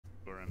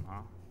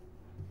huh?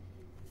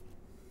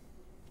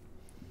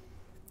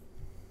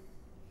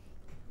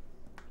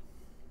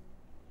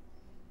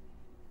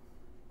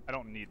 I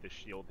don't need the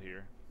shield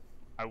here.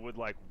 I would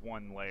like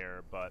one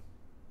layer, but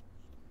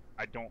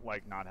I don't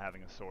like not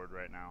having a sword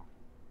right now.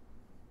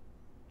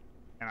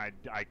 And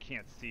I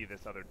can't see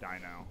this other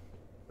dino,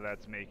 so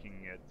that's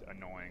making it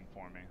annoying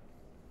for me.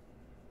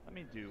 Let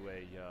me do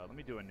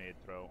a nade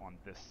throw on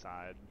this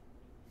side.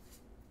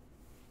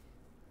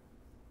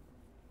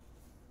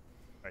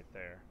 Right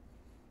there.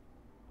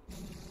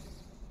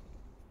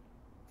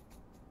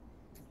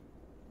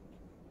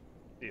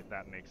 See if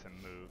that makes him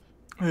move.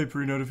 Hey,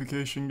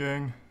 pre-notification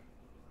gang.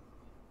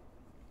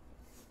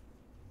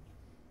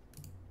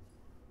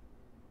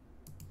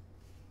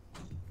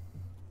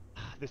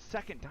 The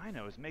second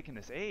dino is making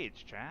this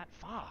age, chat.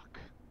 Fuck.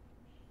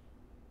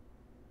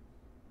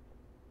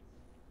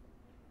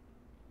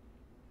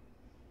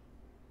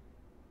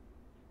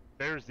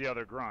 There's the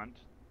other grunt.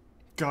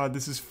 God,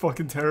 this is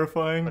fucking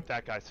terrifying. But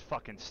that guy's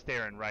fucking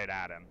staring right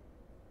at him.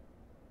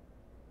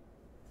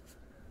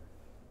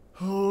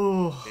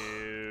 Oh.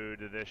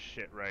 Dude, this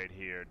shit right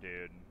here,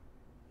 dude.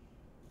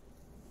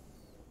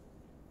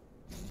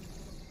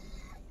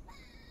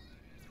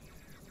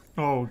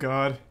 Oh,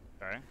 God.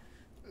 Okay.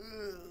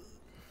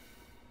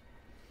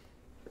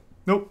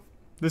 Nope.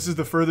 This is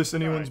the furthest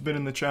anyone's been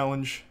in the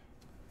challenge.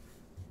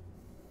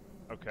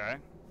 Okay.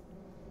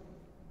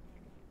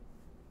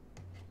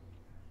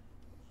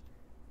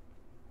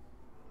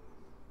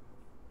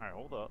 Alright,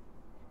 hold up.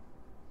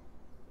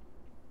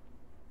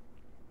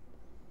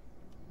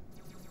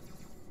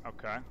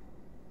 Okay.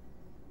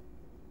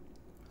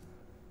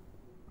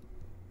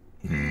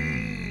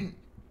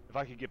 If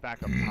I could get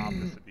back up top,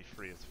 this would be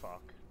free as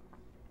fuck.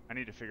 I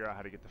need to figure out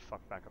how to get the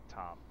fuck back up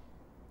top.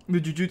 The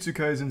Jujutsu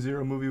Kaisen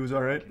Zero movie was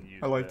alright.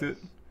 I liked it.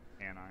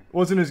 Can I?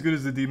 Wasn't as good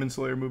as the Demon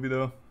Slayer movie,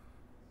 though.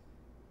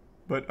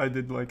 But I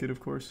did like it, of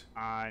course.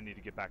 I need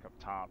to get back up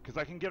top, because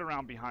I can get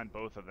around behind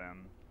both of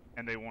them,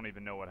 and they won't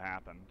even know what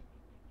happened.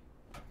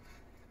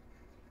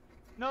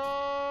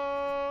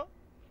 No!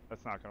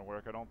 That's not going to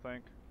work, I don't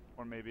think.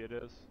 Or maybe it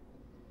is.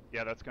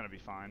 Yeah, that's going to be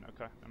fine.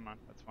 Okay, never mind.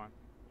 That's fine.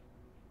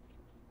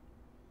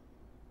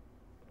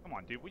 Come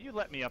on, dude. Will you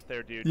let me up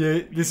there, dude?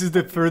 Yeah, this is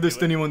the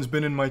furthest anyone's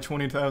been in my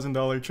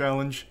 $20,000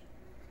 challenge.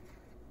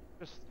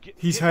 Just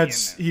he's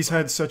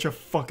had such a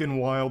fucking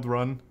wild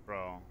run.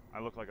 Bro, I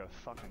look like a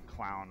fucking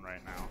clown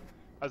right now.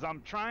 As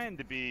I'm trying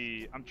to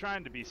be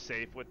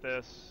safe with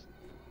this,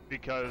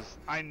 because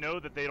I know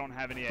that they don't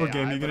have any AI. What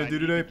game are you gonna do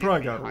today?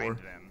 Probably God of War.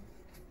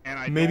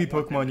 And maybe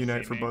Pokemon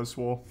Unite for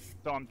Buzzwole.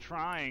 So I'm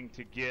trying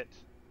to get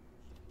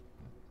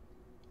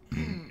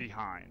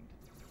behind.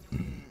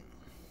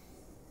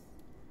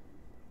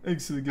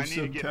 Thanks to the gift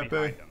sub,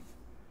 Cape.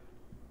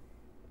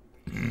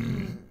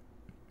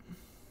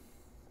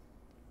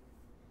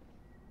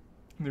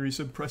 The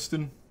resub,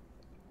 Preston.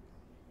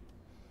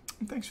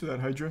 And thanks for that,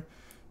 Hydra.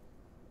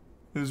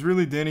 It was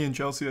really Danny and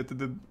Chelsea that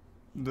did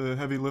the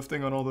heavy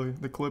lifting on all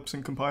the clips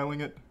and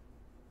compiling it.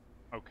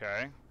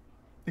 Okay.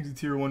 Thanks to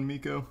Tier 1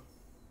 Miko.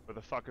 Where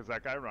the fuck is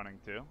that guy running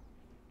to?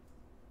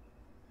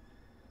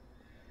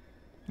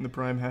 And the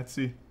Prime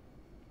Hatsy.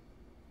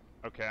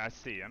 Okay, I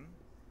see him.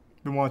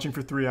 Been watching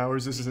for 3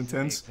 hours. This is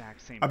intense.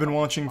 I've been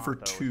watching for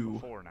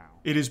 2.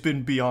 It has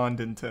been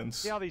beyond intense.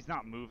 See how he's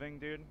not moving,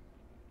 dude?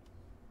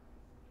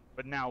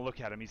 But now look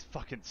at him. He's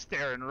fucking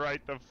staring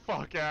right the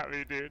fuck at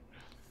me, dude.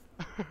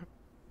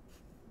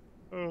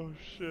 Oh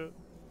shit.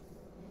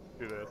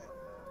 Do this.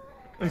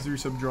 Thanks for your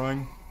sub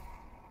drawing.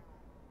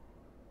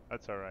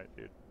 That's alright,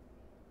 dude.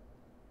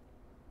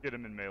 Get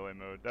him in melee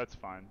mode. That's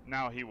fine.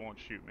 Now he won't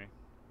shoot me.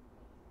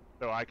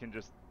 So I can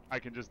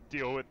just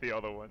deal with the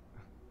other one.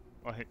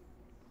 Like.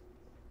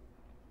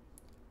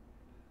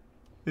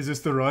 Is this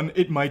the run?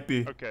 It might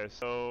be. Okay,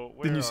 so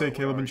didn't you say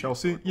Caleb and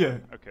Chelsea? Yeah.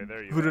 Okay,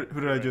 there you go.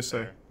 Who did I just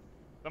say?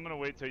 I'm gonna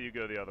wait till you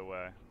go the other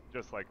way,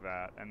 just like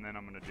that, and then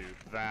I'm gonna do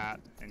that.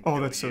 And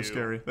oh, that's so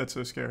scary. That's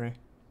so scary.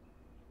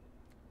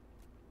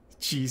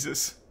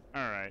 Jesus.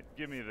 All right,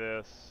 give me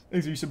this.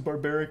 Thanks for some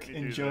barbaric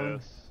and John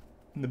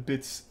and the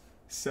bits.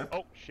 Sep.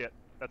 Oh shit,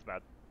 that's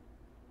bad.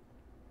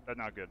 That's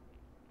not good.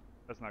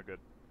 That's not good.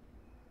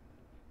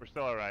 We're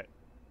still all right.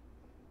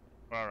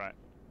 We're all right.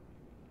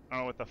 I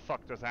don't know what the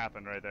fuck just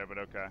happened right there, but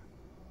okay.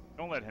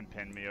 Don't let him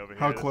pin me over here.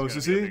 How close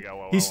is he?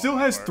 He still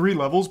has 3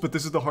 levels, but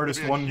this is the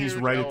hardest one. He's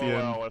right at the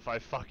end. If I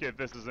fuck it,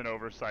 this is an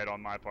oversight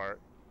on my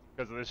part.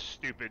 Because of this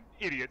stupid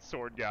idiot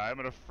sword guy. I'm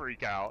gonna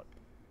freak out.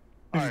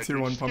 Alright, Tier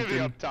 1 just pumpkin. Get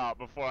me up top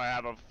before I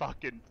have a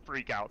fucking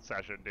freak out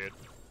session, dude.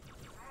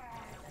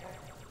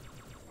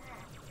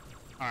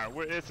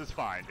 Alright, this is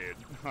fine, dude.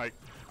 Like,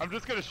 I'm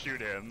just gonna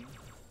shoot him.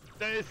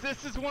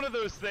 This is one of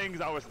those things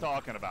I was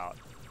talking about.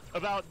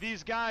 About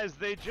these guys,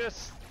 they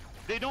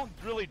don't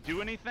really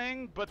do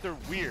anything, but they're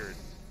weird.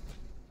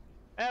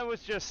 It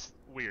was just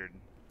weird.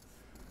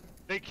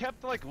 They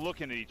kept like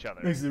looking at each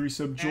other. Thanks to the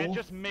resub, Joel. And it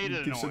just made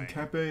it give annoying. Some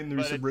Cape and the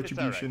resub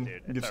Retribution.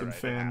 Right, give some right,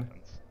 fan.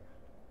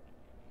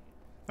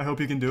 I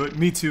hope you can do it.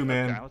 Me too,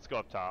 man. Okay, let's go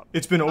up top.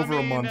 It's been over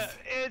a month.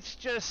 It's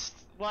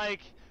just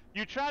like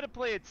you try to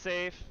play it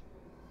safe,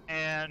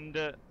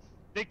 and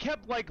they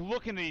kept like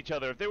looking at each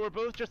other. If they were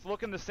both just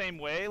looking the same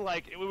way,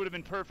 like it would have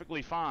been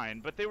perfectly fine.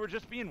 But they were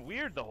just being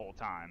weird the whole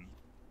time.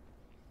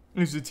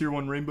 There's the tier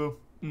 1 rainbow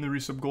and the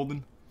resub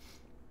golden.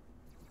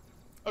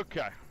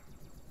 Okay.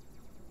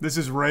 This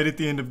is right at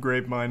the end of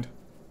Gravemind.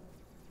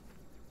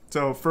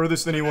 So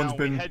furthest anyone's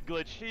been. We head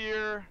glitch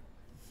here.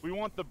 We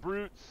want the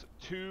brutes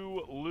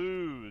to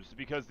lose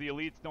because the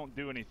elites don't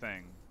do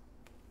anything.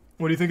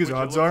 What do you think his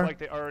odds are? Like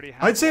they already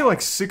have I'd say like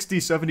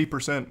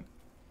 60-70%.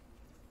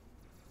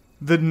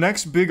 The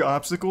next big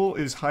obstacle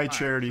is high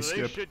charity so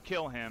skip. They should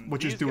kill him.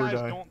 Which These is do or guys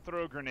die. Don't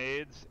throw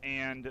grenades,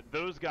 and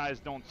those guys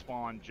don't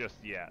spawn just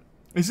yet.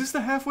 Is this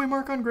the halfway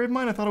mark on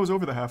Gravemind? I thought it was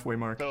over the halfway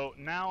mark. So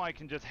now I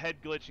can just head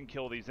glitch and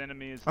kill these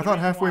enemies. I thought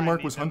halfway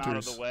mark was hunters.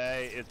 Out of the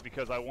way is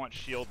because I want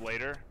shield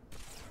later.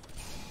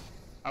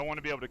 I want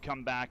to be able to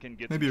come back and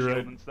get Maybe some you're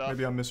shield right. and stuff.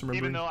 Maybe I'm misremembering.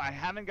 Even though I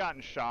haven't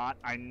gotten shot,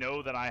 I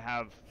know that I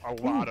have a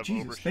lot of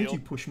Jesus, overshield. thank you,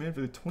 Pushman, for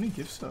the 20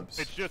 gift subs.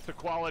 It's just a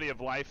quality of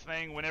life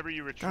thing. Whenever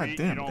you retreat,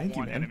 damn, you don't thank you,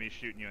 want man. enemies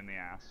shooting you in the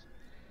ass.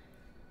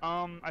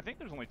 I think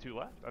there's only 2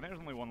 left. I think there's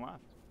only 1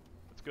 left.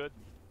 That's good.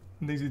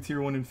 And thanks to tier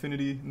 1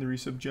 Infinity and the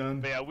resub John.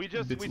 But yeah, we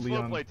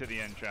slow play to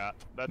the end, chat.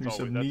 That's all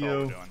we're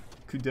Neo, doing.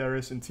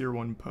 Kudaris, and tier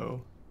 1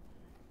 Poe.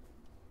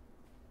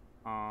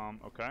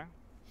 Okay.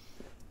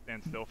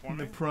 Stand still for And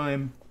me. the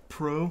Prime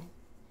Pro.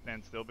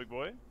 Stand still, big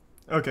boy.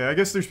 Okay, I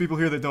guess there's people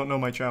here that don't know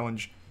my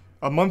challenge.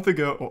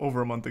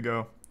 Over a month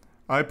ago,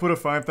 I put a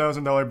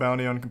 $5,000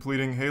 bounty on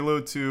completing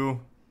Halo 2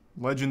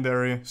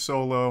 Legendary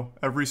Solo,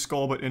 every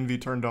skull but Envy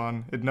turned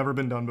on. It'd never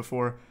been done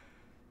before.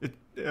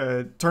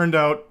 It turned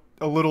out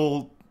a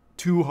little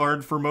too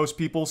hard for most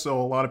people,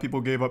 so a lot of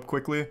people gave up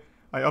quickly.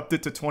 I upped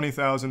it to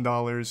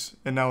 $20,000,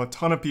 and now a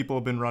ton of people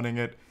have been running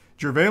it.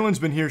 Jervalin's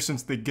been here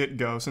since the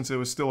get-go, since it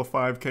was still a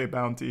 5k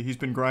bounty. He's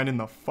been grinding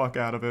the fuck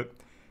out of it.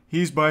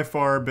 He's by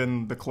far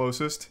been the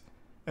closest,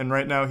 and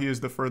right now he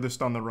is the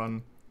furthest on the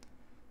run.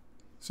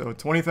 So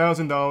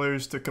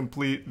 $20,000 to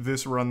complete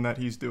this run that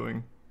he's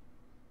doing.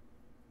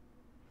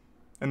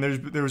 And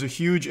there was a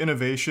huge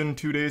innovation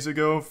 2 days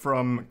ago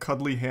from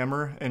Cuddly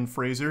Hammer and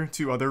Fraser,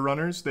 2 other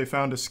runners. They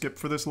found a skip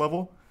for this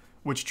level,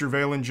 which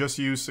Jervalin just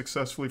used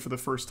successfully for the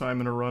first time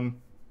in a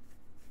run.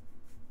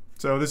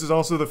 So this is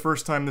also the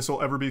first time this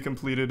will ever be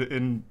completed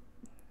in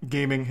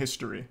gaming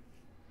history.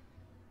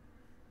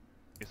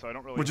 So I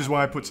don't really which is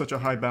why I put such a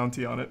high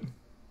bounty on it.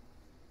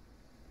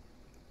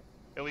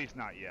 At least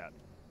not yet.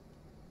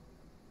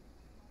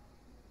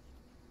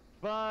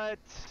 But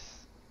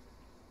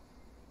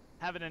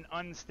having an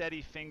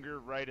unsteady finger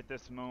right at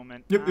this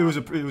moment. Yep, it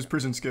was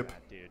prison skip.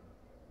 That, dude.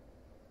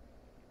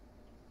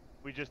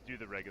 We just do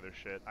the regular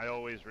shit. I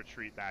always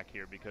retreat back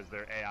here because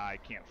their AI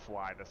can't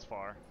fly this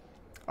far.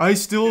 I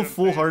still You know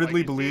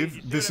full-heartedly like,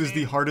 believe this is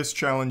the hardest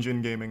challenge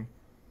in gaming.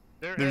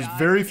 There's AI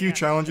very few can't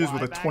challenges fly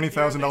with a back here, they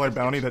 $20,000 just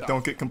bounty get that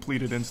don't stuck. get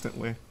completed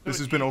instantly. This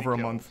So has been easy over a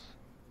kills. month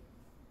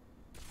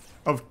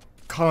of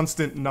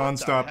constant,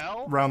 non-stop,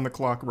 hell?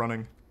 round-the-clock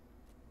running.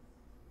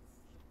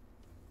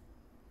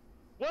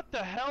 What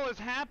the hell is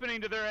happening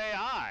to their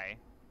AI?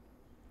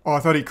 Oh, I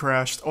thought he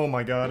crashed. Oh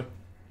my god.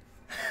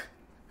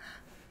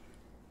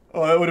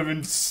 Oh, that would have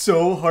been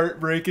so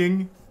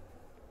heartbreaking.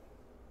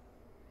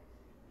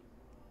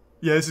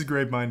 Yeah, this is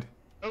Gravemind.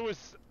 I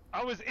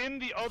was in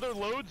the other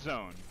load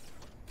zone.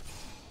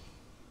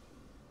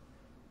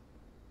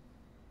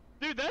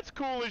 Dude, that's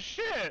cool as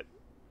shit.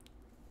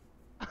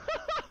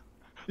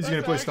 Is he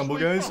gonna play Stumble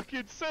Guys?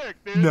 Fucking sick,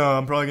 dude. No,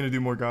 I'm probably gonna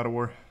do more God of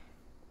War.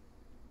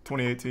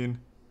 2018.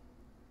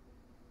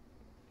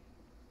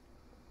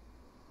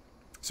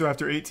 So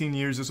after 18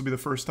 years, this will be the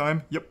first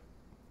time? Yep.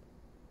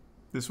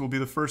 This will be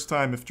the first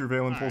time if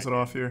Jervalin pulls it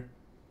off here.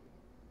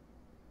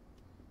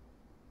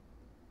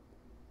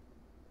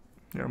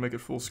 Here, I'll make it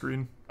full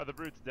screen. Are the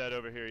brutes dead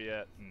over here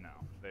yet? No,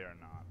 they are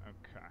not.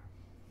 Okay.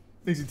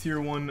 Thanks to tier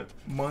 1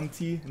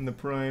 Monty in the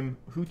prime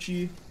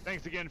Hoochie.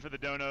 Thanks again for the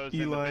donos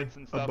Eli, and the bits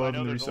and stuff. above I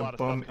know and there's a resub, lot of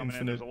bum, stuff coming in.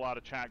 infinite, There's a lot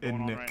of chat going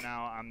and on Nick. right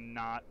now. I'm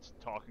not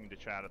talking to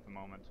chat at the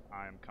moment.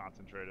 I am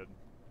concentrated.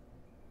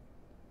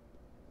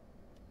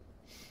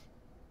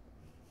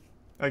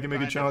 I can make a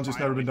Trying to challenge that's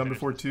never been done finally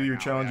before finish too. this Your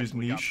thing out. challenge We is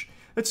actually got- niche.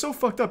 It's so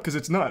fucked up because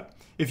it's not.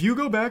 If you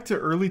go back to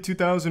early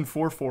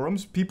 2004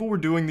 forums, people were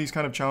doing these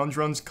kind of challenge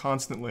runs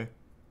constantly.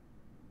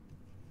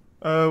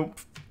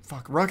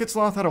 Fuck. Rocket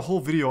Sloth had a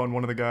whole video on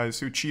one of the guys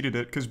who cheated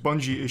it because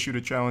Bungie issued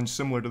a challenge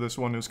similar to this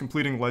one. It was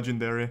completing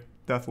Legendary,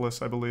 Deathless,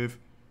 I believe.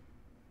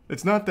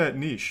 It's not that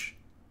niche,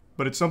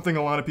 but it's something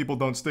a lot of people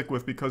don't stick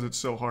with because it's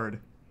so hard.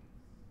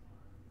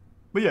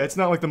 But yeah, it's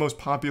not like the most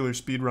popular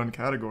speedrun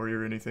category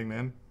or anything,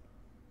 man.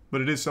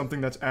 But it is something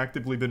that's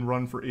actively been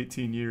run for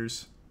 18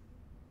 years.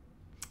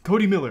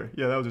 Cody Miller.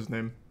 Yeah, that was his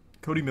name.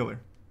 Cody Miller.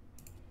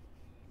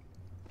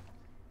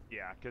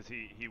 Yeah, because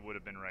he would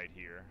have been right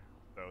here.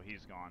 So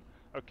he's gone.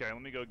 Okay,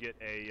 let me go get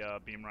a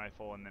beam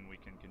rifle and then we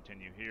can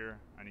continue here.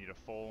 I need a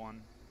full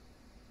one.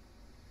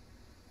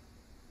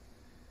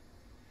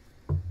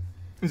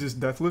 Is this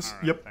Deathless?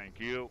 Alright, Yep. thank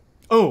you.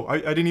 Oh, I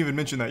didn't even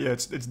mention that. Yeah,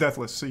 it's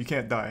Deathless, so you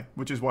can't die,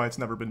 which is why it's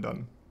never been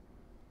done.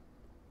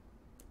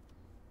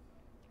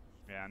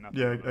 Yeah, nothing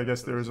Yeah, over I there,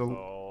 guess so there this was is a...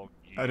 all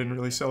I didn't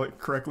really geared. sell it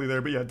correctly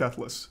there, but yeah,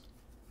 deathless.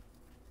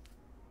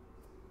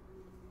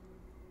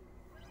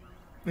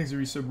 Thanks,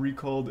 resub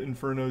recalled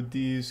Inferno,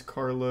 D's,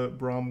 Carla,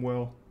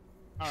 Bromwell,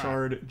 Alright,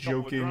 Shard, couple of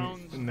Joking,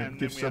 drones, and the and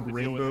gift then we have sub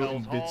to deal with Rainbow, Hell's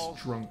and Bits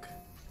Halls. Drunk.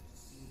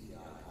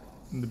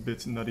 And the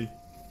Bits Nutty.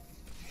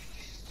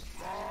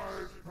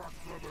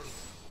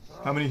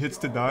 How many hits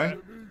to die?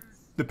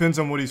 Depends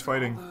on what he's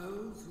fighting.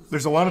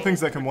 There's a lot of things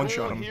that can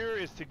one-shot The him. goal here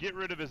is to get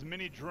rid of as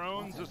many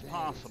drones as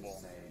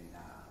possible.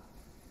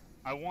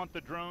 I want the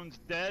drones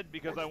dead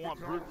because I want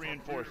brute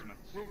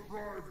reinforcements.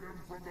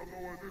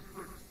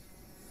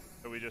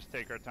 So we just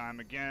take our time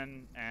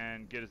again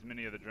and get as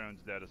many of the drones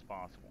dead as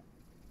possible.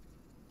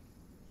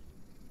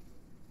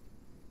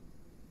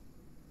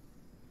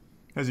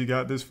 Has he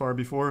got this far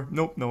before?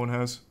 Nope, no one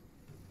has.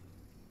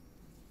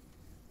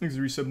 Thanks,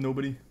 resub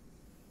nobody.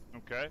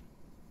 Okay.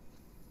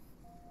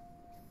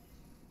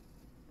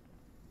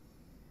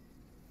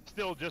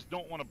 Still just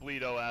don't want to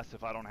bleed OS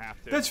if I don't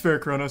have to. That's fair,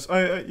 Kronos.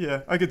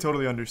 Yeah, I could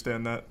totally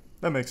understand that.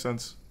 That makes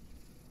sense.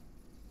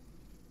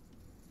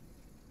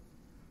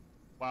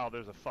 Wow,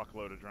 there's a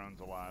fuckload of drones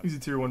alive. He's a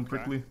tier 1 Okay.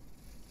 prickly.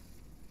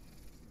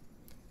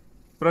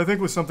 But I think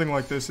with something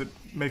like this, it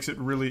makes it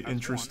really That's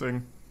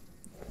interesting.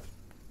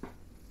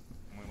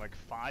 Only like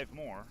 5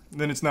 more.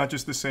 Then it's not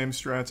just the same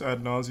strats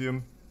ad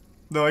nauseum.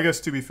 Though I guess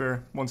to be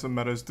fair, once a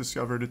meta is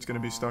discovered, it's going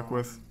to be stuck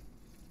with.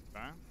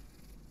 Okay.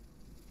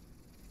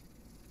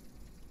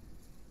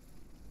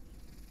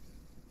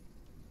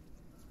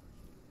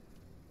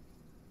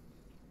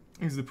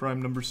 He's the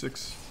prime number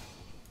 6.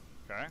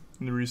 Okay.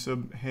 And the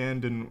resub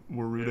Hand and Is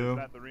Warudo.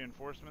 that the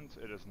reinforcements?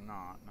 It is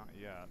not. Not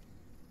yet.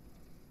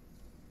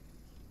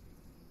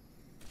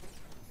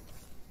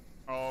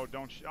 Oh,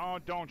 don't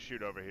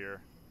shoot over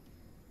here.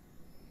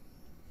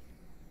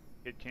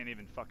 It can't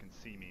even fucking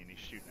see me and he's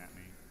shooting at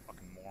me.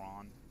 Fucking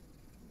moron.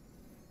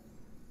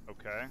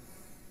 Okay.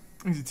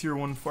 He's a tier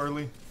 1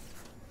 Farley.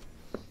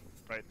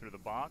 Right through the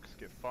box.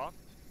 Get fucked.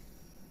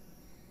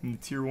 And the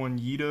tier 1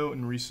 Yito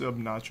and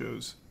resub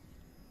Nachos.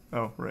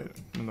 Oh, right.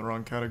 I'm in the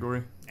wrong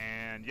category.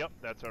 And yep,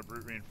 that's our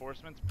brute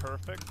reinforcements.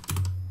 Perfect.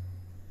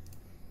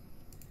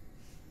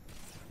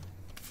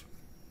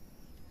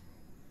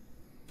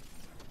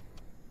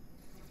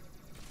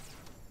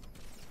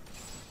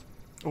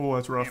 Oh,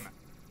 that's rough.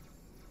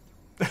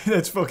 Damn it.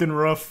 That's fucking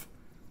rough.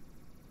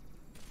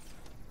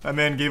 That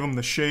man gave him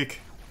the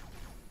shake.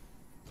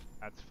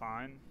 That's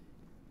fine.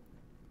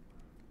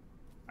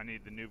 I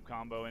need the noob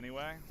combo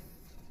anyway.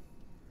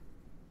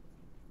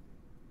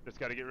 Just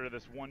gotta get rid of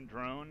this one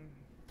drone.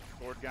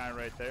 Sword guy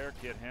right there,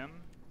 get him.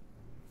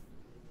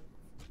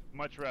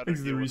 Much rather Thanks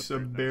to the deal with a resub brute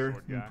than a Bear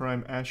sword and guy.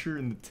 Prime Asher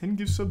and the 10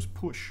 gift subs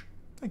Push.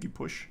 Thank you,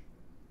 Push.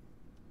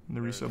 And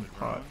the There's resub the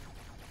Pot.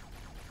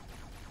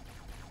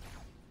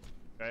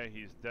 drone. Okay,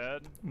 he's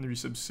dead. And the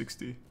resub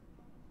 60.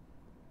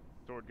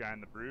 Sword guy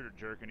and the brute are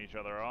jerking each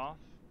other off.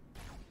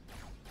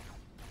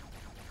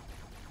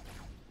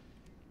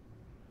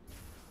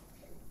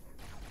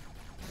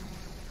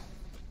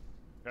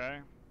 Okay.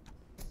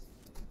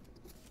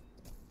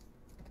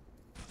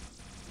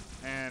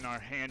 And our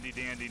handy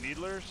dandy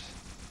needlers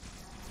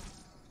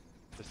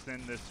to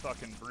send this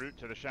fucking brute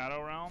to the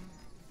Shadow Realm.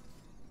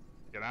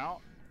 Get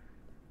out.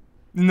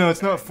 No,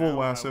 it's not Okay, full now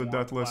I lasso want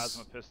deathless.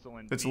 plasma pistol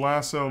and It's beam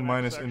lasso for the next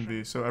minus section.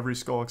 envy, so every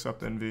skull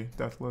except envy,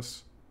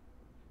 deathless.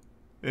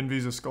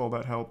 Envy's a skull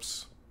that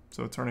helps,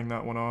 so turning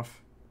that one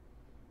off.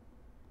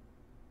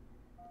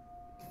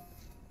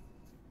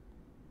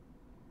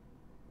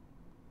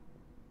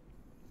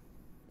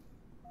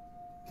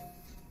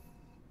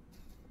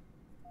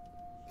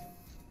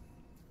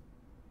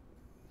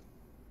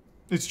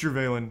 It's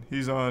Trevelyan.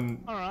 He's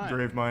on Alright.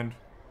 Gravemind.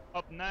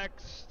 Up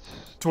next,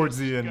 Towards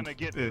the just end, gonna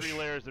get ish. 3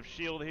 layers of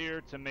shield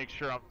here to make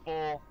sure I'm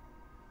full.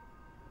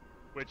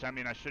 Which, I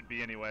mean, I should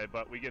be anyway,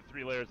 but we get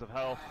 3 layers of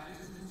health.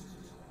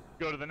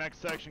 Go to the next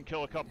section,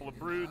 kill a couple of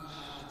brutes.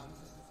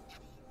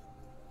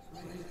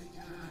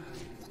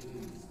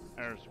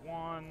 There's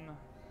one.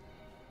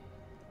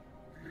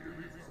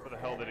 Where the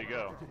hell did he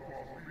go?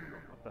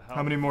 What the hell?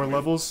 How many more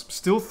levels?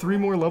 Still 3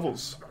 more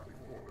levels.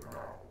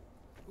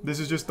 This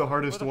is just the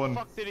hardest Where the one.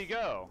 fuck did he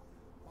go?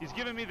 He's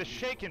giving me the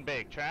shake and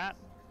bake, chat.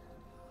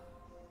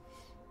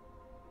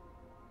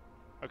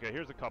 Okay,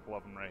 here's a couple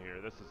of them right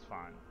here. This is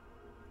fine.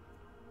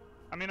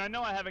 I mean, I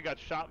know I haven't got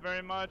shot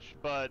very much,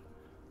 but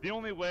the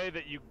only way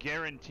that you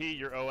guarantee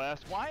your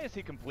OS... Why is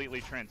he completely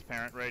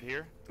transparent right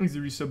here? Easy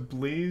resub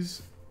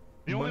Blaze,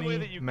 The only way Money,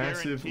 that you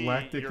Massive, guarantee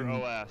Lactic, your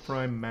and OS.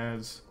 Prime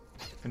Maz,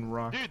 and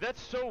Rock. Dude,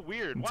 that's so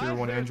weird. And Why tier is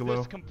 1 there Angelo.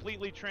 this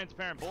completely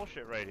transparent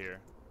bullshit right here?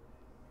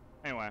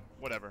 Anyway,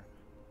 whatever.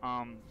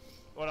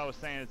 What I was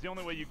saying is the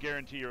only way you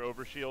guarantee your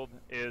overshield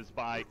is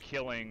by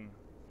killing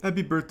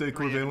Happy birthday,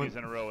 3 enemies Corvalent.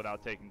 in a row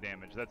without taking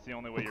damage. That's the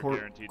only way you're Cor-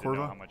 guaranteed to know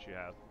Corva? how much you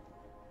have.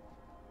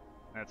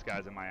 And that's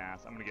guys in my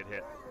ass. I'm gonna get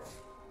hit.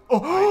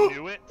 Oh! I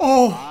knew it.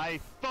 Oh! I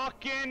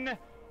fucking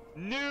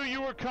knew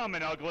you were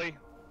coming, ugly.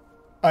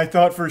 I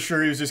thought for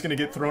sure he was just gonna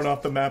get thrown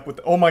off the map with.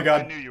 Oh my I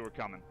god! knew you were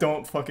coming.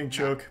 Don't fucking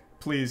choke,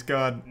 please,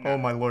 God! No. Oh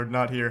my lord,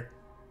 not here.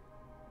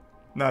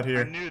 Not here.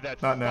 I knew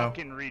that Not now.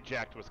 fucking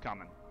reject was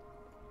coming.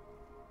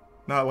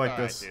 Not like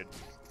Alright, this. dude.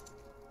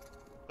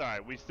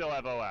 Alright, we still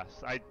have OS.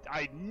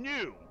 I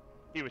knew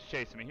he was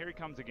chasing me. Here he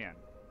comes again.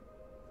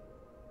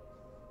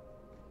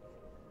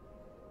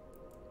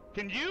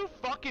 Can you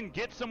fucking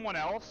get someone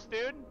else,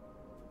 dude?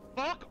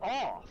 Fuck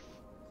off.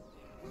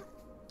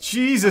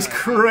 Jesus Alright,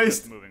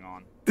 Christ. I'm just moving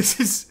on.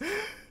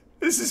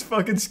 This is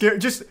fucking scary.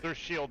 Just There's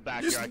shield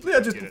back just, here. yeah,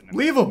 just get it in a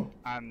leave minute. him.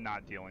 I'm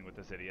not dealing with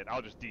this idiot.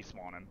 I'll just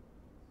despawn him.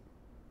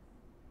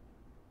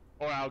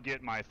 Or I'll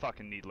get my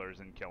fucking needlers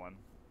and kill him.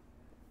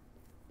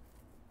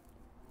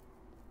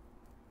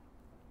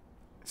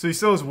 So he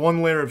still has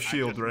one layer of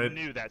shield, I just right?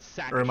 knew that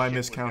sack Or am of I shit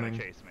was gonna miscounting?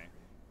 chase me.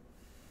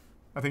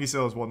 I think he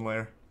still has one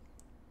layer.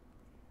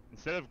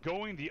 Instead of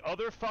going the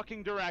other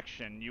fucking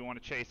direction, you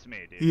want to chase me,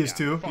 dude. He has Yeah,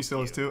 two? fuck He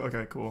still has you. two?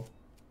 Okay, cool.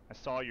 I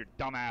saw your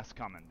dumb ass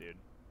coming, dude.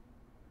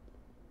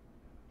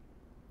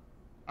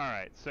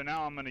 Alright, so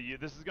now I'm gonna use...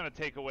 This is gonna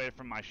take away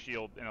from my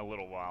shield in a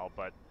little while,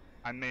 but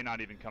I may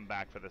not even come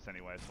back for this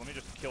anyway, so let me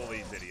just kill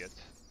these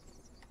idiots.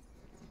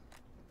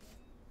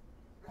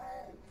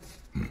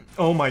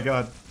 Oh my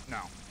god. No.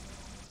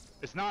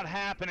 It's not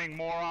happening,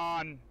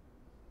 moron!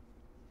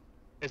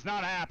 It's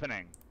not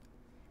happening.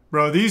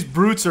 Bro, these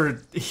brutes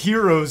are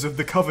heroes of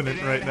the It Covenant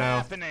ain't right now.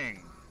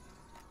 happening!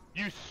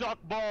 You suck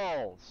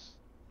balls!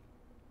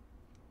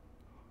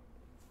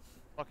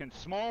 Fucking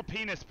small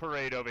penis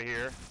parade over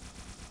here.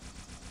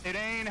 It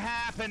ain't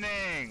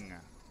happening!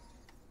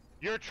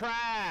 You're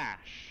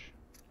trash!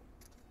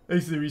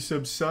 Thanks to the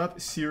resub. Sop,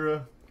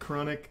 Syrah,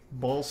 Chronic,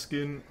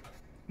 Ballskin,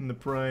 and the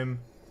Prime.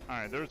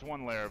 Alright, there's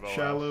one layer of OS.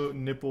 Shallow,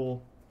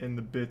 Nipple, and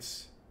the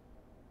Bits.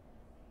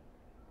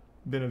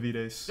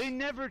 Benavides. They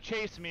never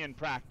chase me in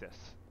practice.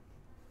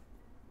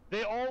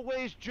 They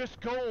always just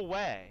go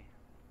away.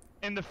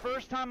 And the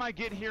first time I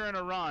get here in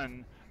a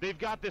run, they've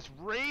got this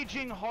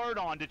raging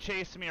hard-on to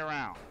chase me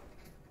around.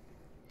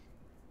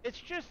 It's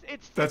just,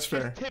 That's just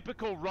fair.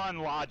 typical run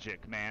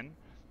logic, man.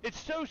 It's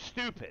so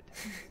stupid.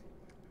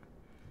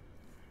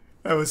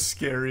 That was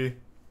scary.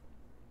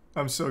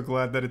 I'm so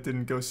glad that it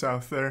didn't go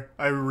south there.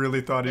 I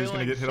really thought he was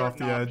going to get hit off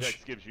the edge.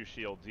 Objects gives you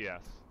shields,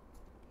 yes.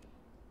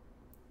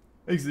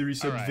 Thanks to the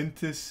resub. Alright.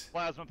 Vintus,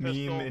 Plasma Meme,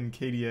 pistol. and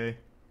KDA.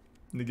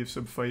 And to give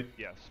sub fight.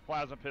 Yes,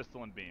 plasma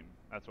pistol and beam.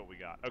 That's what we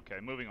got. Okay,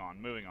 moving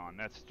on, moving on.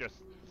 That's just,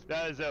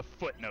 that is a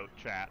footnote,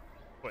 chat.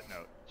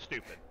 Footnote.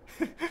 Stupid.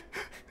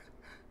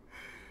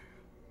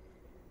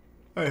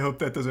 I hope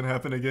that doesn't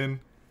happen again.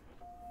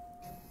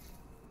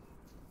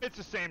 It's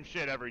the same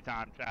shit every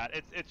time, chat.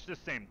 It's the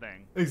same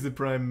thing. Thanks to the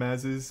Prime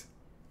Mazes.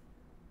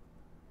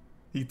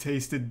 He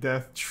tasted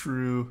death,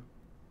 true.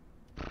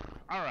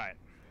 Alright.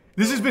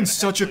 This So has we're been gonna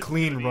such head a to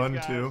clean these run,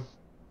 guys. too.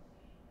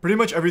 Pretty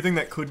much everything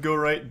that could go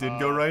right did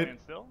go right. Stand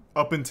still?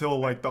 Up until,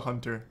 like, the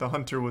Hunter. The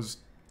Hunter was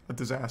a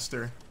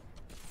disaster.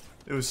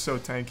 It was so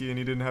tanky, and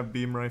he didn't have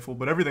beam rifle,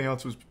 but everything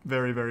else was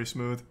very, very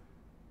smooth.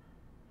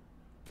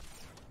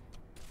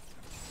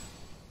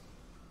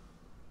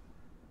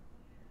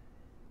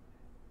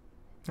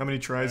 How many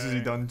tries has he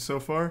Okay. done so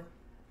far?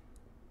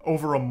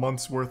 Over a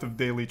month's worth of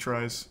daily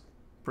tries,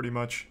 pretty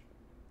much.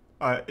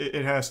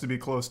 It has to be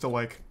close to,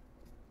 like,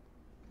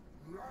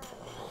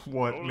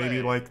 what, maybe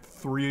Olé. like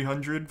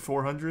 300,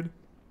 400?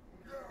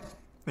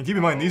 And keep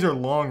in mind, these are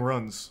long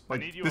runs. I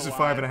Like, need you this is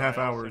alive, 5.5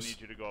 but I also hours.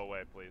 need you to go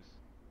away, please.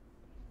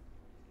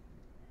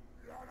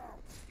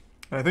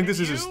 And I think Can this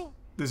is his, you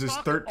this is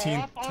fuck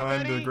 13th off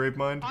time to already? Grave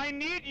Mind. I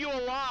need you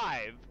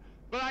alive,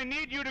 but I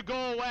need you to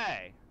go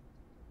away.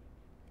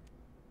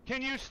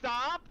 Can you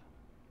stop?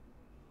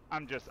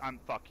 I'm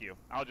fuck you.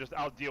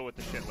 I'll deal with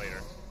the shit later.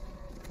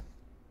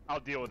 I'll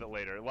deal with it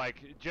later.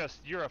 Like,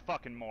 you're a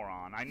fucking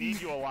moron. I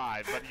need you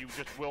alive, but you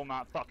just will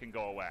not fucking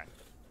go away.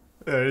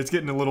 It's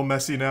getting a little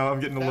messy now. I'm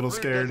getting a little That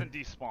scared. doesn't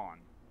despawn.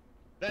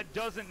 That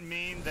doesn't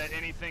mean that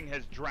anything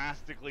has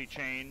drastically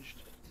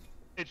changed.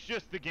 It's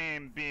just the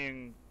game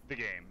being the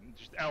game.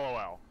 Just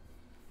LOL.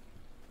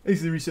 Thanks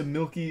to the reset.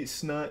 Milky,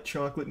 Snot,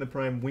 Chocolate, and the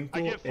Prime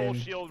Winkle, I get full and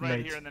shield right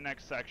Knight. here in the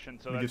next section,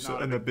 so We that's give so-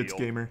 not a and the big Bits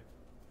deal. Gamer.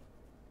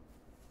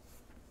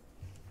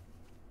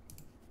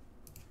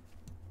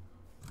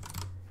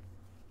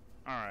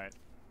 Alright.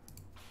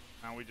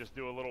 Now we just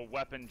do a little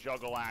weapon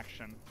juggle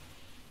action.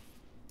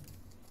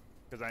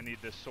 Because I need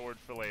this sword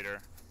for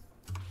later.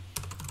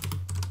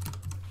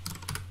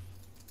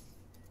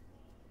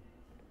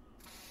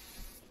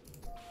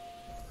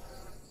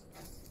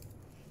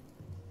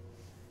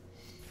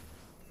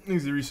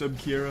 Thanks to the resub,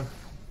 Kiera.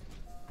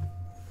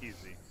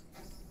 Easy.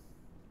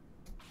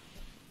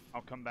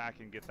 I'll come back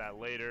and get that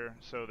later.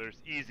 So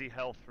there's easy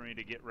health for me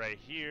to get right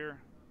here.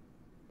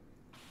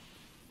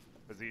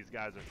 Because these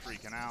guys are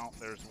freaking out.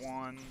 There's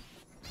one.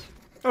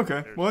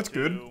 Okay, There's well that's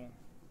two. good.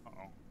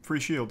 Uh-oh. Free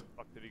shield.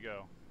 Fuck did he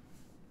go?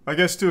 I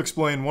guess to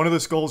explain, one of the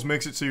skulls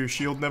makes it so your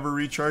shield never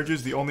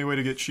recharges. The only way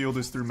to get shield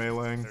is through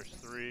meleeing. There's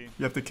three.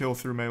 You have to kill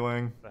through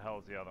meleeing. The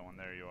hell's the other one?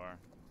 There you are.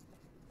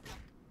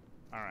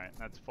 Alright,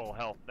 that's full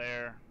health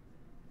there.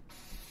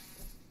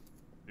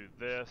 Do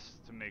this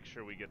to make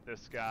sure we get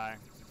this guy.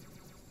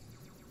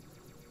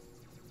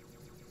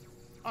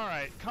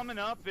 Alright, coming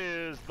up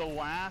is the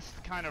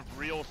last kind of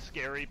real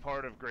scary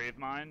part of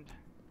Gravemind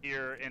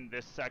here in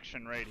this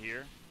section right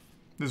here.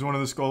 Does one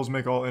of the skulls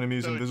make all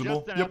enemies So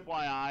invisible? just an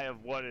FYI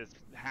of what is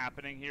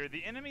happening here.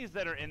 The enemies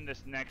that are in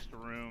this next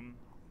room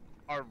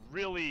are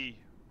really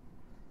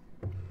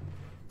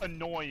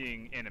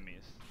annoying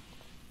enemies.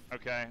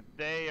 Okay?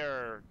 They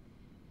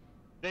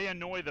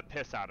annoy the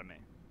piss out of me.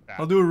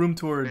 I'll do a room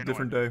tour a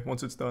different day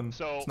once it's done.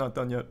 So, it's not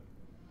done yet.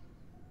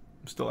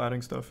 I'm still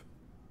adding stuff.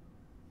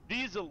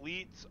 These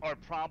elites are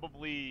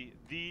probably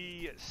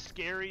the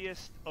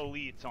scariest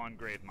elites on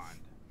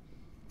Gravemind.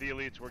 The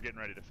elites we're getting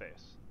ready to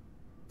face.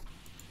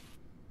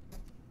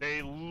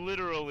 They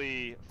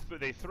literally,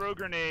 they throw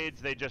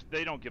grenades,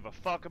 they don't give a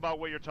fuck about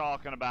what you're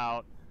talking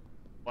about.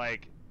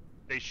 Like,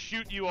 they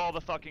shoot you all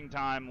the fucking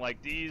time. Like,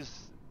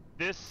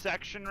 this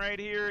section right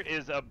here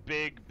is a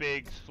big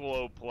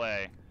slow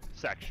play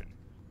section.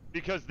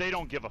 Because they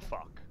don't give a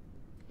fuck.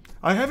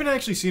 I haven't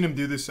actually seen him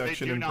do this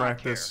section in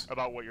practice. They do not care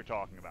about what you're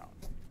talking about.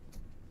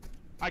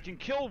 I can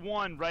kill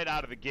one right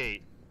out of the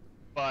gate,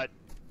 but...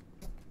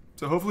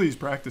 So hopefully he's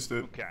practiced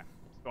it. Okay.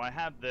 So I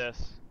have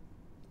this.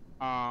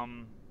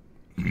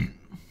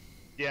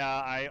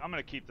 Yeah, I'm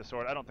gonna keep the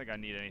sword. I don't think I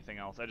need anything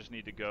else. I just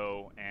need to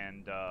go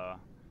and,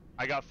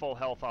 I got full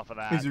health off of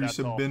that. That's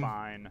all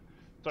fine.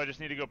 So I just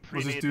need to go predate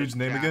What's this dude's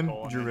name again?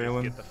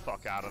 Jurvalen. Get the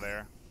fuck out of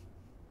there.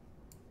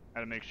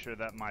 Gotta make sure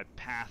that my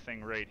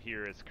pathing right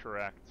here is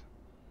correct.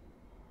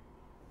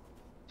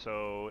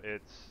 So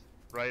it's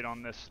right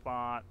on this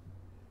spot.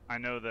 I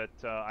know that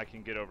I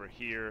can get over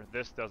here.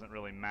 This doesn't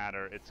really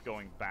matter. It's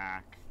going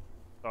back.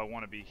 So I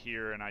want to be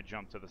here and I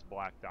jump to this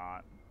black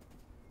dot.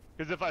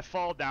 Because if I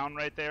fall down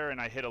right there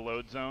and I hit a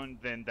load zone,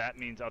 then that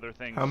means other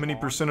things. How many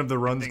 % of the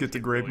runs get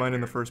to Gravemind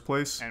in the first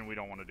place? And we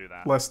don't want to do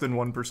that. Less than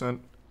 1%.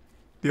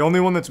 The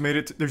only one that's made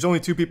it, there's only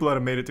 2 people that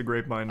have made it to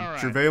Gravemind. Right.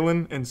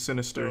 Jurvalen and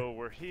Sinister. So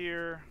we're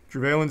here.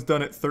 Jurvalen's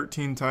done it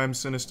 13 times,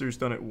 Sinister's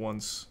done it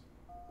once.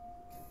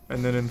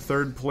 And then in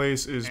 3rd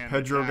place is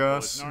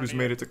Pedrogas, who's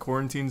made it to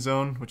Quarantine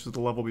Zone, which is the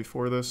level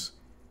before this.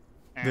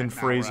 And then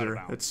Fraser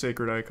at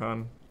Sacred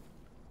Icon.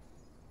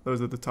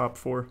 Those are the top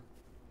 4.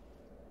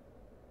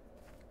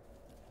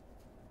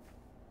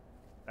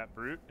 That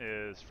brute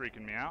is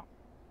freaking me out.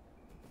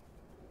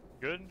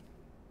 Good.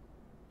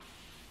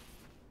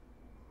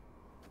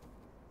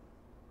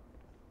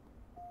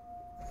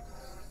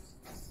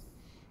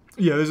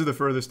 Yeah, this is the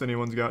furthest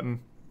anyone's gotten.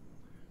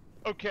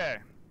 Okay.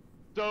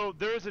 So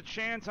there's a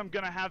chance I'm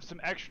going to have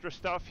some extra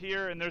stuff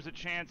here, and there's a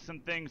chance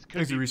some things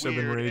could be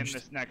weird in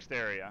this next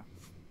area.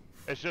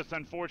 It's just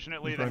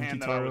unfortunately the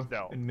hand that I was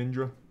dealt. And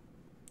Mindra.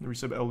 The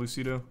resub El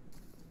Lucido.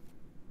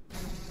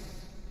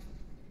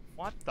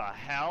 What the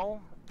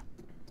hell?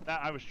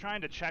 That I was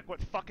trying to check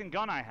what fucking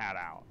gun I had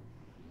out.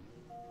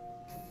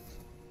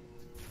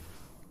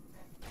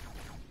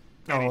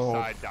 And he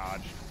side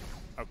dodged.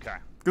 Okay.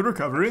 Good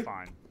recovery. That's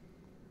fine.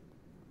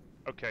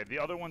 Okay, the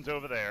other one's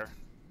over there.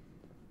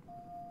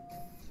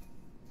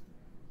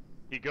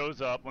 He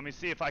goes up. Let me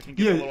see if I can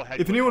get a little head.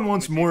 If anyone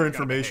wants more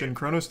information,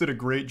 Kronos did a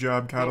great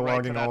job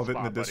cataloging all of it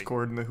in the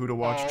Discord and the Who to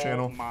Watch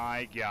channel. Oh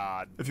my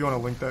god. If you want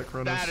to link that,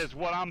 Kronos. That is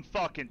what I'm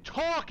fucking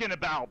talking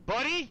about,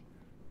 buddy!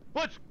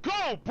 Let's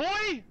go,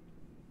 boy!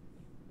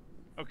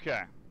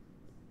 Okay.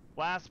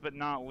 Last but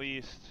not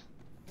least,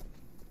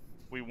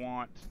 we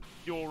want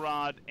fuel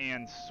rod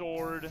and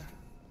sword.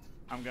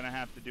 I'm gonna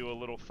have to do a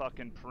little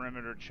fucking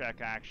perimeter check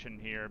action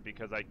here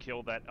because I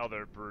killed that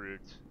other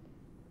brute.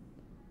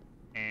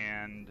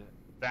 And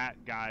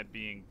that guy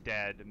being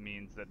dead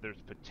means that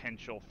there's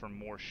potential for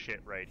more shit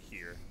right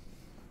here.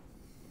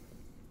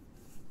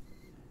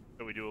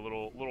 So we do a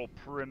little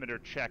perimeter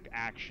check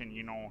action,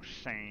 you know what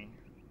I'm saying.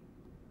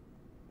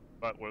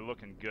 But we're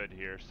looking good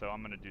here, so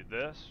I'm gonna do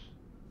this.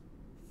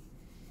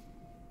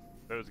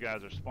 Those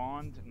guys are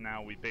spawned.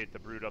 Now we bait the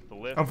brute up the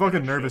lift. I'm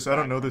fucking nervous. I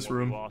don't know this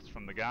room. Lost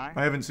from the guy.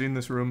 I haven't seen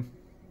this room.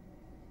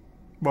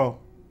 Well,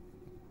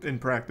 in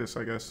practice,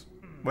 I guess.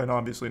 But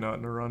obviously not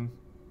in a run.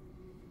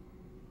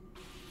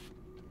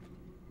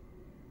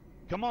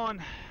 Come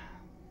on.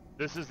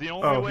 This is the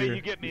only way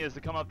you get me is to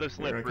come up this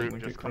lift,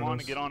 brute. Just come on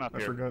and get on up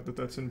here. I forgot that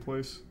that's in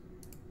place.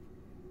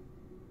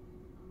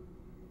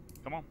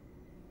 Come on.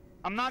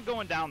 I'm not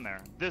going down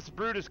there. This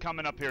brute is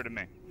coming up here to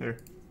me. Here.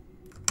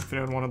 If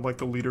anyone wanted like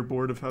the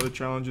leaderboard of how the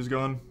challenge has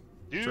gone,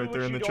 it's right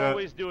there in the chat. Do what you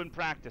always do in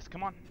practice.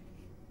 Come on.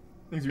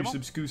 Thanks for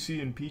resub Scusi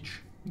and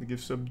Peach. The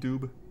gift sub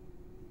Doob.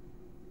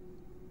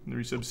 And the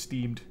resub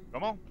Steamed.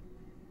 Come on.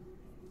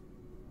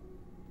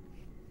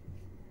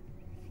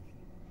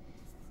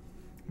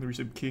 And the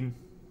resub King.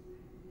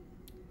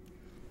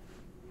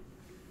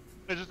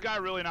 Is this guy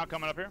really not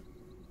coming up here?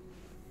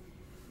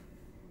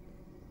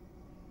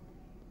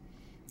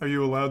 Are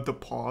you allowed to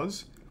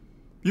pause?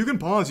 You can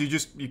pause,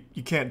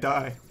 you can't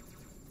die.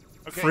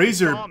 Okay,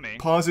 Fraser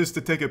pauses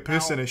to take a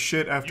piss and a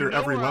shit after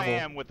every level. I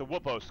am with the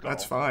Whoopo skull.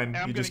 That's fine.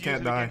 You just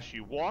can't die.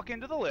 You walk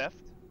into the lift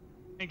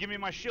and give me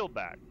my shield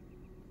back.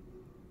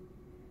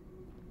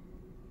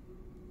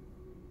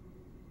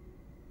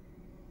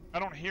 I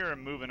don't hear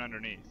him moving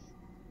underneath.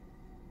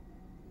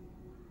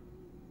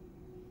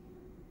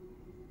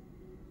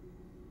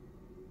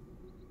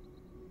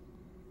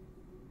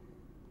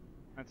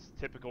 That's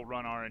typical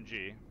run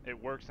RNG. It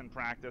works in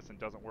practice and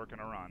doesn't work in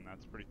a run.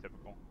 That's pretty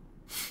typical.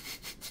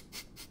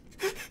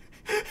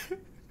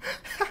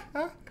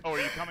 Oh,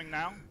 are you coming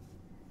now?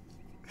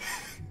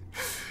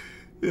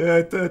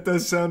 Yeah, that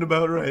does sound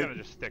about right. I'm gonna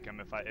just stick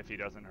him if he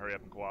doesn't hurry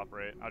up and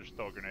cooperate. I'll just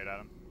throw a grenade at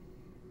him.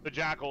 The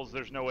jackals,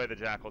 there's no way the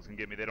jackals can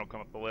get me. They don't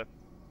come up the lift.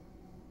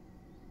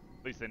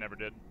 At least they never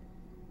did.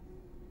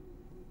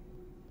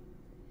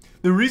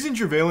 The reason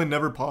Trevelyan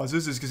never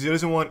pauses is because he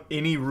doesn't want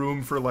any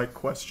room for like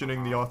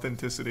questioning the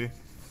authenticity.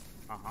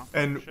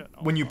 And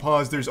when you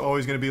pause, there's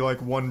always going to be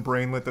like one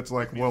brainlet that's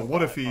like, well,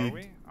 what if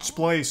he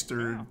spliced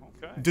or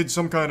did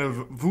some kind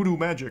of voodoo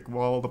magic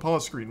while the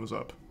pause screen was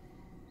up?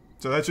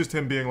 So that's just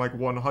him being like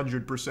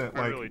 100%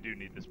 like really do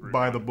need this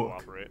by the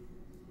book.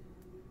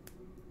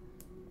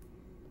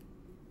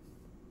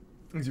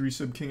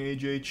 Resub King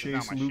AJ,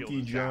 Chase,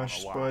 Lukey,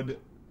 Josh, Spud,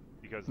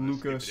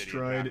 Luca,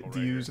 Stride,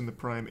 Views, and the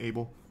Prime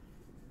Abel.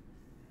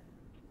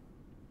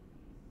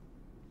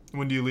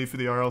 When do you leave for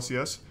the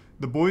RLCS?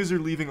 The boys are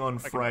leaving on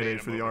Friday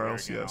for the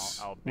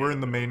RLCS. We're in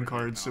the main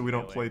card, so we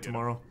don't play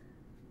tomorrow.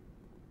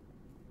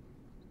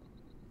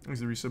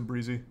 There's the resub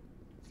Breezy.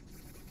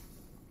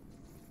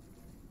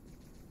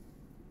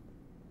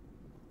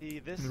 See,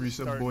 this is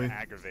starting to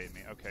aggravate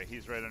me. Okay,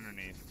 he's right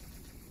underneath.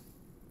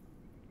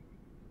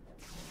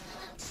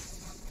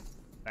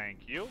 Thank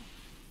you.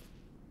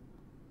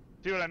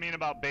 See what I mean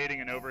about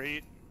baiting and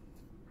overheat?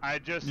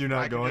 You're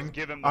not going? Just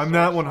give him the I'm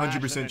not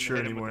 100% sure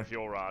anymore.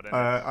 Fuel rod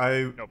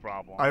no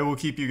problem. I will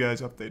keep you guys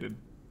updated.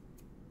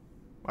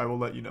 I will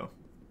let you know.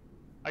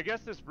 I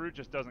guess this brute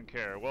just doesn't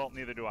care. Well,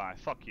 neither do I.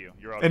 Fuck you.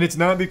 You're and it's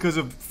not because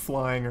of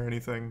flying or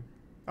anything.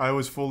 I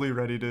was fully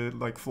ready to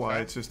like fly.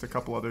 Okay. It's just a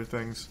couple other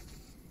things.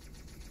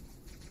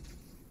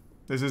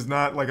 This is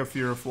not like a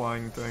fear of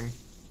flying thing.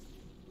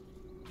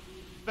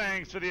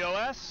 Thanks for the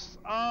OS.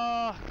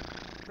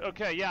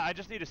 Okay, yeah, I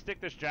just need to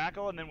stick this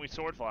jackal and then we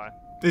sword fly.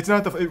 It's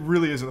not it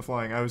really isn't the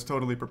flying. I was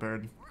totally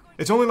prepared.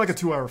 It's only like a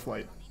 2-hour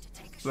flight.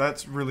 So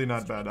that's really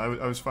not bad. I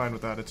was fine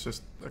with that. It's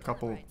just a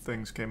couple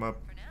things came up.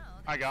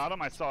 I got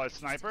him. I saw his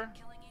sniper.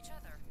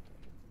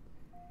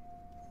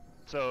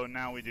 So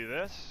now we do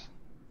this.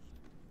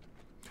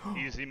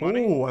 Easy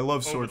money. Oh, I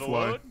love sword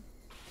fly.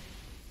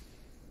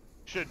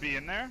 Should be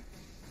in there.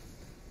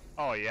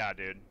 Oh yeah,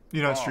 dude.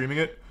 You're not streaming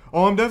it?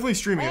 Oh, I'm definitely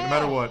streaming it, no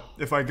matter what.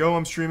 If I go,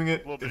 I'm streaming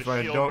it. If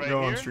I don't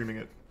go, I'm streaming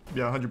it.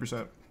 Yeah,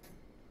 100%.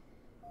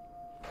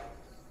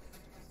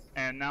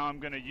 And now I'm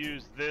going to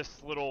use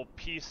this little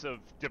piece of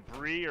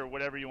debris, or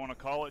whatever you want to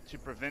call it, to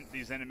prevent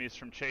these enemies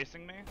from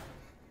chasing me.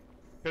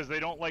 Because they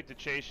don't like to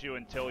chase you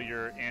until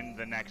you're in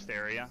the next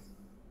area.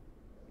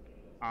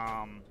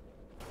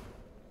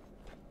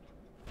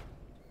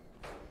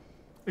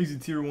 Easy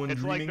tier 1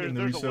 it's dreaming like in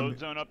the there's a resub. load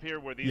zone up here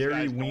where these Yeri,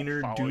 guys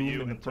Wiener, don't follow Doom,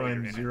 you and the until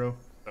Prime you're 0.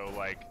 So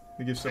like,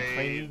 they give some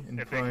tiny and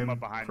if they Prime come up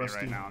behind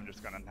crusty. me right now, I'm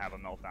just gonna have a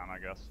meltdown, I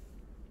guess.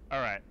 All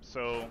right,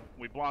 so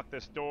we block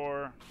this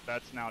door.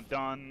 That's now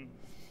done.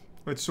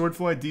 But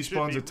Swordfly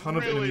despawns a ton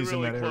of enemies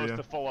in that area. Really close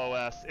to full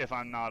OS, if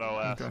I'm not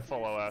OS. Okay.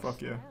 Full OS.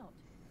 Fuck yeah.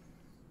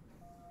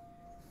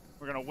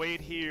 We're gonna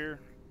wait here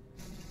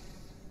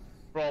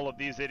for all of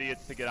these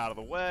idiots to get out of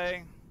the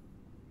way.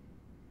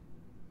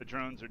 The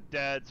drones are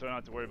dead, so I don't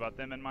have to worry about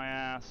them in my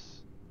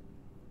ass.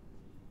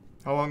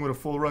 How long would a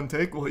full run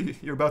take? Well,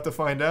 you're about to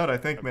find out, I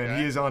think, man.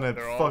 He is on a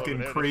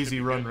fucking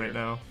crazy run right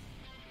now.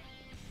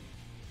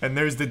 And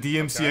there's the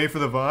DMCA for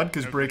the VOD,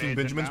 because Breaking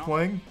Benjamin's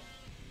playing.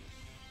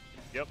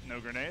 Yep, no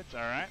grenades,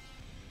 alright.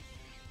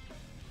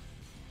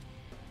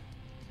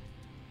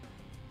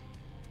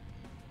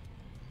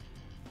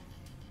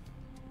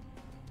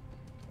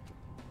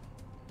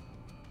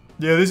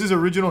 Yeah, this is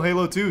original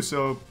Halo 2,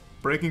 so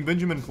Breaking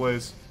Benjamin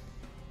plays.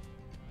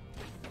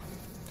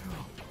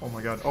 Oh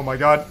my god, oh my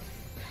god.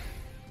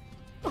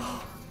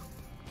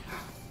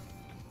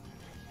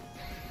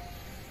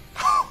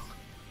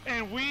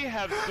 And we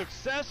have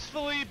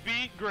successfully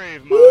beat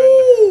Gravemind.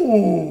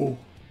 Ooh!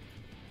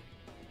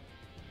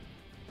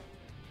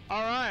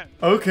 Alright.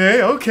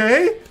 Okay,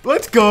 okay.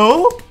 Let's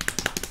go.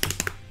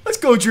 Let's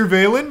go,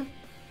 Trevelyan.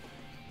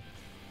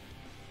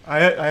 I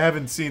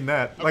haven't seen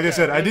that. Like I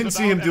said, I didn't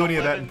see him do any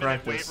of that in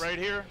practice. Right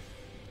here.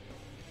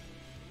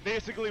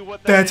 Basically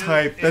what that's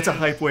hype. That's a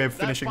hype way of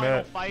finishing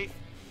that. Fight,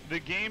 the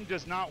game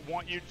does not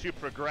want you to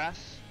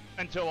progress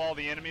until all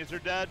the enemies are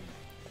dead.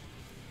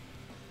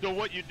 So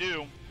what you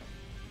do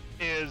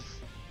is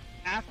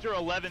after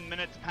 11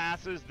 minutes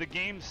passes, the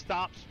game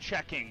stops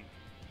checking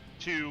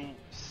to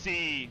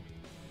see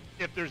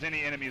if there's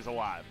any enemies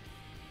alive.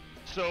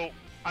 So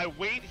I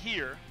wait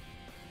here,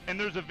 and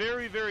there's a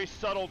very, very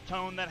subtle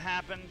tone that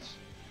happens,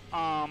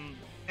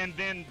 and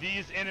then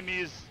these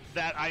enemies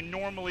that I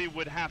normally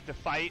would have to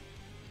fight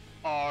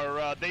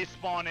are, they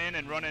spawn in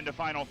and run into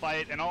final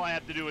fight, and all I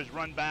have to do is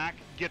run back,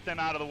 get them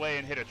out of the way,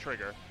 and hit a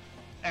trigger.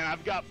 And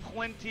I've got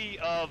plenty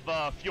of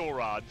fuel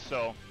rods,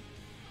 so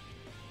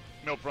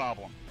no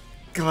problem.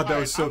 God, that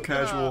was so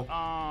casual.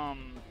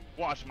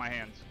 Wash my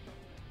hands.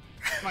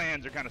 My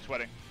hands are kind of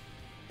sweating.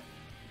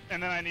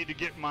 And then I need to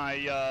get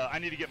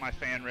my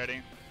fan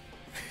ready.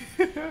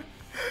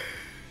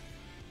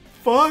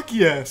 Fuck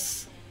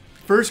yes.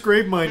 First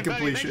grave mine Hey, Benny,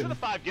 completion. thanks for the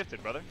 5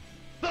 gifted, brother.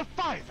 The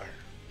 5er.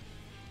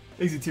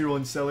 Thanks to Tier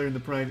 1 Seller in the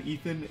Prime.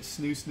 Ethan,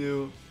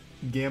 Snoo,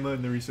 Gamma,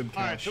 and the resub Cash.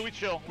 Alright, so we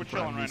chill. We're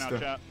chilling right now, Mista.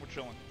 chat. We're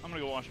chilling. I'm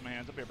gonna go wash my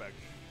hands. I'll be right back.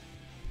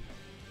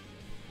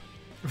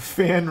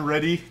 Fan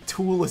ready,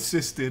 tool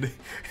assisted.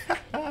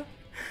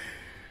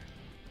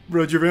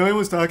 Bro, Javalian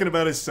was talking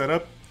about his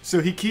setup. So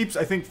he keeps,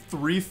 I think,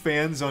 3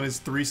 fans on his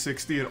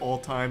 360 at all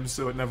times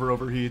so it never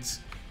overheats.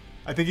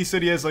 I think he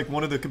said he has like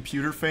one of the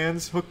computer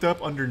fans hooked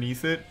up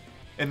underneath it,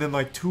 and then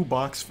like 2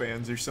 box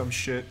fans or some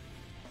shit.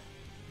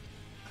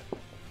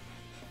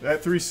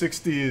 That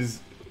 360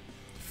 is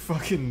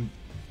fucking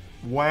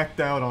whacked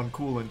out on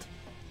coolant.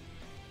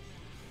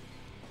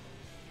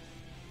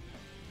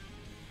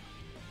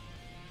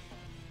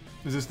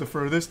 Is this the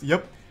furthest?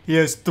 Yep. He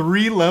has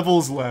 3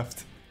 levels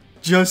left.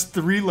 Just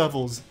 3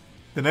 levels.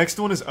 The next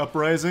one is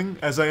Uprising.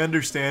 As I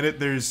understand it,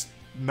 there's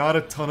not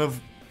a ton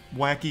of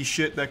wacky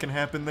shit that can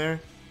happen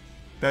there.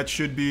 That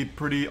should be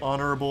pretty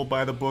honorable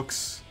by the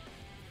books,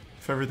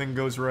 if everything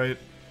goes right.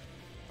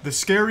 The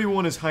scary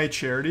one is High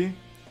Charity,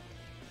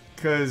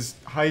 because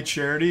High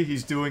Charity,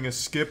 he's doing a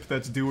skip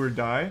that's do or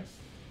die.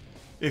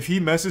 If he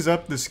messes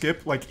up the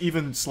skip, like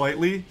even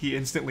slightly, he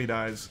instantly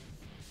dies.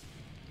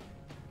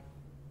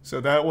 So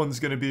that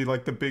one's going to be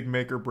like the big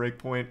make or break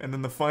point. And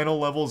then the final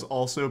level's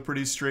also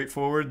pretty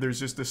straightforward. There's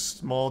just a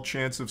small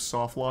chance of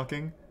soft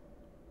locking,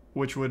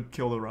 which would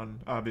kill the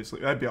run, obviously.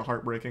 That'd be a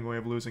heartbreaking way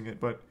of losing it,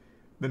 but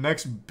the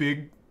next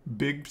big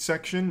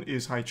section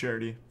is High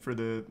Charity for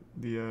the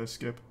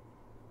skip.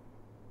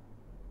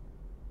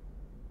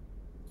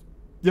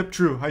 Yep,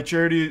 true. High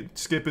Charity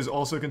skip is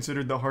also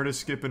considered the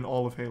hardest skip in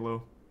all of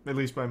Halo, at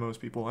least by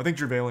most people. I think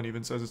Javalen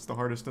even says it's the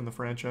hardest in the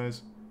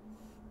franchise.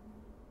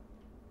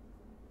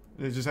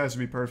 It just has to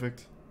be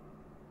perfect.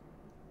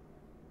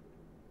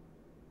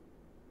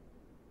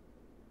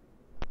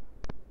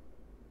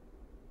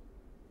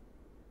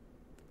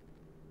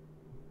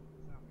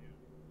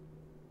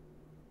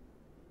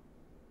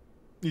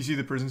 You see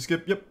the prison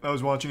skip? Yep, I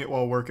was watching it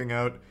while working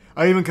out.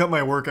 I even cut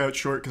my workout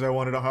short because I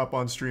wanted to hop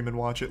on stream and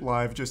watch it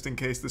live just in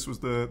case this was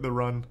the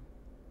run.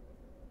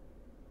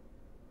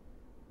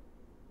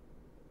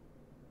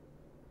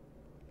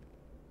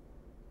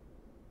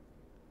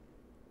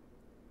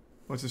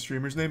 What's the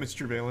streamer's name? It's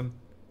Trevelyan.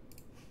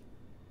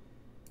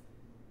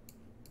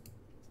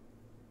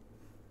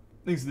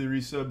 Thanks to the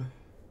resub.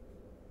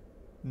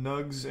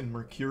 Nugs and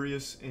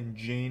Mercurius and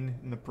Jane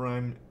in the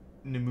Prime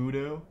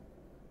Nemudo.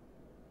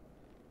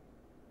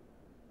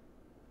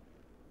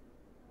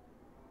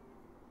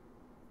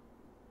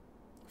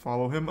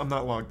 Follow him? I'm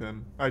not logged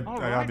in. I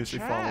obviously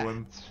follow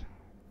him.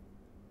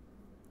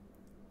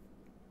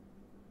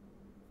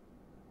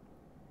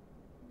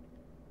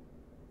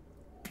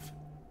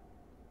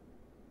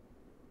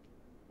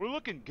 We're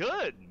looking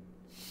good.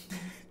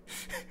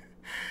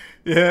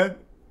 Yeah.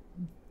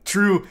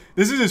 True.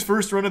 This is his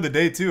first run of the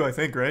day too, I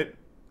think, right?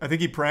 I think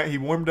he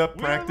warmed up,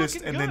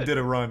 practiced, and then did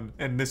a run,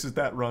 and this is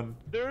that run.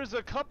 There's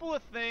a couple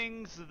of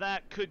things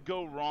that could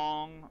go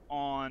wrong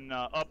on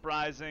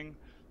Uprising,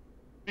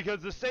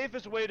 because the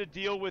safest way to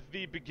deal with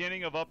the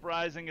beginning of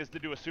Uprising is to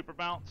do a super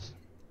bounce.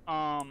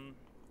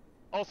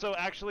 Also,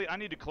 actually, I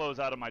need to close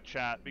out of my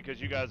chat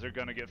because you guys are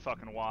gonna get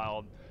fucking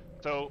wild.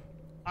 So,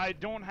 I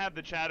don't have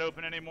the chat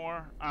open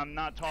anymore. I'm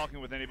not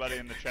talking with anybody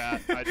in the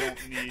chat. I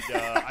don't need,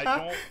 I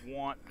don't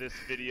want this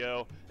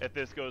video, if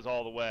this goes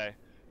all the way,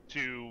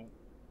 to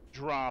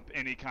drop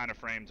any kind of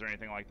frames or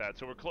anything like that.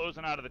 So we're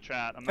closing out of the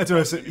chat. That's what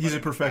I said. He's a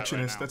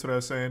perfectionist. That's what I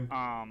was saying.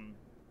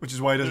 Which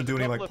is why he doesn't do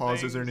any like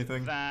pauses or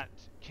anything. That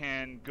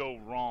can go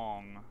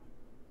wrong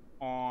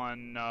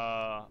on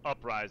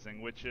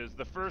Uprising, which is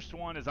the first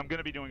one is I'm going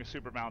to be doing a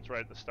super bounce right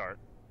at the start.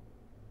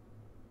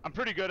 I'm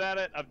pretty good at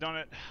it. I've done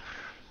it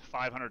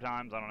 500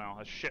 times. I don't know,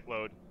 a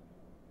shitload.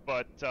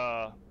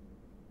 But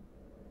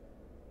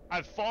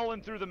I've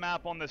fallen through the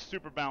map on this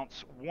super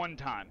bounce one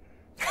time.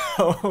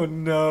 Oh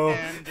no.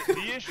 And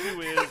the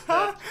issue is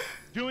that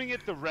doing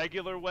it the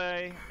regular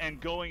way and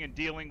going and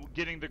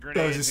getting the grenades.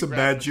 That was just some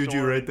bad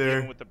juju right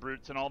there. With the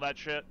brutes and all that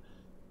shit.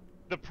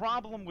 The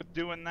problem with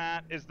doing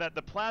that is that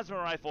the plasma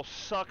rifle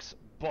sucks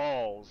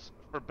balls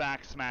for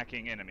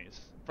backsmacking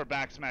enemies. For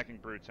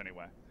backsmacking brutes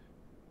anyway.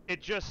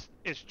 It just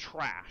is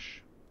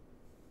trash.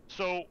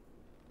 So,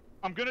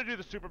 I'm going to do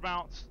the super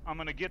bounce. I'm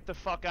going to get the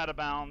fuck out of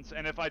bounds.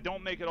 And if I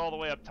don't make it all the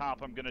way up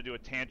top, I'm going to do a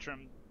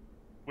tantrum,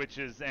 which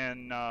is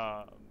an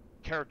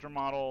character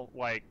model,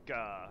 like,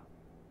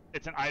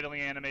 it's an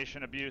idling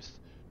animation abuse.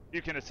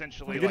 You can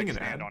essentially, like,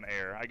 stand on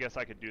air. I guess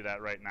I could do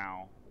that right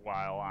now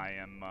while I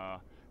am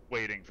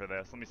waiting for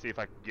this. Let me see if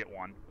I can get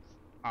one.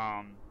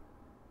 And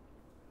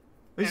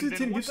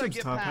then once I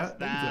get past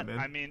that,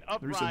 I mean,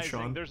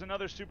 Uprising, there's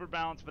another super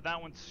bounce, but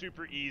that one's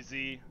super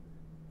easy.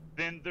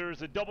 Then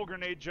there's a double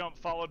grenade jump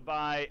followed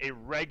by a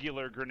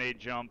regular grenade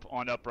jump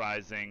on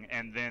Uprising,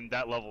 and then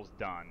that level's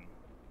done.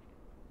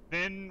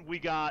 Then we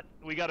got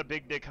a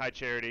big dick High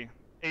Charity.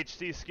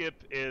 HC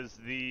skip is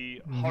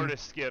the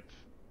hardest skip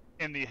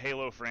in the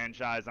Halo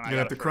franchise, and I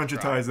have to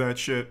crunchitize that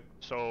shit.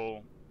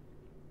 So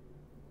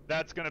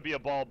That's going to be a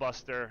ball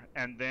buster.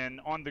 And then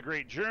on the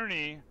Great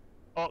Journey,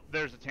 oh,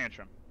 there's a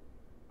tantrum.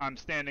 I'm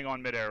standing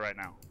on midair right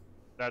now.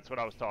 That's what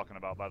I was talking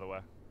about, by the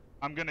way.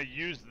 I'm going to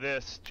use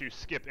this to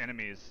skip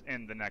enemies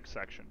in the next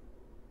section.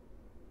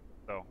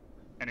 So,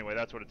 anyway,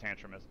 that's what a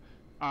tantrum is.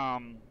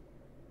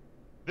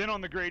 Then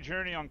on the Great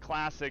Journey on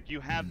Classic,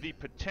 you have the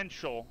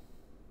potential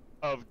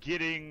of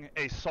getting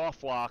a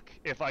soft lock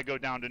if I go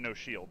down to no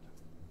shield.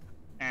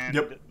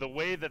 And the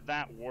way that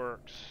that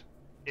works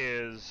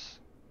is...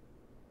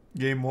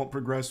 Game won't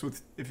progress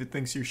with if it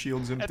thinks your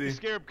shield's empty. At the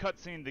Scarab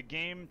cutscene, the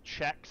game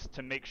checks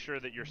to make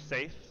sure that you're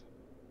safe.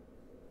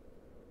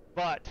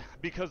 But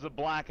because of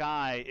Black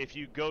Eye, if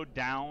you go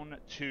down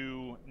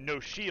to no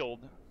shield,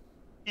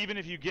 even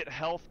if you get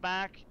health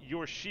back,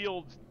 your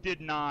shield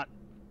did not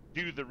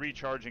do the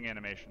recharging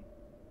animation.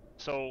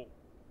 So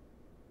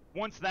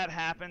once that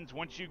happens,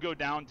 once you go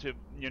down to,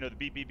 you know, the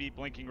beep beep beep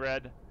blinking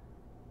red,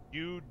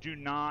 you do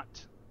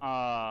not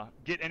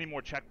get any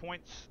more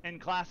checkpoints in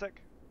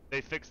Classic. They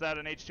fixed that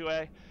in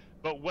H2A.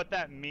 But what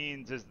that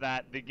means is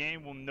that the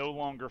game will no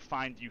longer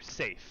find you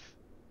safe.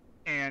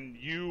 And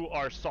you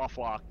are soft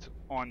locked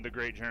on the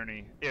Great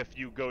Journey if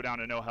you go down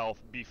to no health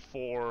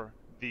before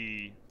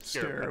the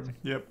Scarab.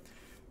 Yep.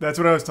 That's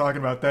what I was talking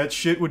about. That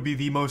shit would be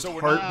the most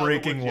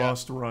heartbreaking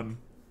lost run.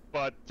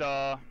 But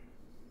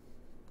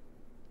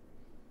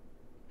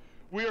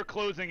we are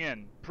closing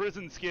in.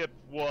 Prison skip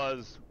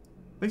was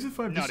Thanks for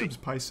 5 subs,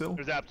 Pysil. It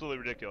was absolutely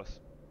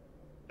ridiculous.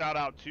 Shout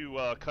out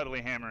to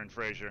Cuddly Hammer and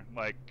Frazier.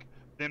 Like,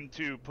 them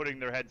two putting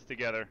their heads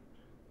together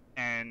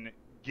and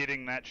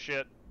getting that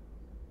shit.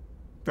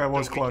 That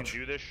was so clutch. We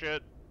can do this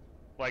shit.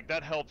 Like,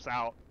 that helps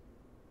out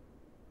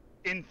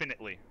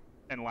infinitely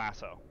in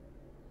Lasso.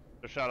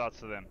 So shout outs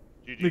to them.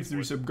 GG. Thanks to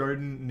Resub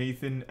Garden,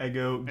 Nathan,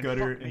 Ego,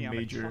 Gutter, and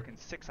Major. I'm fucking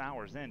 6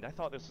 hours in. I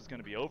thought this was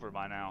going to be over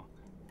by now.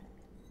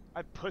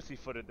 I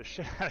pussyfooted the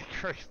shit out of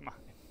Gravemind.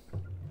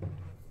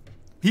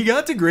 He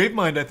got to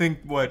Gravemind, I think,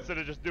 what? Instead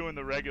of just doing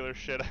the regular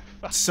shit.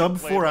 Sub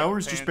 4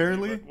 hours, just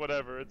barely?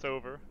 Whatever, it's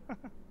over.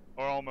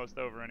 Or almost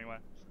over, anyway.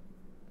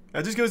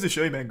 That just goes to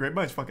show you, man.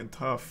 Gravemind's fucking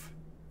tough.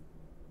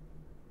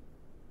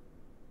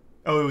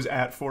 Oh, it was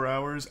at 4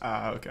 hours?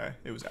 Ah, okay.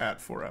 It was at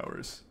 4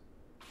 hours.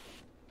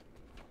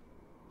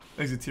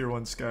 Thanks to Tier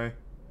 1 Sky.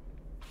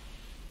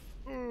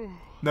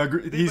 No,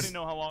 he's...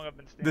 know how long I've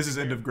been this is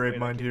end of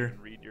Gravemind here.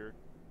 Read your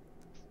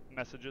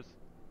messages.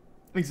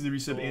 Thanks to the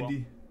resub,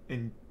 Andy,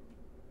 in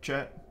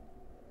chat.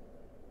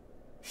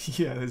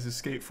 Yeah, this is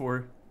Skate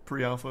 4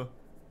 pre-alpha.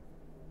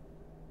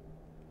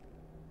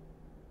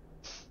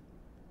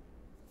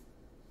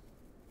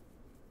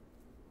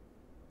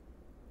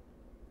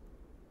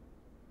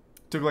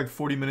 Took like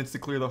 40 minutes to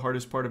clear the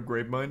hardest part of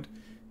Gravemind.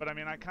 But I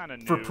mean, I kind of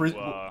knew. For prison,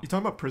 you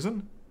talking about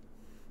prison?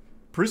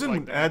 Prison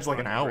like adds like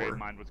an hour.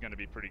 Gravemind was going to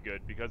be pretty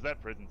good because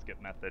that prison skip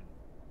method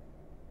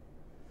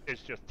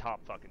is just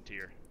top fucking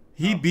tier.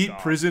 He beat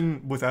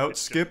prison without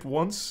skip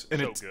once,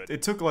 and so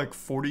it took like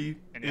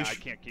 40-ish, yeah, I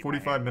can't keep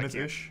 45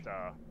 minutes-ish.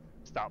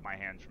 Stop my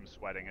hands from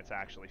sweating. It's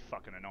actually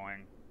fucking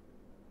annoying.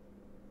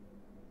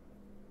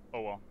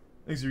 Oh well.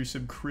 Thanks,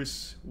 resub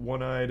Chris,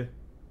 One-Eyed,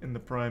 and the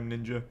Prime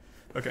Ninja.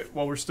 Okay,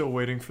 while we're still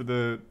waiting for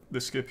the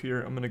skip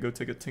here, I'm gonna go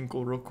take a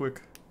tinkle real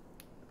quick.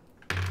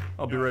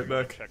 I'll be right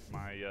back. Check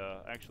my. I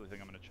actually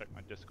think I'm gonna check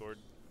my Discord.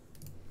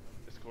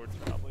 Discord's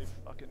probably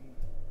fucking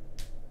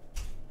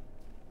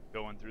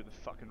going through the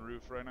fucking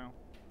roof right now.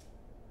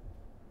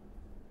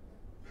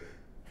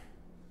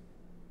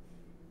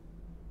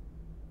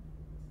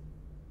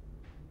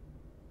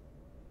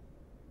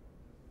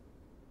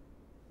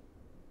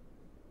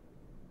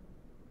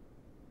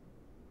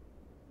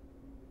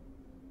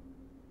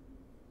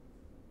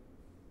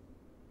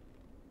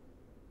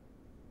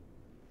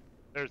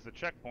 There's the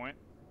checkpoint.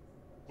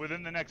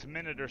 Within the next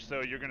minute or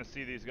so, you're going to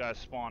see these guys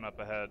spawn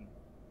up ahead.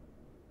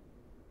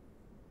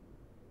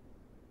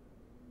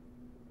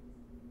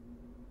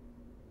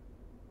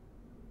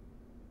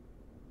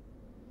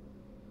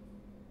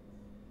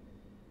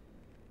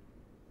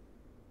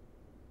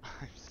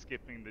 I'm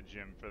skipping the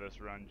gym for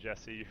this run,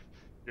 Jesse.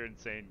 You're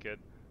insane, kid.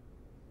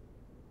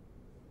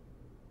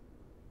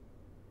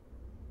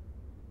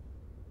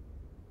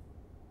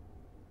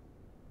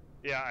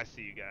 Yeah, I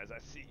see you guys. I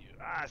see you.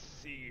 I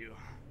see you.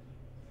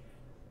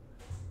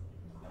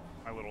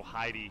 My little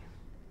Heidi.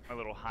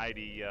 Okay,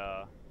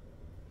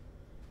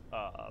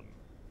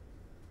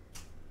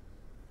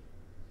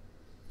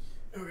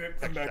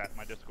 I'm back. Chat,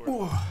 my Discord.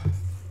 Ooh.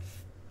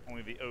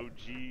 Only the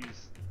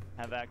OGs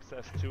have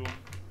access to them.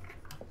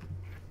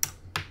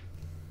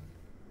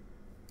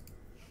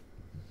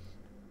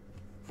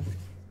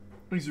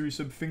 Thanks to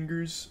resub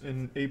Fingers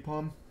and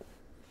Apom.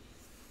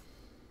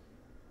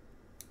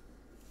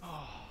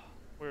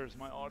 Where's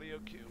my audio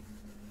cue?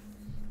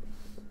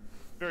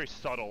 Very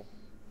subtle.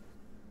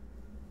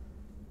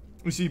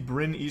 We see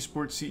Bryn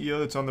Esports CEO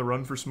that's on the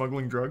run for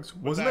smuggling drugs.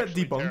 Wasn't that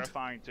debunked?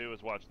 Terrifying too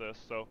is watch this.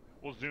 So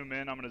we'll zoom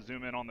in. I'm gonna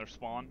zoom in on their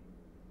spawn.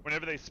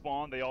 Whenever they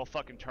spawn, they all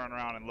fucking turn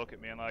around and look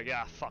at me and like,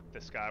 yeah, fuck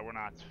this guy. We're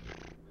not.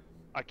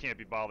 I can't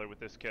be bothered with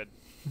this kid.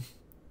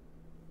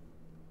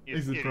 You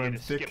Exit idiot prime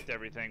has thick. skipped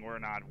everything. We're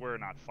not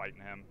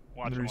fighting him.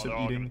 Watch And them, reset they're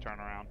all gonna eating. turn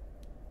around.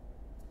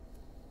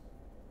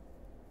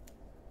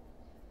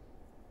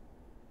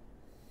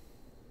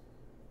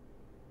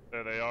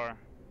 There they are.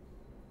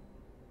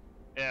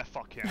 Yeah,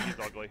 fuck him. He's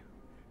ugly.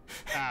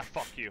 Ah,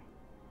 fuck you.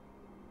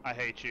 I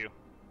hate you.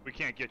 We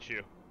can't get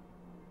you.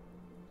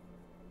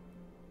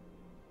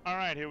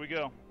 Alright, here we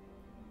go.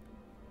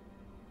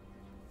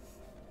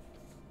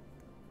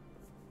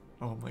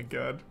 Oh my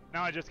god.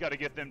 Now I just gotta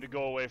get them to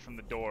go away from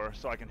the door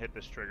so I can hit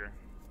this trigger.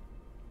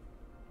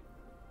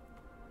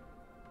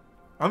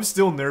 I'm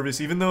still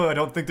nervous, even though I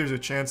don't think there's a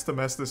chance to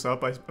mess this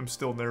up. I'm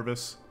still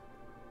nervous.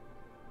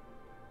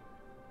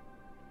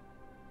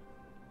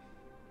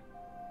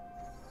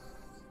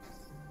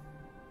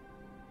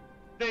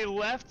 They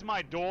left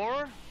my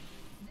door?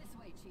 This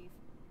way, Chief.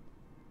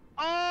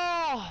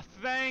 Oh,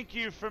 thank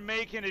you for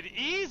making it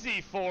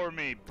easy for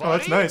me, buddy. Oh,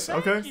 that's nice.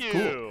 Thank Okay, you.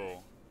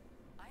 cool.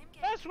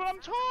 That's what I'm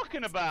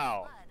talking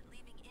about.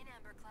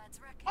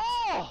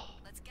 Oh!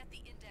 Let's get the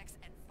index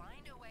and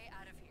find a way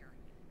out of here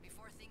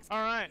before things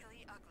All right. get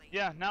really ugly.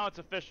 Yeah, now it's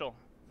official.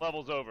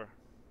 Level's over.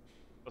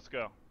 Let's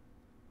go.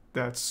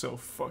 That's so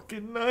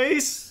fucking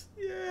nice.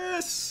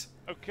 Yes.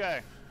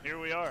 Okay, here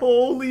we are.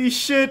 Holy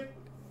shit.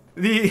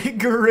 The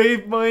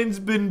grave mine's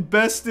been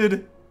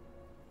bested.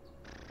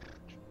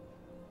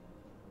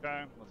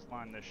 Okay, let's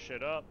line this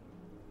shit up.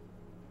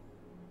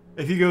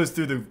 If he goes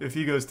through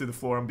the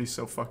floor, I'm gonna be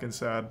so fucking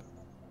sad.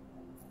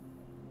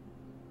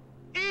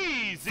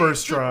 Easy.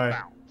 First super try.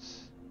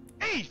 Bounce.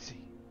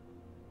 Easy.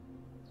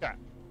 Okay.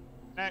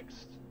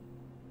 Next.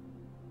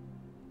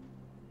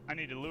 I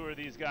need to lure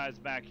these guys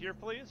back here,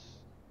 please.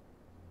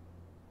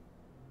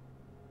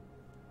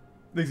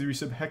 Thanks to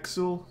resub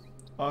Hexel,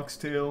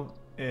 Oxtail,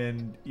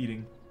 and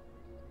Eating.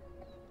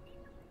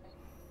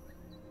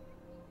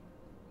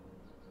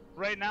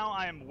 Right now,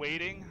 I am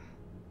waiting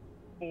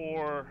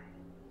for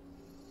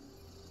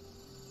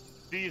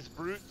these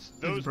brutes,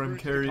 those Prime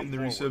brutes to Carry come and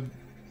the forward. resub.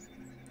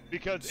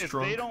 Because if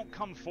Strunk. they don't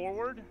come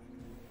forward,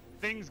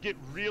 things get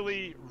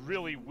really,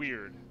 really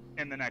weird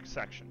in the next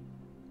section.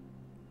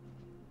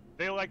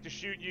 They like to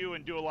shoot you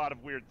and do a lot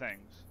of weird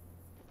things.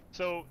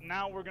 So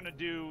now we're gonna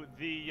do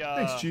the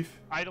Thanks, Chief.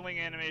 idling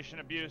animation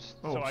abuse.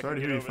 Oh, so I sorry can to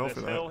get hear you over fell this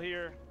for that. hill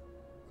here.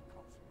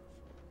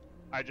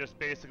 I just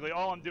basically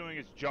all I'm doing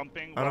is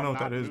jumping. I don't know while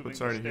what that not is, but moving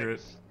sorry the to hear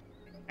it. sticks.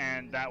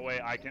 And that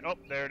way I can. Oh,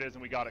 there it is,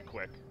 and we got it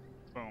quick.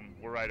 Boom,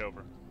 we're right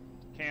over.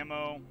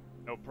 Camo,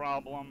 no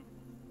problem.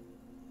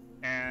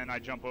 And I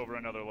jump over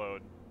another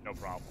load, no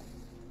problem.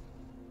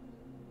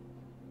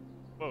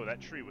 Whoa, that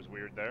tree was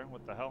weird there.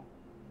 What the hell?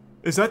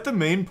 Is that the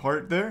main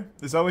part there?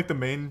 Is that like the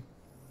main,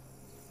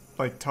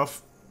 like,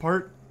 tough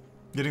part?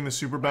 Getting the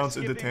super bounce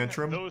into Skipping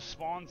Tantrum? those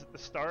spawns at the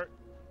start,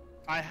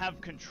 I have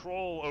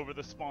control over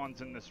the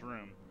spawns in this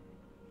room,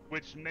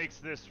 which makes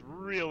this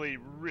really,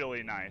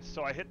 really nice.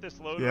 So I hit this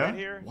load Yeah? right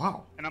here,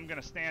 Wow. and I'm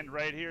gonna stand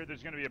right here.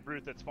 There's gonna be a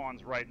brute that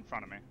spawns right in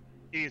front of me.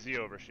 Easy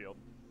overshield.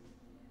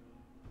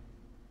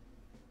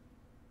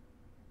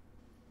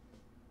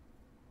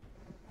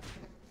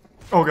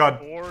 Oh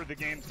god. Or the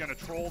game's gonna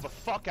troll the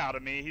fuck out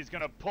of me. He's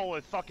gonna pull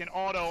a fucking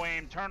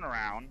auto-aim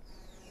turnaround.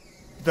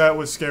 That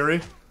was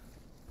scary.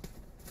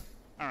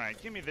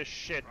 Alright, give me this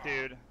shit,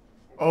 dude.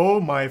 Oh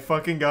my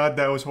fucking god,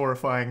 that was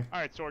horrifying.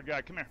 Alright, sword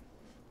guy, come here.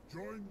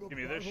 Give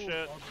me this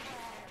shit.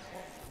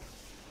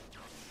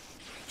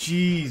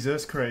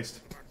 Jesus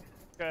Christ.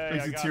 Okay,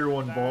 He's I the got tier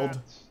 1 that. bald.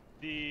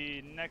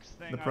 The next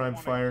thing The I Prime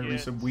wanna Fire, get,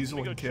 resub Weasel,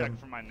 let me and go check Kim.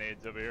 for my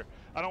nades over here.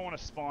 I don't want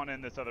to spawn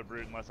in this other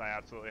brood unless I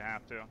absolutely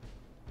have to.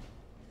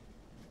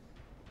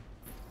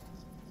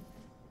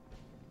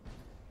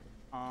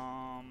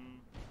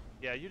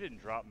 Yeah, you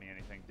didn't drop me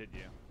anything, did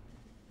you?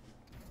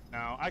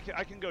 No, I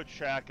can go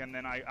check, and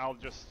then I'll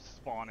just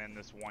spawn in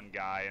this one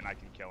guy, and I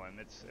can kill him.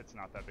 It's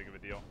not that big of a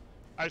deal.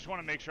 I just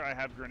want to make sure I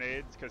have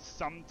grenades, because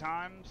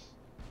sometimes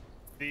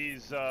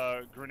these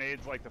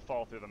grenades like to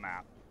fall through the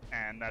map,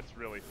 and that's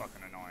really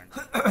fucking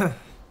annoying.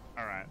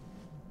 Alright.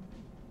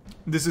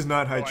 This is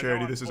not high So I know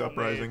charity, I'm this is full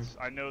uprising. nades.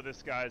 I know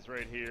this guy's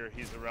right here.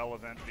 He's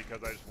irrelevant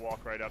because I just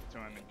walk right up to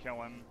him and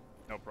kill him.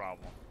 No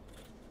problem.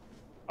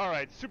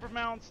 Alright, super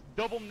mounts,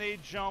 double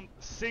nade jump,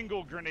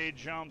 single grenade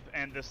jump,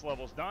 and this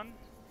level's done.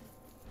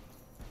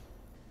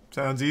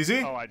 Sounds easy.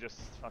 Oh, I'm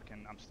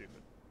stupid.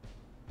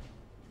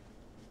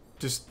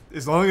 Just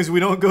as long as we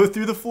don't go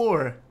through the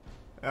floor,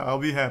 I'll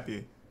be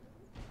happy.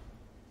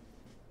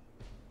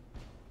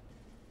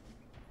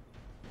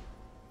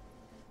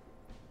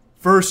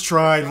 First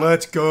try,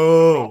 let's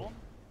go. Problem?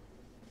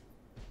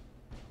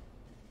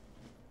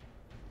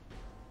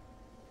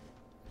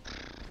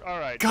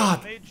 Alright, God,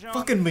 double nade jump.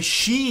 fucking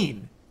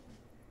machine.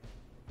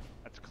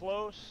 That's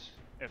close.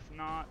 If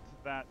not,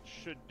 that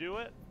should do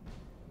it.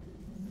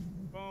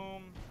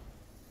 Boom.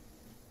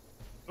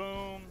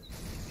 Boom.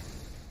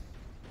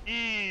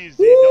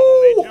 Easy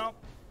double nade jump.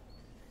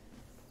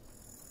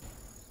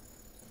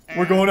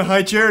 We're going to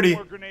high charity.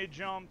 More grenade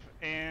jump,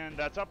 and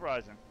that's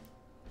uprising.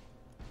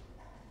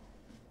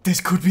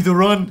 This could be the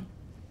run.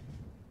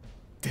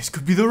 This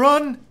could be the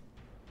run.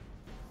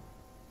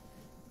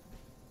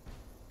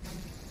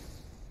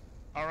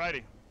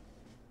 Alrighty.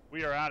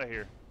 We are out of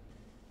here.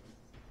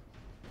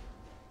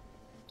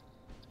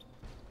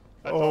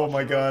 That's Oh all my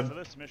she wrote God. for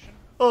this mission.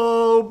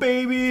 Oh,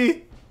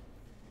 baby!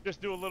 Just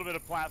do a little bit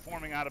of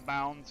platforming out of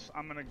bounds.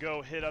 I'm gonna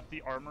go hit up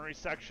the armory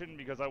section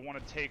because I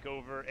want to take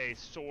over a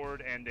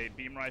sword and a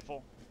beam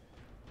rifle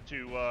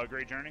to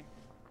Great Journey.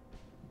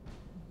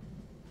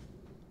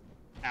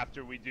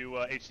 After we do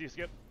HC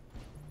skip.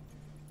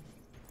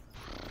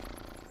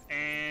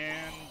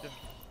 And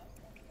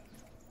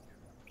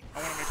I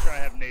want to make sure I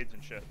have nades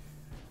and shit.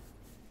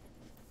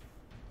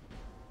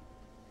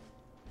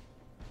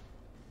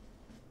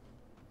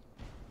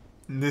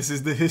 And this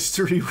is the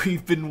history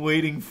we've been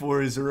waiting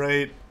for, is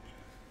right.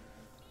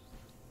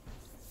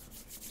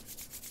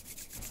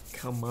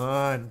 Come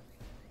on.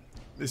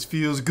 This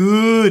feels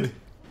good.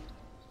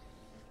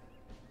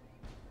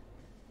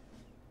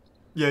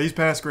 Yeah, he's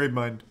past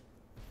Gravemind.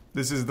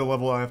 This is the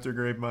level after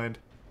Gravemind.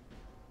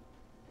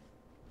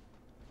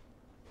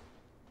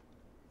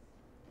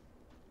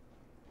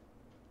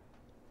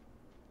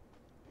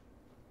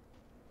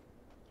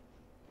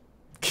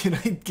 Can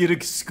I get a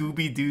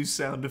Scooby-Doo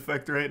sound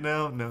effect right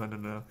now? No, no,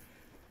 no.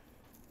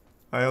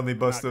 I only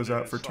bust those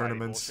out for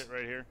tournaments.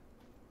 Right here.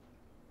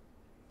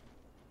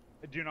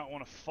 I do not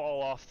want to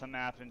fall off the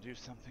map and do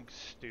something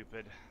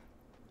stupid.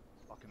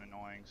 Fucking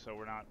annoying. So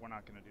we're not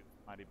gonna do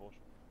mighty bullshit.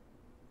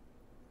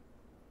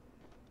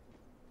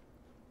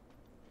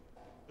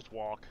 Just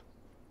walk.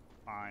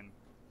 Fine.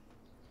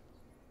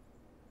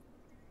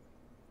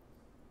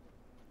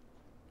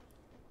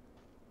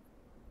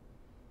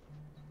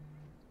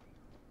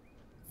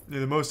 You're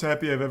the most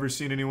happy I've ever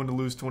seen anyone to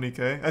lose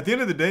 20k. At the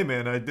end of the day,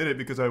 man, I did it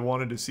because I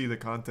wanted to see the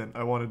content.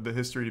 I wanted the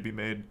history to be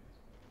made.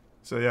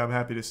 So yeah, I'm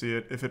happy to see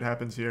it, if it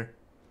happens here.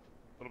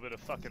 A little bit of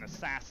fucking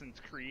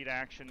Assassin's Creed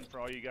action for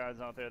all you guys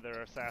out there that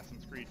are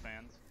Assassin's Creed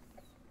fans.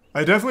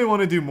 I definitely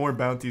want to do more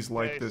bounties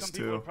like Hey, this some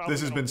people are too. probably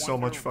This has gonna been so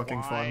wonder much fucking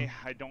why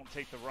fun. I don't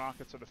take the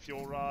rockets or the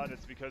fuel rod.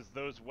 It's because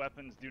those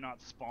weapons do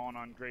not spawn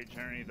on Great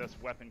Journey. Thus,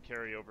 weapon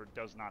carryover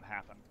does not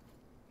happen.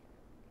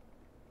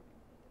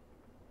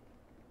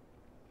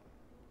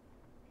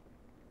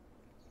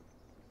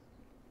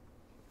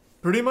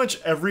 Pretty much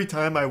every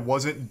time I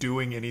wasn't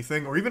doing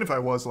anything, or even if I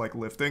was like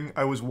lifting,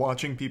 I was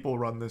watching people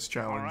run this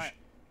challenge. Alright.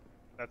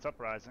 That's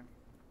Uprising.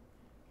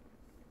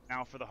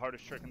 Now for the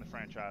hardest trick in the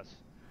franchise.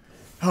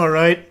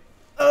 Alright.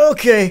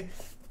 Okay.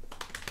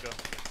 Go.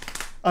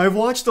 I've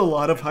watched a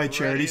lot of High Ready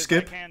Charity as I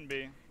Skip. can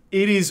be.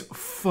 It is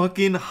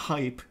fucking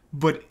hype,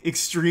 but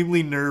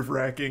extremely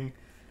nerve-wracking.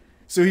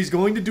 So he's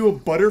going to do a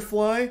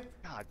butterfly,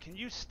 God, can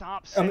you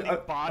stop sending I'm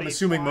body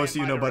assuming most of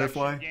you fly in know my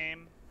direction, butterfly.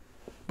 game?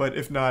 but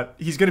if not,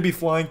 he's going to be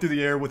flying through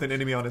the air with an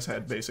enemy on his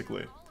head,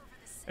 basically.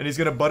 And he's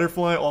going to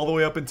butterfly all the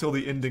way up until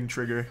the ending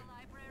trigger.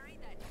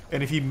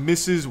 And if he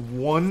misses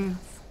one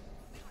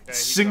Okay, he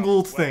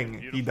single dropped the weapon.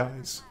 thing, he Beautiful.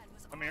 dies.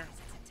 Come here.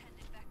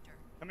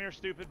 Come here,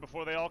 stupid,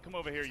 before they all come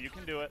over here. You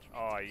can do it.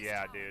 Oh,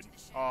 yeah, dude.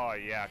 Oh,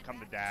 yeah, come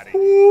to daddy.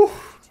 Ooh.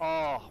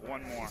 Oh,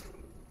 one more.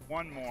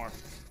 One more.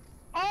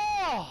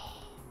 Oh!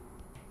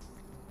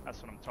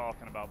 That's what I'm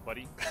talking about,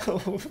 buddy.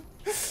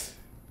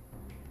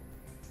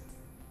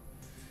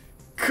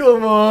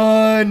 Come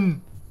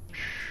on!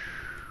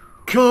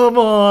 Come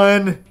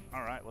on!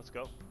 Alright, let's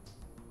go.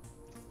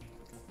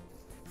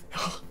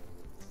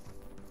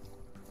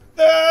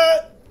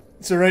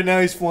 So right now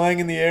he's flying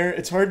in the air.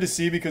 It's hard to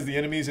see because the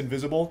enemy is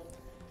invisible.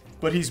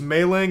 But he's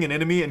meleeing an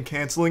enemy and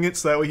canceling it,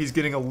 so that way he's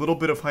getting a little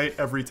bit of height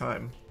every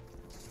time.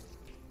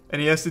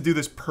 And he has to do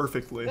this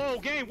perfectly. Whoa,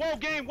 game! Whoa,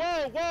 game!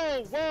 Whoa,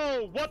 whoa,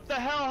 whoa! What the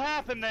hell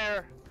happened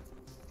there?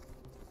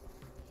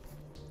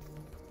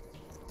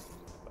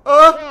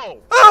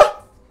 Whoa!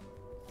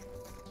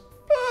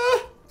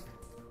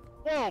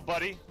 Whoa,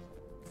 buddy!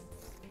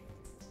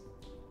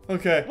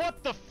 Okay.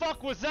 What the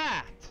fuck was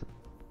that?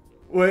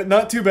 Wait,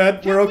 not too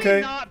bad. We're Can okay.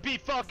 we not be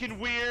fucking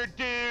weird,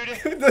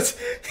 dude? That's,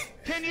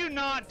 Can you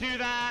not do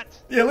that?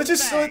 yeah, let's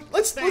just Thank you.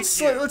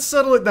 let's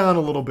settle it down a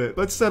little bit.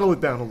 Let's settle it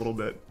down a little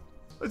bit.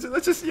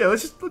 Let's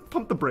just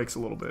pump the brakes a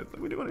little bit.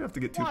 We don't have to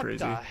get too What crazy.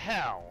 the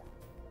hell?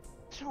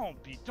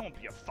 Don't be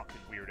a fucking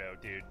weirdo,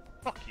 dude.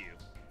 Fuck you.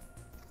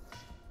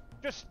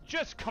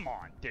 Just come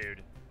on,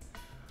 dude.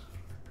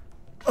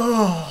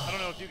 Oh, I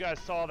don't know if you guys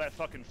saw that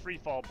fucking free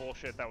fall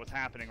bullshit that was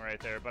happening right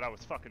there, but I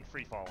was fucking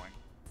free falling.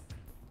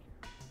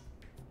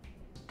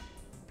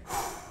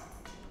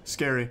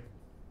 scary.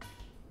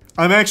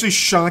 I'm actually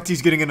shocked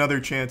he's getting another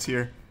chance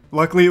here.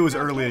 Luckily, it was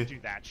Don't early. do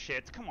that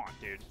shit. Come on,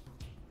 dude.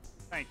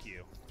 Thank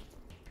you.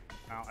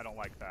 No, I don't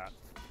like that.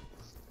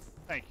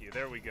 Thank you.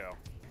 There we go.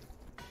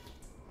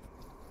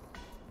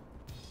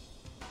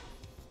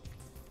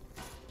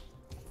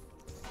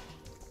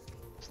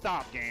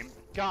 Stop, game.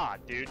 God,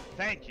 dude.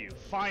 Thank you.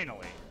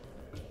 Finally.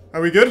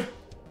 Are we good?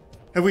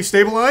 Have we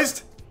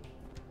stabilized?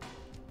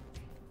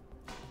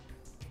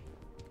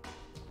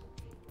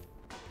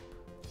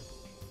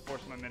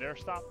 Force my midair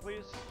stop,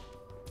 please.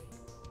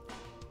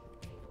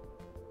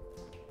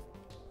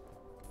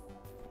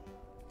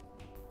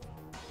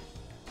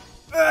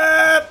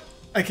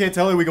 I can't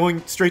tell. Are we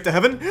going straight to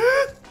heaven?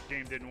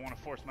 Game didn't want to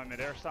force my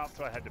mid-air stop,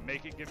 so I had to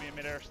make it give me a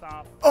mid-air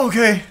stop.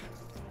 Okay.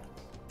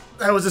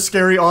 That was a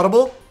scary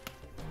audible.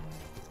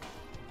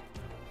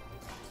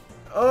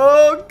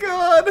 Oh,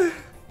 God.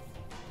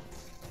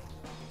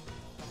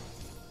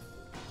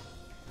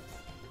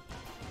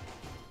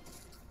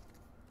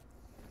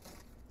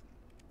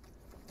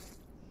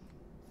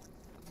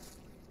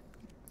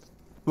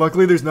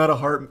 Luckily, there's not a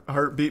heart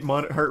rate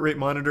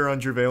monitor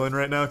on Jervalen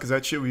right now, because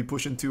that shit would be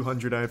pushing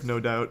 200, I have no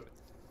doubt.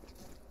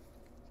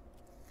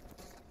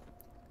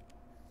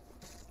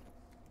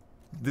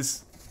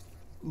 This,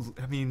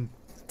 I mean,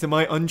 to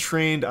my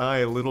untrained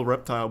eye, little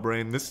reptile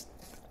brain,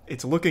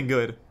 it's looking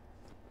good.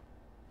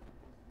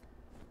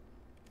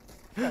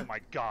 Oh my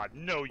god,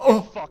 no,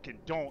 you fucking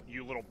don't,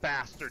 you little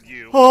bastard,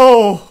 you.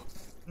 Oh!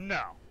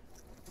 No.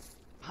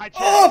 High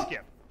chair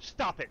skip.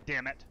 Stop it,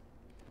 damn it.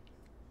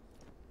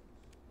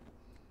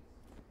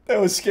 That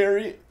was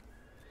scary.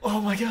 Oh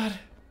my god.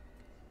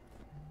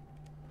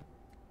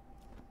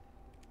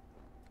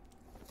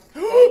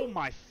 Oh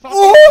my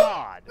fucking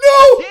god.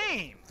 No!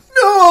 Game!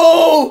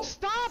 No!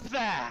 Stop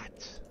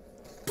that!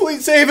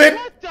 Please save it!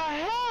 What the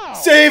hell?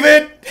 Save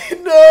it!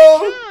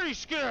 No! Cherry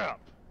skip!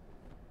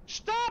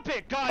 Stop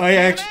it, god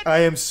I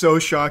am so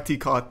shocked he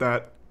caught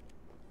that.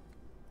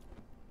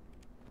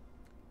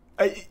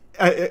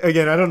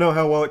 Again, I don't know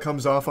how well it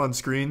comes off on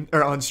screen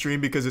or on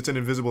stream because it's an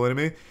invisible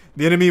enemy.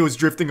 The enemy was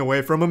drifting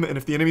away from him, and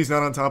if the enemy's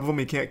not on top of him,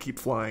 he can't keep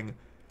flying.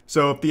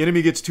 So if the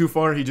enemy gets too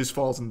far, he just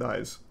falls and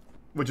dies,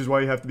 which is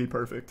why you have to be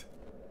perfect.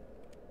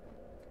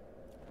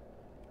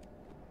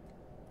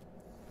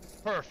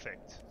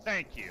 Perfect.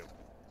 Thank you.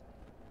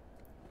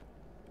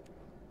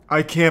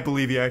 I can't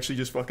believe he actually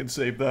just fucking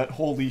saved that.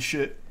 Holy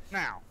shit.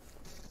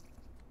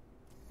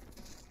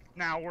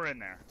 Now we're in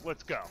there.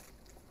 Let's go.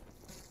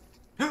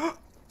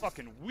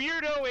 Fucking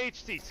weirdo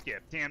HC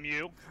skip, damn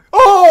you.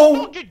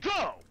 Oh! Fucking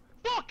go!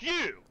 Fuck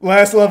you!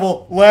 Last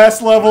level.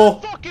 Last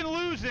level. You're fucking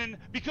losing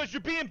because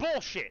you're being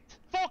bullshit.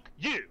 Fuck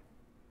you.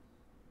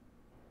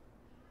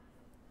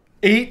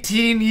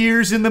 18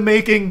 years in the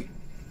making.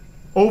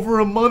 Over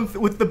a month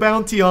with the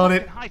bounty on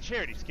it. High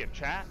charity skip,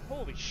 chat.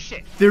 Holy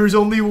shit. There's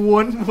only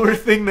one more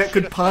thing that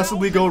could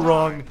possibly go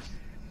wrong,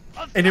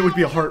 and it would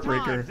be a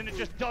heartbreaker. And it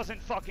just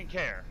doesn't fucking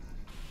care.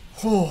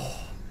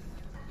 Oh.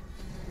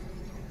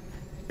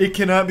 It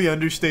cannot be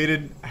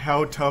understated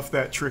how tough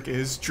that trick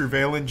is.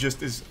 Jervalen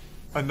just is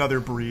another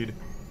breed.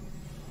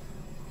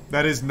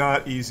 That is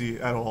not easy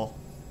at all.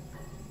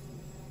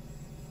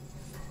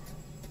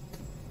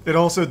 It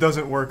also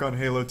doesn't work on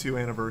Halo 2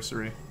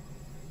 Anniversary.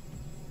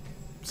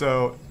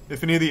 So,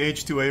 if any of the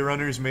H2A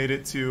runners made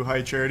it to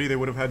High Charity, they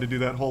would have had to do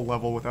that whole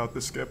level without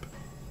the skip.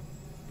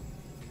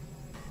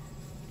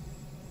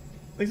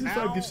 Thanks for the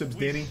 5 gift subs,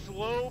 Danny. The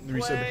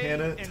resub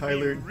Hannah,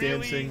 Tyler,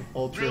 Dancing,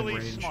 Ultra, and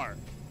Range. Smart.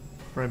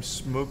 Prime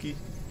Smokey,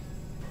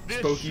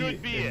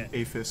 Spokey, and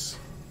Aphis.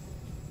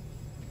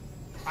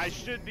 I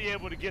should be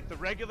able to get the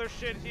regular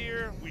shit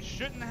here. We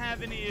shouldn't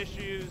have any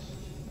issues.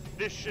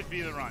 This should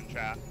be the run,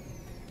 chat.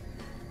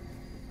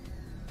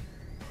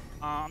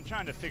 I'm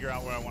trying to figure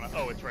out where I want to...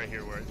 Oh, it's right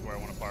here where I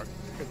want to park.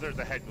 Because there's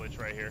a head glitch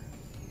right here.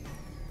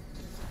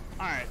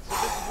 Alright, so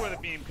this is where the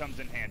beam comes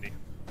in handy.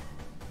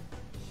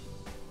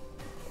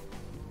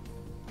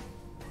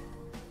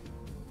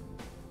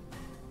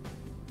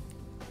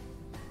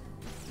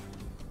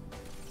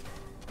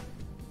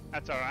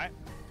 That's alright.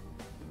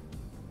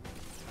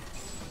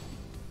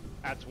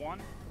 That's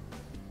one.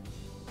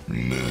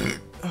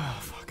 Oh,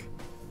 fuck.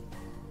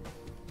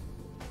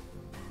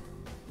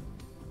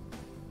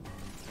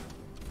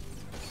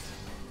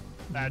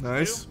 That's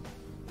nice.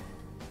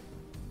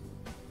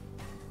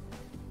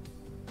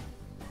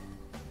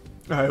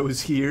 Two. I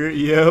was here.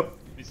 Yep.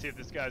 Let me see if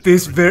this guy's...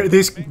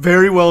 This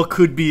very well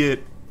could be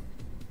it.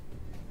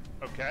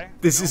 Okay.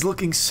 This is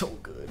looking so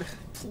good.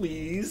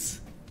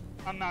 Please.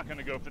 I'm not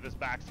gonna go for this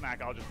back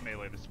smack. I'll just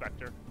melee the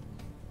Spectre.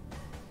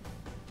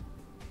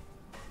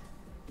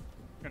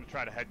 Gonna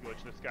try to head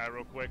glitch this guy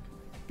real quick.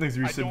 Thanks,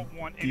 I don't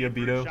want any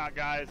brute shot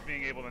guys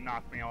being able to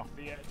knock me off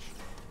the edge.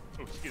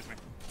 Oh, excuse me.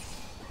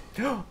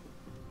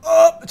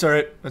 Oh, it's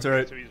alright. That's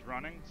alright. So he's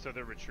running, so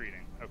they're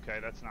retreating. Okay,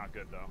 that's not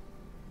good though.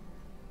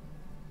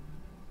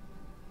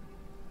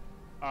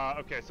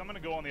 Okay, so I'm gonna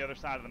go on the other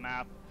side of the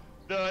map.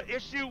 The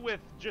issue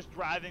with just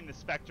driving the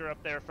Spectre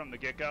up there from the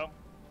get-go,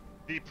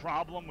 the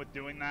problem with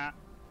doing that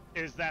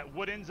is that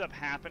what ends up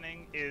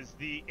happening is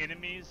the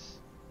enemies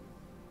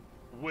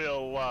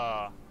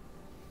will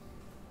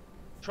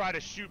try to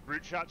shoot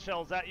brute shot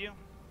shells at you,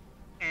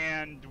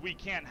 and we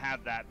can't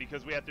have that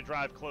because we have to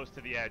drive close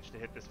to the edge to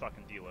hit this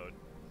fucking deload.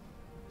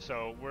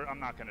 So I'm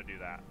not gonna do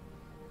that.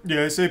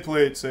 Yeah, I say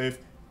play it safe.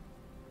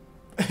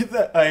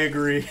 I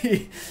agree.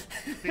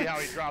 See how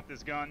he dropped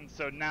his gun?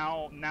 So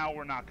now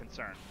we're not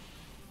concerned.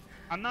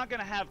 I'm not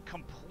gonna have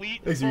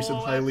complete full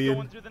OS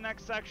going through the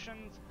next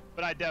sections,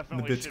 but I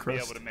definitely should be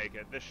able to make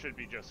it. This should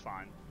be just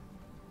fine.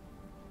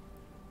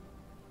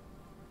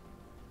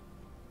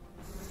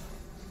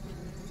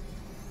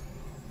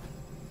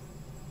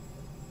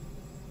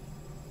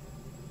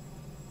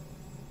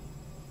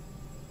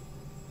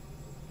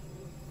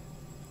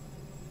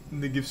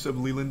 And they give sub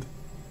Leland.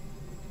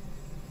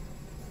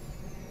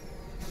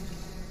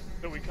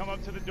 So we come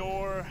up to the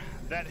door,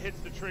 that hits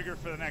the trigger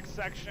for the next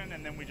section,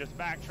 and then we just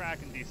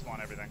backtrack and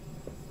despawn everything.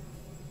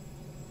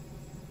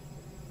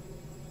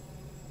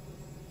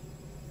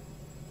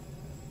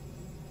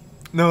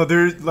 No,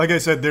 like I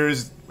said, there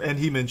is, and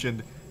he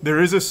mentioned, there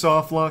is a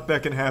soft lock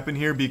that can happen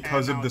here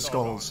because And of now the it's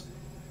all skulls.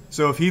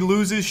 So if he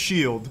loses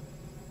shield,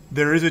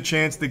 there is a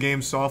chance the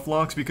game soft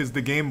locks because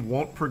the game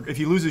won't. If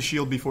he loses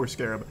shield before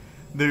Scarab,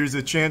 there's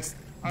a chance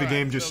the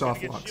game just so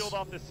soft get locks. shield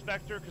off this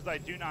Spectre because I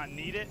do not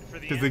need it for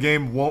the Because end. the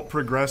game won't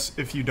progress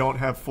if you don't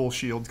have full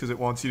shield because it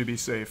wants you to be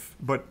safe.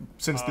 But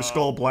since the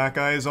skull black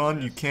eye is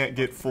on, you can't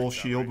get full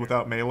shield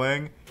without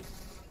meleeing.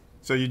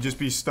 So you'd just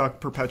be stuck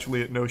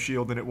perpetually at no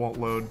shield and it won't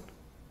load.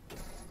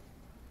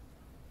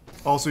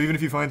 Also, even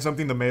if you find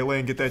something to melee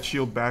and get that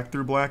shield back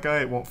through black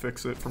eye, it won't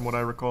fix it from what I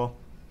recall.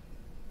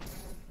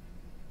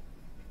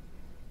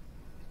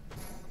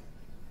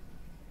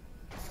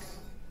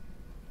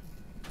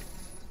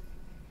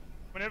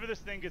 Whenever this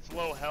thing gets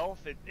low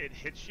health, it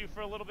hits you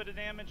for a little bit of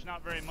damage,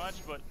 not very much,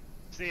 but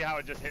see how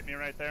it just hit me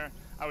right there?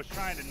 I was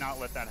trying to not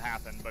let that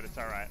happen, but it's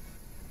alright.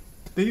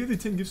 Thank you to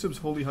the 10 gift subs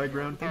Holy High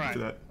Ground. Thank you for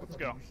that. Let's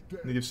go. And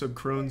they give sub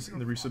Crones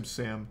and the resub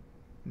Sam.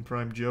 And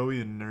Prime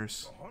Joey and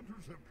Nurse. The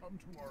hunters have come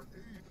to our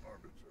aid,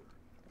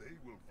 Arbiter. They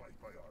will fight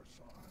by our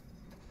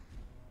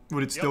side.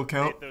 Would it still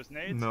count? Ate those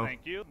nades, No.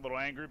 thank you. Little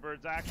Angry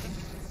Birds action.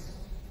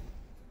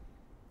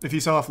 If he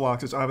soft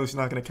locks, it's obviously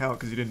not going to count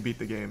because he didn't beat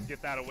the game.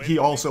 Get that away He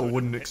from me also so it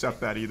wouldn't doesn't hit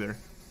accept me. that either.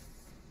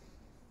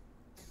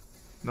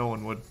 No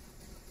one would.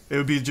 It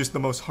would be just the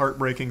most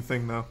heartbreaking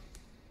thing, though.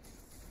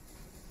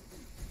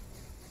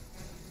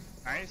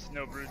 Nice,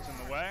 no brutes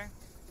in the way.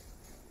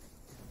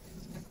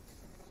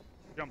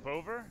 Jump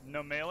over,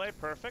 no melee,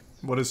 perfect.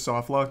 What does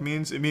soft lock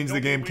means? It means Don't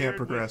the be game can't weird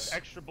with progress.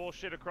 Extra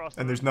bullshit across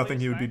the And there's room, nothing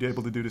please, he would be thanks.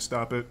 able to do to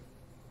stop it.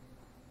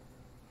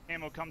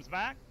 Camo comes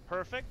back,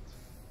 perfect.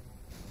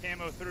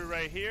 Camo through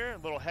right here,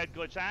 little head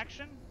glitch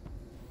action.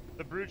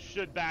 The brutes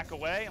should back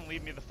away and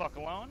leave me the fuck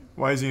alone.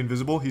 Why is he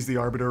invisible? He's the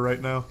Arbiter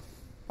right now.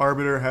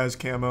 Arbiter has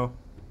camo.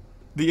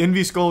 The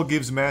Envy Skull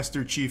gives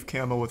Master Chief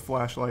camo with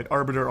flashlight.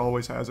 Arbiter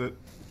always has it.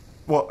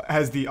 Well,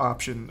 has the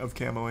option of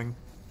camoing.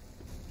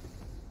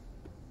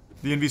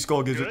 The Envy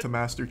Skull gives it Good. to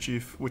Master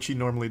Chief, which he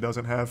normally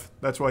doesn't have.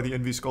 That's why the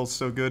Envy Skull's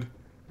so good.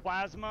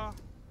 Plasma,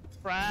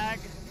 frag.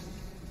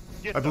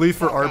 Get I the believe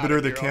for fuck outta Arbiter,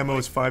 the here, camo Oakley.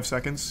 is 5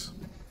 seconds.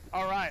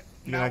 All right.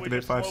 You now can we activate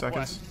just 5 slow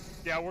play.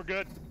 seconds. Yeah, we're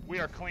good. We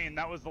are clean.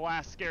 That was the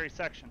last scary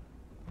section.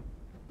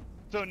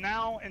 So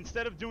now,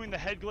 instead of doing the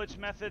head glitch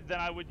method that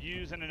I would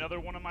use in another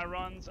one of my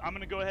runs, I'm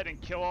going to go ahead and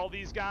kill all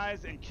these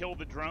guys and kill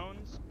the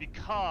drones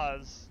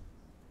because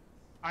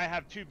I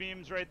have 2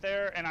 beams right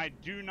there and I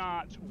do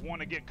not want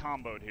to get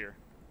comboed here.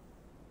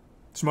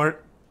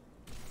 Smart.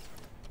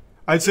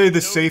 I'd say the No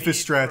safest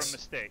need for a strats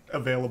mistake.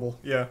 available.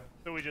 Yeah.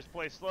 So we just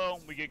play slow,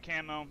 we get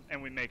camo,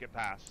 and we make it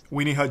past.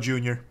 Weenie Hut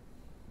Jr.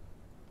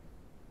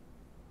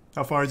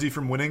 How far is he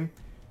from winning?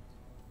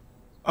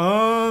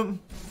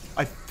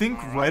 I think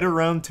right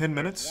around 10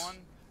 minutes. One.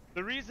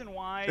 The reason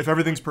why If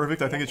everything's you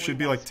perfect, I think it normally should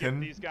be wanna like skip 10,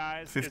 these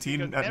guys is 15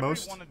 because at every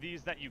most. one of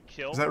these that you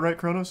kill, Is that right,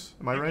 Kronos?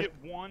 Am I you right?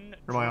 get one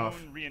Or am I drone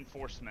off?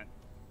 reinforcement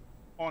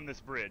on this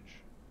bridge.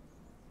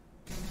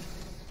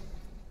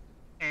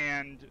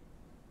 And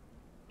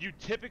you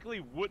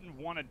typically wouldn't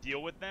want to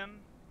deal with them,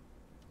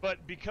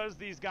 but because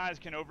these guys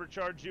can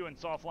overcharge you and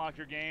soft lock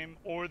your game,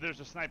 or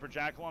there's a sniper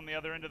jackal on the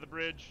other end of the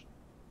bridge,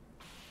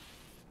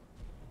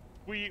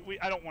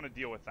 I don't want to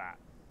deal with that.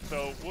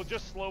 So we'll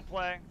just slow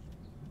play,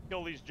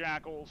 kill these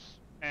jackals,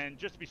 and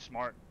just be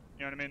smart.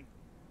 You know what I mean?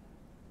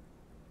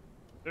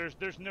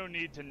 There's no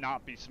need to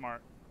not be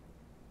smart.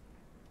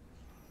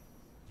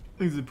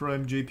 Thanks to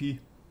Prime JP.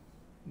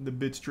 The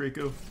Bits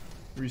Draco.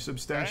 The resub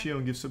Stachio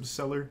and give sub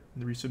Seller.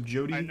 And the resub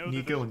Jody, I know that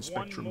Nico, there's and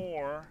Spectrum. one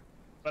more,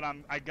 but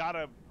I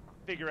gotta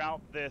figure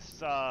out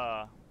this.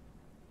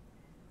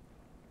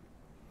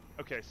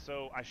 Okay,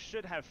 so I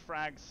should have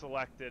frag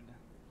selected.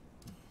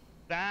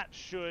 That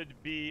should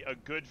be a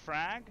good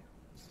frag.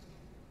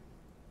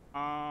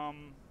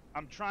 I'm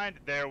trying to.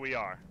 There we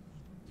are.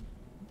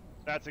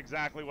 That's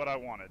exactly what I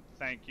wanted.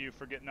 Thank you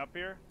for getting up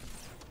here.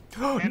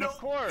 And of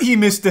course, He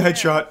missed the yeah,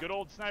 headshot. Good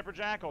old sniper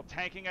jackal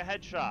tanking a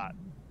headshot.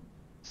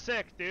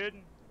 Sick, dude.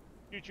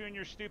 Shoot you in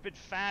your stupid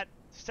fat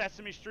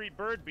Sesame Street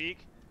bird beak,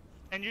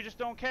 and you just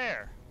don't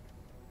care.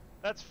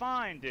 That's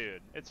fine,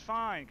 dude. It's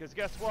fine, because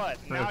guess what?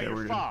 Now Okay, we're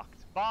you're good.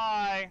 fucked.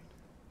 Bye.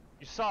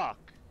 You suck.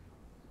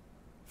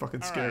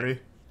 Fucking All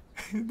scary.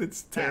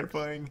 That's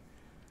terrifying.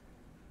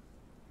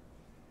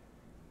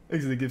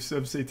 Thanks to the gift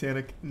sub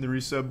Satanic and the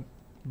resub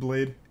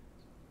Blade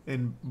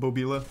and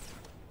Bobila.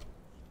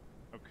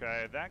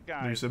 Okay, that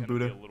guy There's is a gonna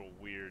Buddha. be a little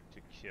weird to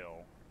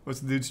kill. What's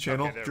the dude's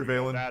channel? Okay, there we go.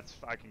 Travailing. That's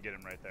I can get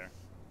him right there.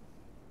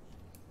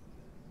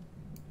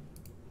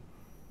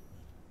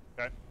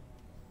 Okay.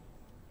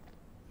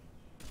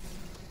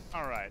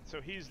 All right,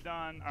 so he's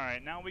done. All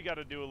right, now we got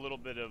to do a little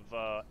bit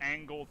of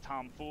angle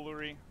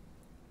tomfoolery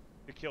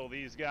to kill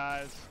these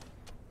guys.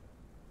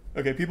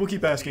 Okay, people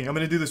keep asking. I'm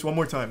gonna do this one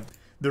more time.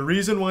 The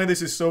reason why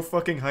this is so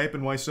fucking hype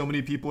and why so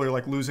many people are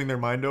like losing their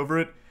mind over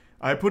it,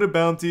 I put a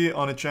bounty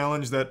on a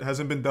challenge that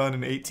hasn't been done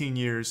in 18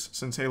 years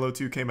since Halo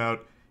 2 came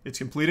out. It's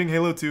completing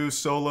Halo 2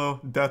 solo,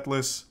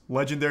 deathless,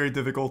 legendary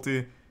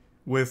difficulty,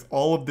 with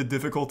all of the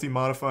difficulty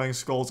modifying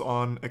skulls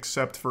on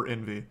except for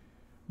Envy.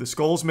 The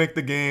skulls make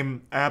the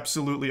game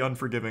absolutely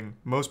unforgiving.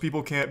 Most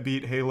people can't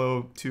beat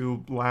Halo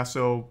 2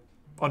 Laso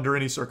under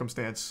any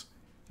circumstance,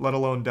 let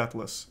alone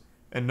deathless.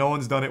 And no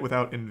one's done it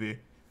without Envy.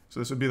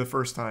 So this would be the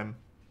first time.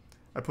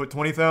 I put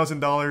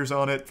 $20,000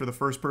 on it for the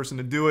first person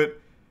to do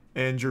it,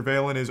 and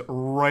Jervalen is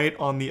right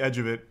on the edge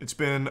of it. It's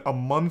been a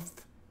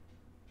month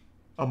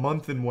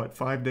and what,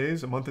 5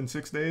 days? A month and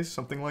 6 days?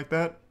 Something like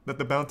that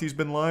the bounty's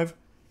been live.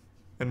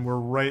 And we're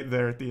right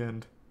there at the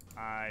end.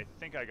 I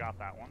think I got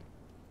that one.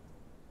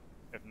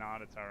 If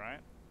not, it's alright.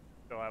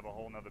 Still have a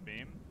whole nother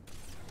beam.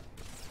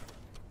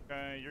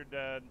 Okay, you're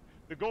dead.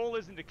 The goal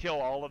isn't to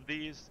kill all of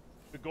these.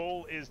 The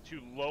goal is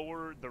to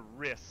lower the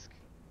risk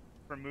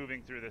for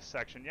moving through this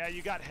section. Yeah,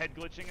 you got head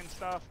glitching and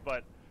stuff,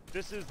 but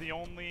this is the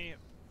only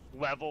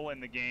level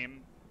in the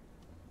game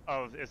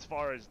of, as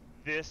far as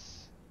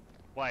this,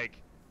 like,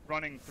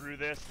 running through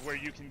this, where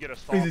you can get a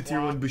soft Crazy lock.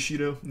 tier 1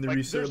 Bushido in the Like,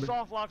 resub. there's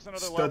soft locks on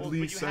other levels, but Studley,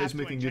 you have to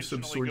seismic, and gift sub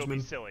intentionally go be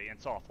swordsman. silly and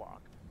soft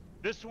lock.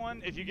 This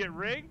one, if you get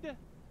rigged,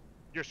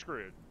 you're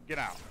screwed. Get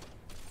out.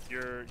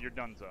 You're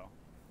donezo.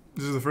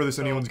 This is the furthest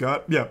anyone's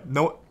got. Yeah,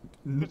 no.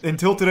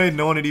 Until today,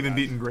 no one had even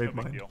beaten No big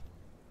Gravemind. deal.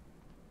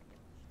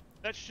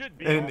 That should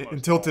be And almost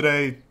until all.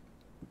 today,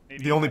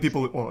 Maybe the only I've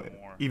people, seen well,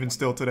 more. even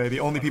still today, the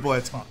only people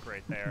that's Fuck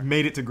right there.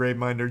 made it to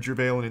Gravemind are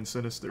Jervalen and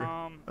Sinister.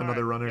 Another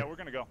alright, runner. Yeah, we're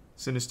gonna go.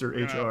 Sinister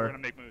We're HR. gonna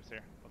make moves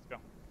here. Let's go.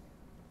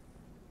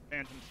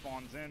 Phantom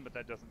spawns in, but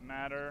that doesn't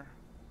matter.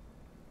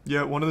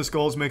 Yeah, one of the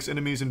skulls makes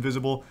enemies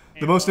invisible.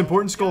 The most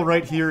important skull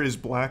right here is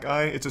Black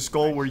Eye. It's a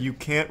skull where you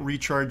can't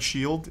recharge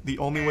shield. The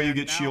only way you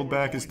get now shield we're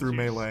back is going through to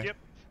melee. Skip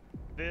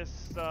this,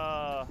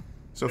 So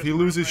if this he room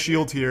loses right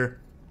shield here,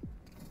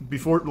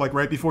 before, like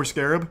right before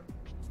Scarab,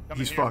 Come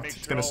he's in here, fucked. make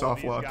It's sure gonna all of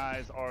soft these lock.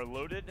 guys are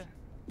loaded.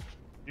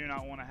 Do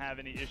not want to have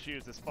any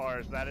issues as far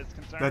as that is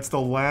concerned. That's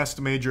the last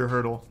major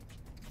hurdle.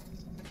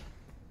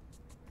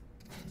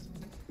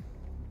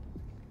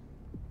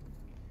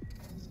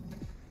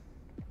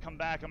 Come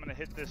back. I'm gonna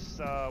hit this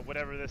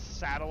whatever this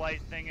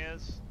satellite thing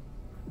is.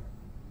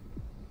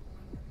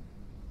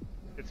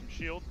 Get some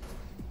shield.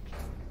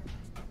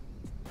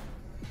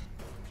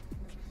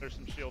 There's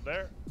some shield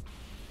there.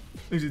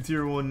 There's a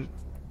tier 1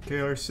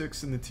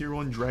 KR6 and the tier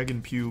 1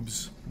 Dragon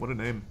Pubes. What a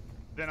name.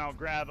 Then I'll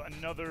grab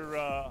another,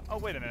 oh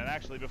wait a minute,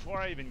 actually, before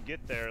I even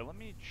get there, let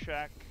me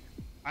check.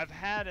 I've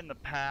had in the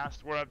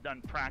past where I've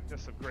done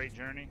practice of Great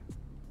Journey,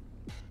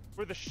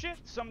 where the shit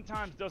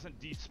sometimes doesn't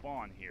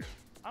despawn here.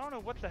 I don't know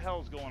what the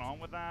hell's going on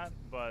with that,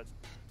 but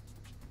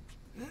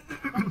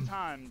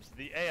sometimes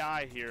the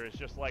AI here is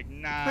just like,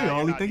 nah, Hey you're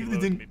Ollie, not thank you for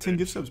deloading the me, 10 bitch.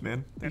 gift subs,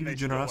 man. Thank And you they for the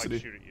generosity.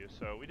 still, like, shoot at you,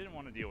 so we didn't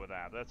want to deal with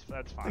that. That's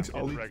fine. Thanks Get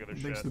the Ollie. regular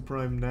Thanks shit. to the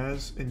Prime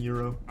Naz and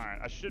Euro. Alright,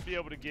 I should be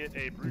able to get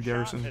a brute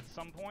Garrison. shot at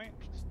some point,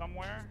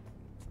 somewhere.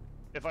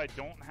 If I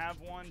don't have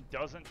one,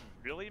 doesn't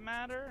really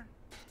matter.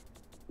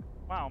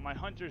 Wow, my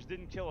hunters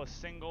didn't kill a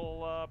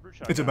single brute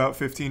shot. It's guy. about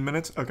 15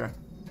 minutes? Okay.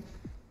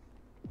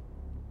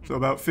 So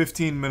about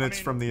 15 minutes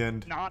mean, from the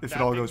end, not if it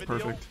that all big goes of a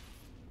deal. perfect.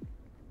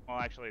 Well,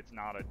 actually, it's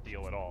not a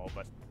deal at all,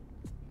 but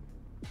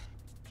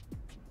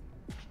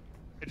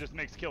it just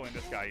makes killing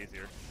this guy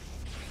easier.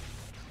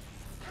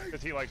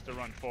 Because he likes to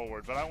run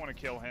forward, but I want to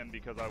kill him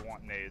because I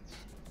want nades.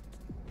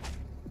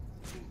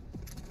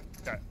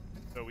 Okay,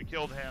 so we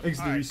killed him. Thanks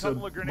to the Alright,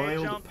 couple resub. of grenade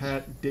Mild, jumps.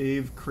 Pat,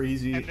 Dave,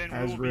 Crazy, And then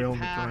we'll be Azrael,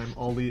 past McCrime,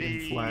 Ollie, and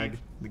the Flag.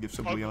 The gift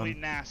sub ugly, Leon.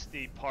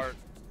 nasty part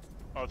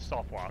of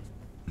soft lock.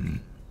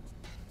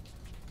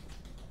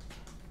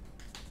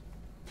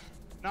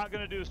 Not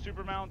gonna do a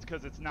super mount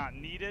because it's not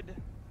needed.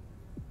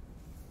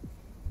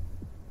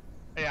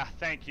 Yeah,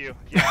 thank you.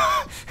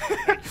 Yeah,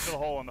 thank you for the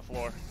hole in the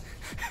floor.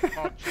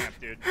 Oh, champ,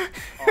 dude.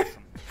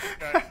 Awesome.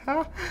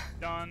 Okay,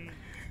 done.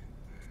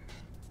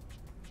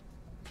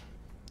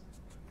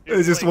 Dude,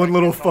 It's just Blake, one I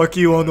little can't talk fuck to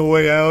you on the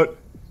way out.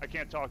 I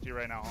can't talk to you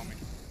right now, homie.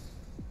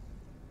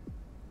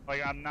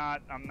 Like I'm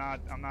not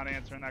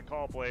answering that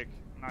call, Blake.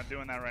 I'm not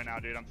doing that right now,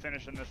 dude. I'm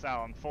finishing this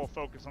out. I'm full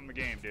focus on the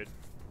game, dude.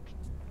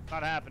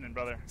 Not happening,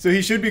 brother. So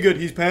he should be good.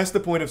 He's past the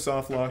point of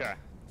soft lock. Okay.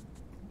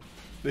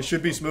 This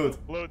should be smooth.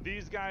 Load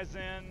these guys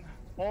in.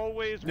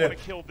 Always Yeah. want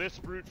to kill this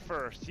brute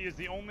first. He is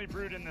the only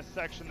brute in this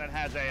section that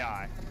has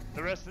AI.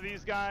 The rest of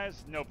these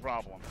guys, no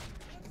problem.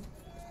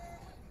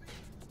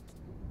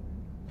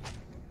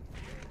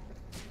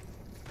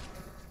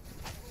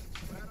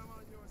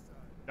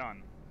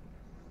 Done.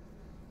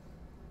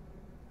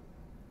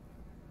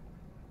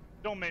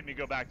 Don't make me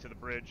go back to the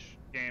bridge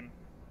game.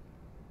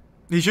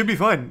 He should be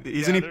fine.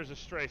 Isn't Yeah, he? there's a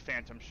stray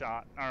phantom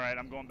shot. Alright,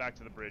 I'm going back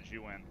to the bridge.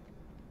 You win.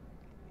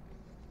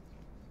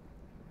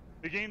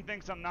 The game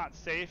thinks I'm not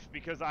safe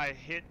because I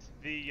hit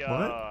the,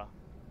 What?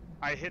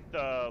 I hit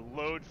the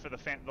load for the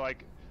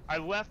like, I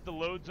left the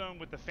load zone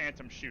with the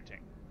phantom shooting.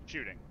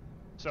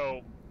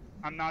 So,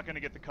 I'm not going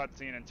to get the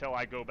cutscene until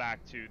I go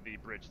back to the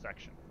bridge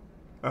section.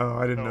 Oh,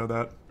 I didn't So, know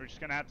that. We're just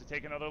gonna have to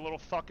take another little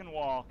fucking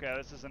walk.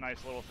 This is a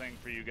nice little thing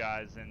for you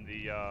guys in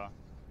the,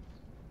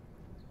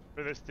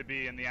 for this to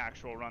be in the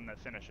actual run that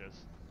finishes.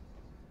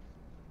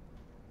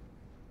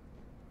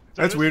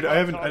 So That's this weird. is what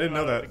I'm I talking didn't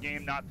know about that. The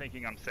game not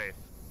thinking I'm safe.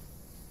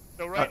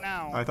 So right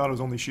now, I thought it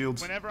was only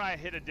shields. whenever I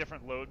hit a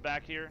different load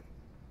back here,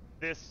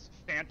 this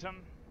Phantom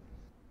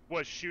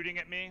was shooting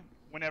at me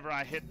whenever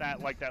I hit that,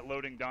 like that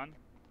loading done.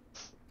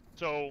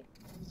 So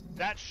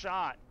that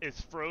shot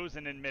is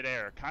frozen in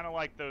midair, kind of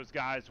like those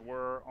guys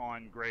were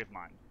on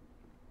Gravemind.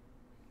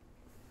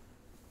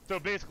 So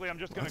basically, I'm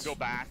just going to go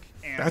back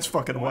and... That's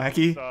fucking once,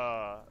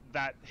 wacky.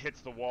 that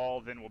hits the wall,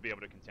 then we'll be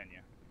able to continue.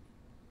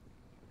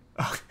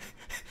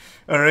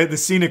 Alright, the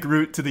scenic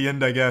route to the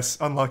end, I guess.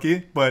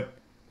 Unlucky, but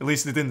at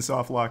least it didn't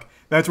soft lock.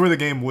 That's where the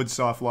game would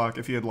soft lock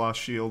if he had lost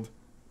shield.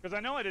 Because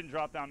I know I didn't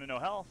drop down to no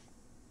health.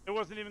 It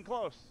wasn't even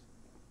close.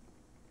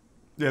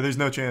 Yeah, there's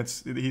no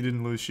chance he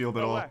didn't lose shield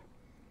at No all. way.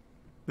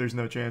 There's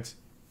no chance.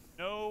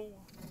 No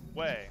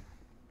way.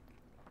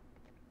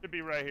 Should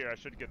be right here. I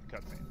should get the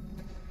cutscene.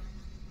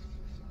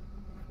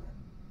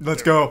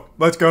 Let's go.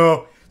 Let's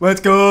go. Let's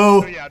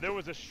go. So yeah, there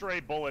was a stray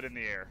bullet in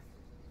the air.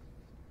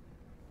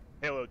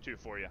 Halo 2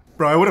 for you.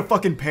 Bro, I would have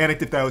fucking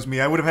panicked if that was me.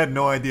 I would have had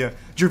no idea.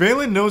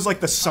 Jervalen knows like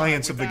the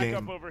science of the Back game.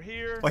 up over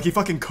here. Like he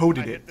fucking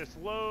coded I it. hit this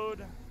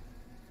load.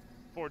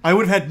 I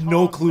would have had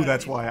no Tom, clue that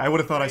that's needs why. to I would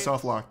have be thought I great.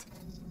 soft locked.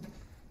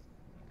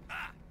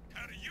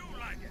 How do you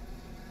like it?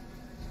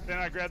 Then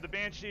I grab the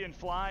Banshee and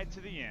fly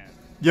to the end.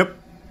 Yep.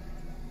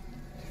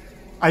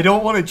 I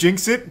don't want to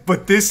jinx it,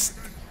 but this...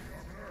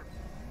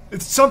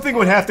 Something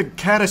would have to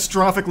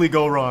catastrophically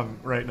go wrong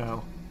right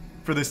now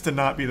for this to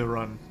not be the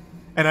run.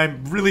 And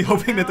I'm really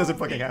hoping that doesn't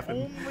fucking happen.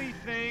 The only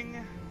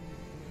thing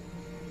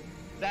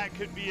that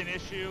could be an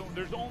issue,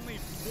 there's only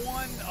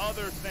one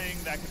other thing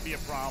that could be a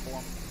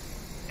problem.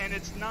 And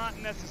it's not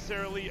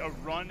necessarily a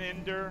run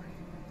ender,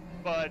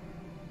 but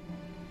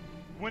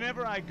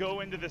whenever I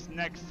go into this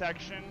next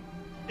section,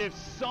 if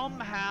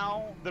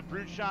somehow the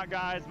brute shot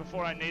guys,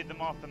 before I nade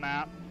them off the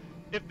map,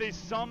 if they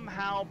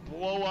somehow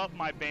blow up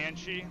my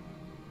Banshee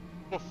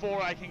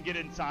before I can get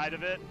inside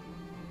of it,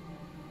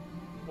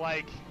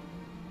 like,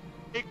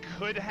 it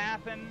could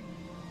happen.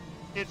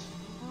 It's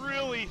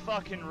really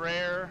fucking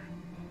rare,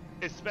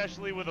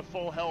 especially with a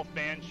full health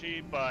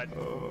Banshee, but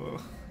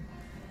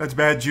That's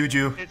bad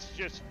juju. it's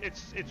just,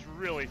 it's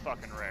really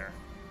fucking rare.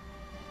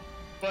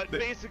 But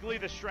basically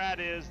the strat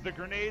is, the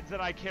grenades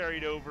that I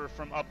carried over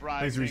from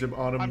Uprising, Thanks, Resub,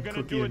 Autumn, I'm gonna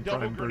Cookie, do a and double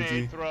Prime grenade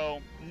Burgie.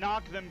 throw,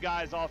 knock them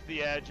guys off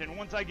the edge, and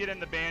once I get in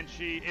the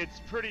Banshee, it's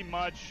pretty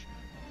much,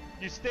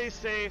 you stay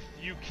safe,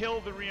 you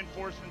kill the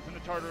reinforcements in the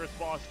Tartarus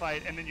boss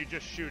fight, and then you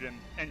just shoot him,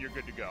 and you're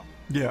good to go.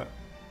 Yeah.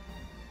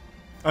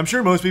 I'm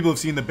sure most people have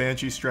seen the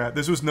Banshee strat.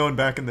 This was known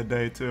back in the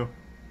day, too.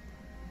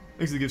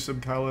 Thanks to the gift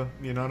sub Kala,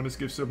 the anonymous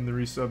gift sub, and the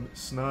resub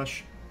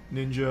Snosh,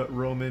 Ninja,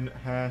 Roman,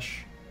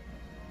 Hash,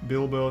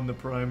 Bilbo in the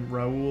prime,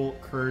 Raul,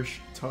 Kirsch,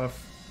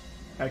 Tuff,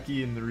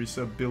 Eki in the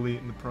resub, Billy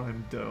in the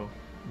prime, Doe.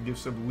 And gift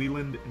sub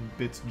Leland and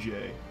Bits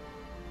J.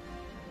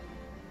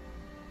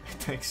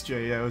 Thanks,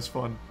 Jay. Yeah, it was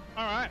fun.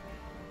 Alright.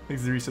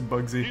 Thanks to the resub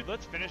Bugsy. Dude,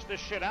 let's finish this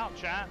shit out,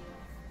 chat.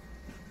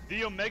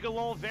 The Omega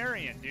Lol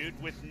variant,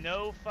 dude, with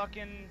no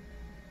fucking...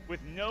 with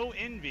no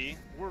envy,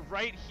 we're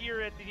right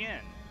here at the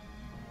end.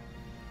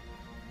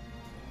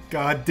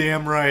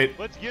 Goddamn right.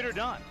 Let's get her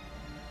done.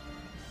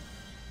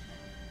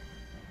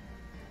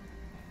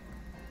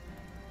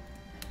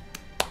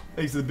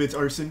 Thanks to the Bits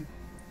Arson.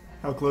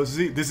 How close is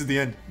he? This is the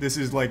end. This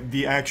is like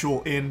the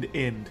actual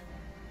end.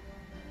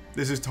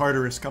 This is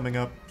Tartarus coming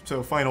up.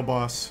 So, final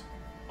boss.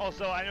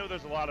 Also, I know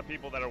there's a lot of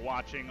people that are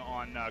watching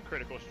on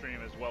Critical Stream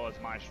as well as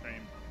my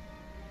stream.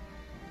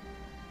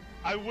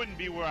 I wouldn't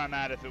be where I'm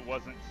at if it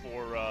wasn't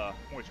for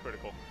Moist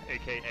Critical,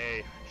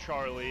 aka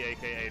Charlie,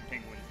 aka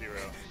Penguin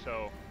Zero.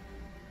 So,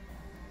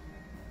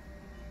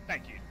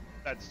 thank you.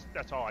 That's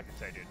all I can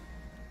say, dude.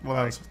 Well,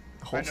 that was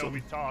I know wholesome.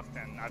 we've talked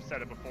and I've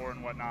said it before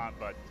and whatnot,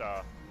 but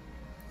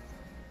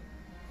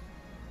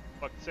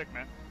fucking sick,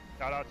 man.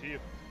 Shout out to you.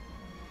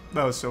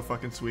 That was so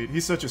fucking sweet.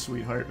 He's such a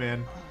sweetheart,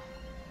 man.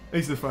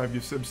 Thanks to the 5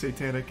 gift sub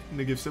Satanic and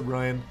the gift sub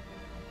Ryan.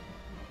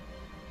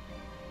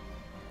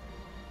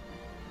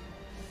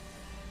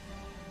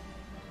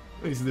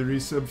 Thanks to the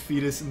resub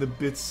Fetus and the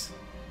Bits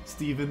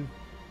Steven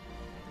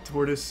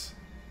Tortoise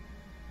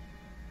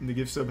and the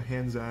gift sub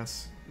Hands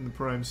Ass and the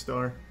Prime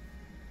Star.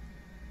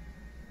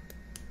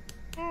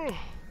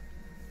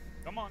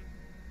 Come on.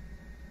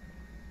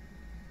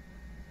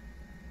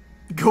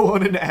 Go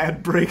on an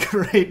ad break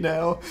right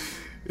now.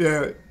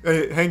 Yeah,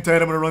 hey, hang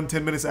tight. I'm gonna run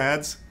 10 minutes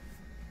ads.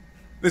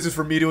 This is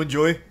for me to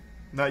enjoy,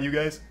 not you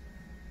guys.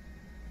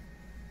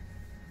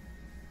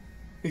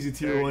 He's a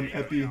tier There 1 you go,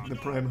 Epi, John. the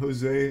Prime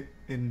Jose,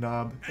 and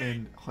Knob,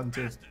 and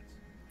Hunter.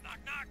 Knock,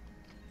 knock.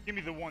 Give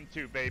me the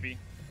 1-2, baby.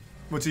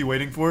 What's he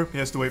waiting for? He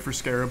has to wait for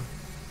Scarab.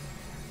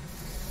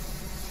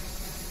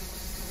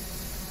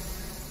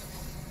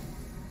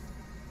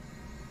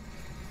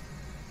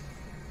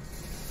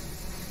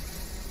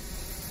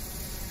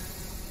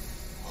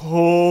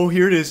 Oh,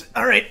 here it is.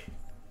 All right.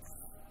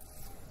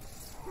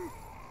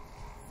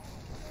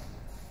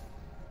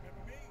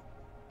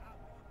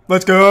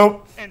 Let's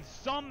go. And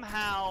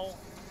somehow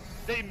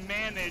they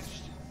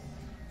managed.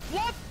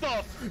 What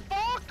the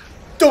fuck?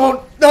 Don't,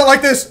 not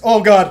like this.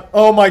 Oh god.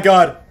 Oh my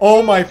god.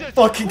 Oh my Jesus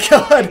fucking Christ.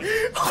 god.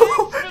 Thanks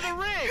for the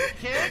rig,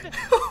 kid.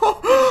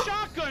 The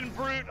shotgun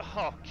brute.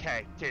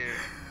 Okay, dude.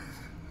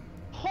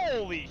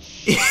 Holy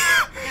shit.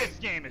 This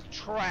game is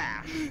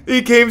trash.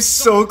 He came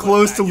so Don't put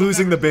close that. to You'll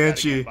losing the never see that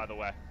Banshee. again, by the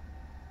way.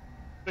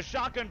 The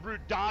shotgun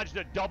brute dodged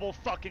a double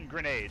fucking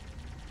grenade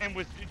and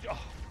was. Oh,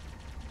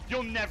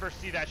 you'll never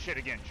see that shit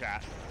again,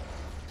 chat.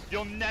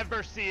 You'll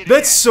never see it again.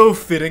 That's so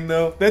fitting,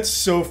 though. That's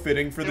so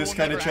fitting for It this will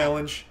kind of never happen.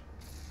 challenge.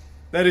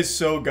 That is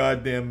so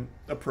goddamn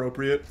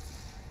appropriate.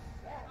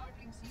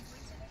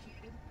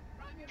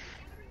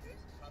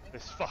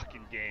 This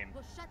fucking game,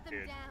 We'll shut them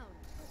dude. down.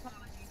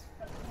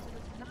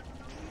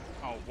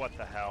 Oh, what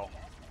the hell?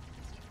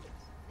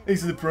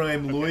 Thanks to the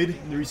Prime, Lloyd, the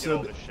Get all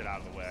resub, this shit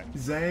out of the way.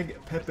 Zag, Just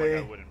like I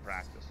Pepe, would in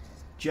practice.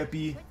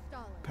 Jeppy, Quit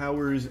stalling.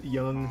 Powers,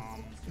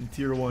 Young, and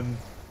Tier 1,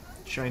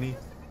 Shiny.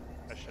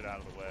 That shit out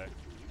of the way.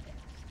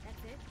 That's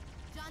it.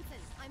 Johnson,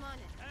 I'm on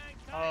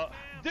it.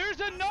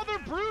 There's another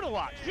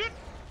Brutalock.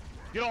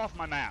 Get off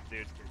my map,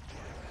 dude.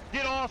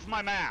 Get off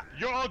my map.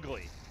 You're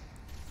ugly.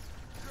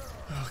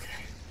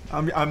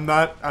 I'm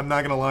not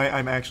gonna lie,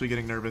 I'm actually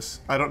getting nervous.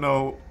 I don't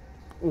know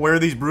where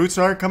these brutes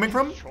are coming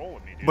from,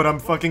 Trolling me, dude. but I'm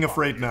What the fucking fuck,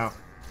 afraid dude? now.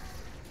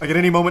 Like at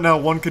any moment now,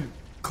 one could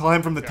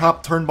climb from the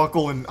top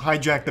turnbuckle and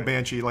hijack the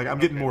Banshee. Like I'm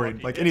getting Okay, worried.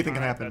 lucky Like hit. anything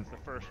can Alright, happen. That's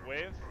the first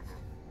wave.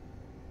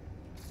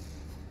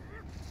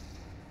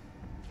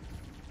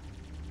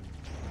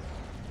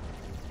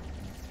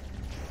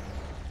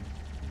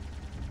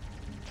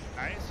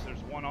 Nice, there's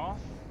one off.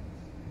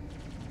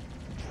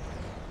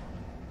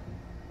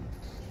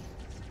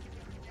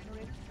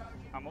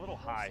 I'm a little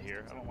high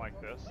here. I don't like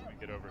this. Let me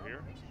get over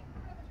here.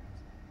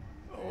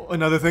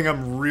 Another thing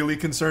I'm really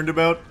concerned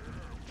about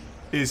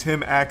is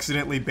him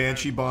accidentally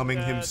Banshee bombing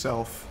Dead.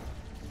 himself.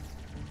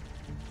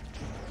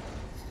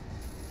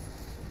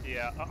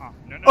 Yeah,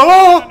 No, no,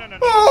 Oh! no, no, no, no,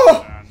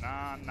 Oh!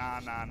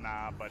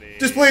 nah, buddy.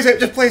 Just play safe.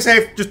 Just play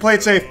safe. Just play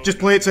it safe. Just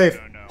play it safe.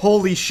 No.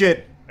 Holy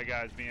shit. That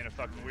guy's being a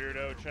fucking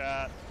weirdo,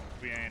 chat.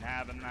 We ain't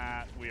having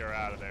that. We are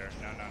out of there.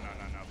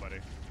 No, buddy.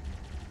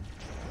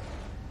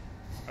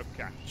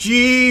 Okay.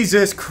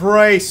 Jesus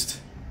Christ.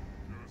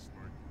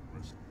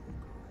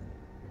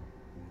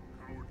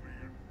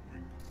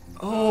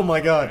 Oh my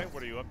Okay, god.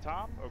 what are you up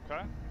top?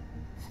 Okay.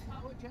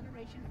 Power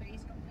generation phase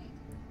complete.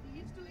 The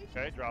installation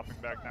Okay, dropping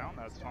back down.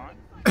 That's fine.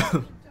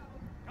 Come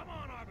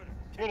on, Arbiter.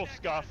 A little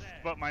scuffed,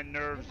 but my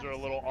nerves are a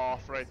little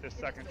off right this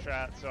second,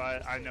 chat, so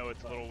I know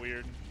it's a little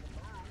weird.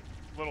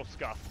 Little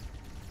scuffed.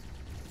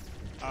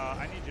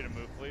 I need you to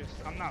move, please.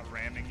 I'm not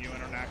ramming you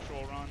in an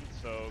actual run,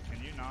 so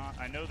can you not?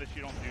 I know that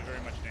you don't do very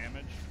much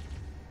damage,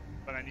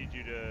 but I need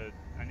you to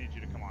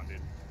come on, dude.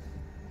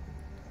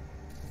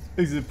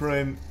 Is the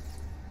Prime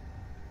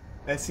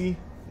Essie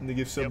and the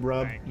gift sub Yep,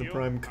 Rob, thank the you.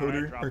 Prime Alright,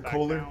 Coder drop or back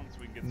Kohler, down so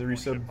we can get and the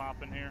some more resub shit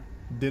popping here.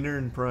 Dinner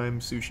and Prime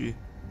Sushi.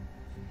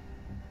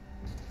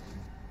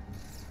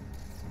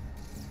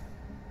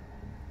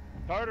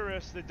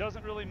 Tartarus, it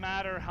doesn't really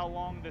matter how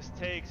long this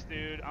takes,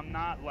 dude. I'm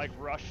not like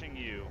rushing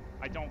you.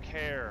 I don't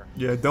care.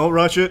 Yeah, don't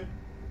rush it.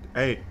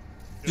 Hey,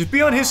 just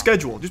be on his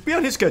schedule. Just be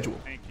on his schedule.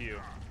 Thank you.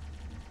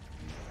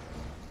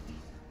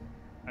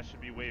 That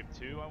should be wave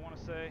 2, I want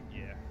to say.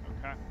 Yeah,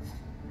 okay.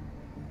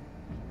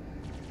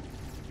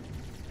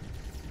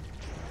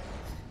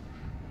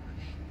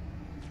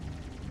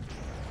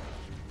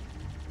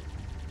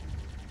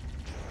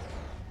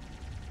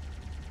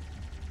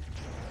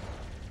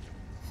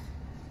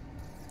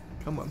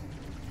 Come on.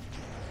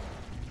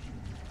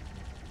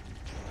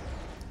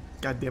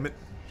 God damn it.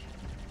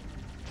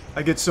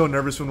 I get so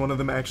nervous when one of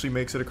them actually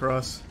makes it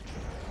across.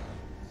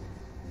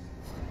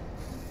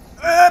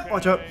 Ah,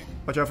 watch out.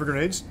 Watch out for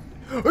grenades.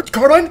 It's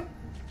carbine!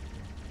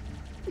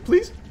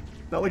 Please?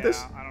 Not like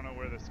this? I don't know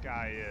where this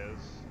guy is,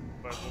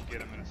 but we'll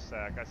get him in a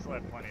sec. I still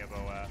have plenty of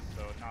OS,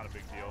 so not a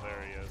big deal.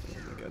 There he is.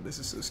 Oh my god, this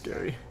is so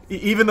scary.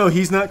 Even though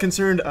he's not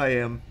concerned, I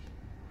am.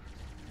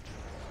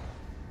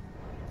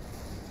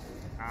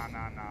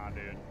 Nah,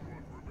 dude.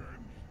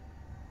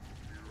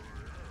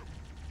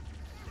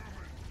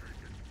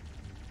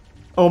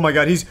 Oh my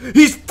god, he's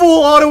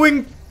full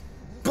autoing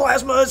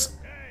plasmas!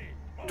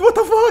 What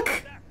the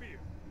fuck?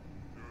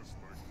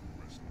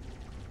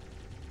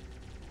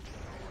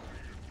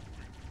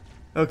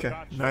 Okay,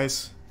 Gotcha.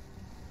 nice.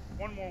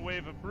 One more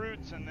wave of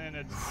brutes, and then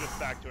it's just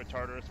back to a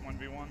Tartarus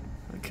 1v1.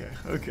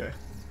 Okay.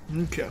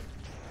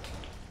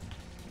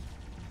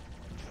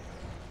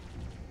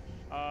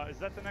 Is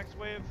that the next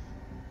wave?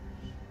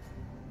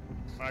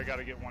 I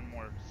gotta get one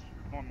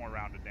more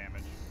round of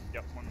damage.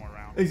 Yep, one more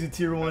round. Exit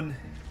tier 1.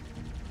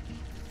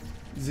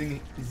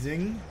 Zing,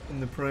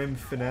 and the Prime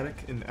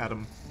Fanatic, and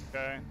Adam.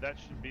 Okay, that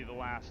should be the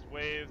last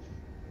wave.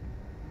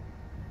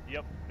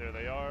 Yep, there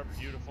they are.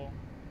 Beautiful.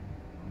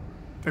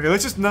 Okay,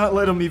 let's just not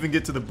let them even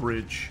get to the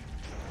bridge.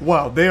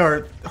 Wow, they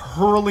are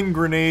hurling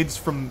grenades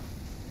from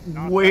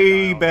Knock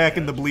way that guy back off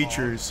in the the edge,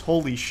 bleachers.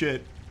 Holy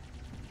shit.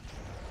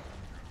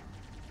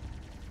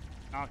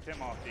 Knocked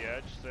him off the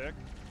edge. Sick.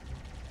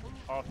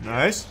 Off the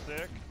Nice. edge,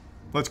 sick.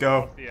 Let's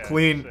go. Off the edge,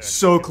 Clean. sick.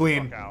 So Get the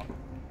clean. fuck out.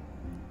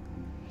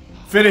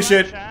 Finish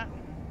Alright, it. chat.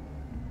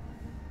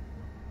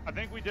 I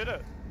think we did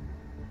it.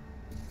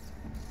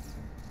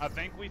 I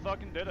think we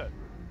fucking did it.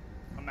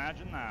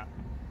 Imagine that.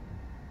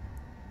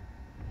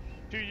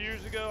 2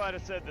 years ago, I'd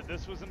have said that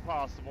this was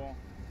impossible.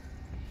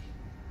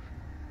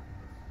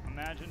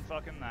 Imagine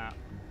fucking that.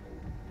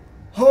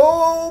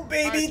 Oh, Alright,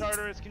 baby.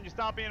 Tartarus, can you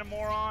stop being a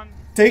moron?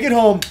 Take it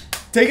home.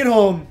 Take it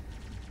home.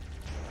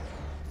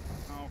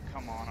 Oh,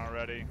 come on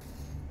already.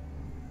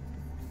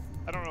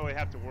 I don't really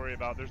have to worry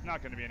about. There's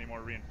not going to be any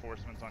more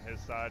reinforcements on his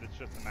side. It's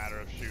just a matter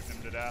of shooting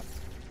him to death.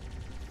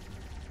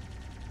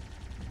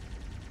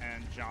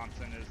 And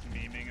Johnson is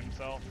memeing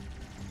himself.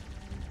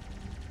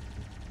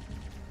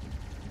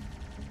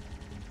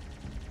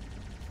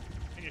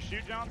 Can you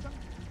shoot Johnson?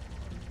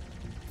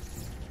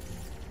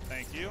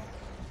 Thank you.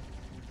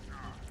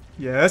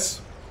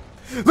 Yes.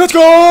 Let's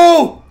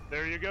go!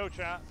 There you go,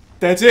 chat.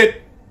 That's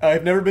it.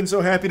 I've never been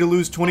so happy to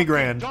lose 20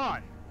 grand.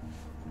 Done.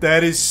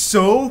 That is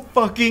so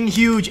fucking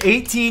huge.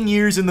 18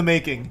 years in the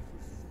making.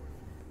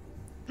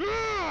 Do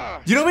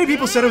you know how many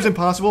people said it was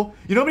impossible?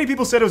 You know how many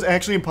people said it was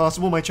actually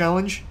impossible, my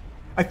challenge?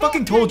 I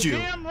fucking told you.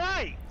 Damn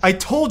right. I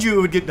told you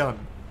it would get done.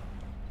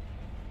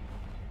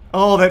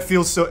 Oh, that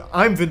feels so...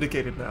 I'm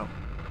vindicated now.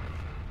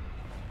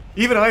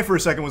 Even I, for a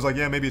second, was like,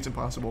 yeah, maybe it's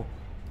impossible.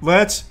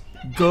 Let's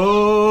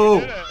go!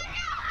 Did it.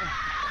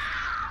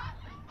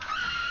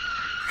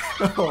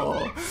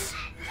 Oh.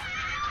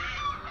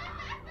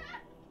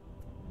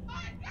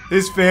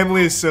 His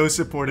family is so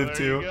supportive, There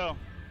too. you go.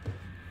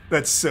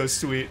 That's so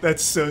sweet.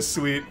 That's so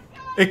sweet.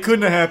 It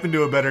couldn't have happened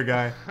to a better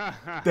guy.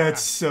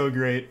 That's so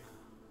great.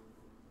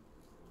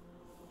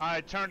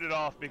 I turned it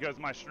off because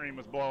my stream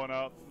was blowing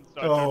up.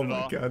 So I Oh turned it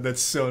my off. god,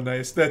 that's so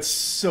nice. That's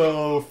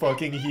so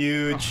fucking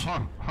huge.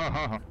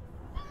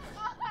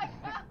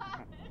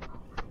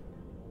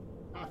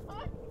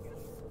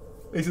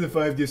 Thanks to the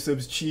 5 gift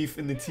subs, Chief,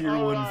 and the tier 1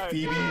 Alright.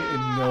 Phoebe,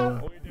 and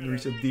Noah. We did And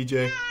it. resub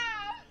DJ.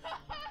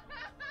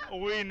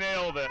 We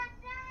nailed it.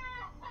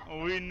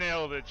 We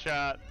nailed it,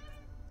 chat.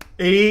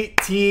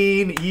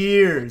 18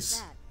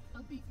 years.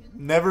 A beacon.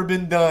 Never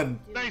been done.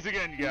 Thanks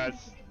again, you guys.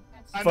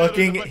 I know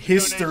Fucking there's a bunch of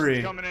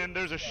history. donations coming in.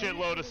 There's a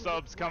shitload of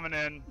subs coming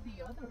in.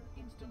 The other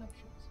installations.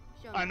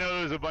 I know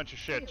there's a bunch of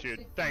shit,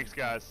 dude. Thanks,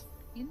 guys.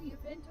 In the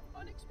event of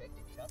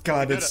unexpected shutdown,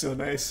 God, Did that's it. so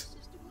nice. system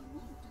will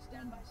move to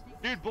standby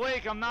state. Dude,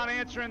 Blake, I'm not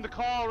answering the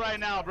call right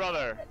now,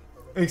 brother.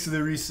 Thanks to the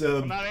I'm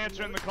resub. not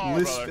answering the call,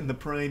 Lisp brother. and the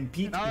Prime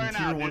Pete Not right and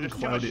now, tier dude. 1 There's too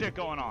much shit Clouded.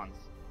 going on.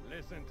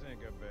 Listen,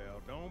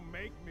 Tinkerbell, don't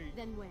make me.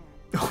 Then where?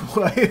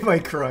 Why am I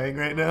crying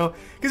right now?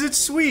 Because it's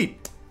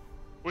sweet.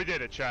 We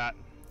did it, chat.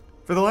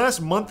 For the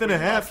last month and We a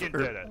half, fucking or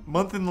did it.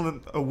 month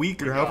and a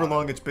week, or We however got it.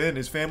 long it's been,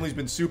 his family's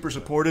been super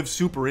supportive,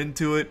 super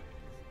into it.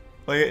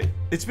 Like,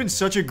 it's been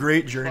such a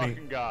great journey,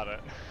 Fucking got it.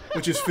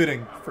 which is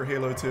fitting for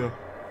Halo 2.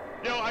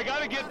 Yo, I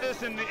gotta get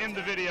this in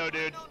the video,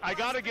 dude. I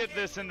gotta get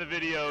this in the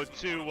video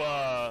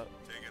to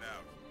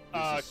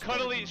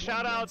Cuddly.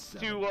 Shout outs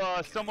to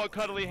Somewhat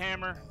Cuddly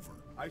Hammer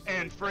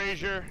and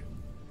Frazier.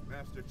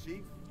 Master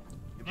Chief.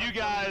 You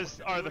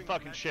guys are the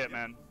fucking shit,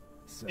 man.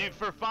 Dude,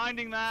 for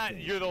finding that,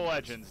 you're the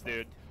legends,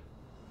 dude.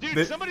 Dude,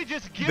 They- somebody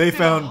just gifted they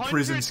found 100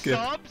 prison skip.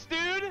 subs,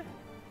 dude.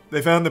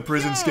 They found the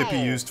prison skip he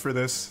Yo! used for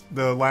this,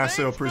 the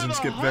Lasso Thanks prison for the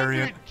skip 100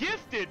 variant.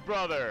 Gifted,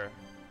 brother.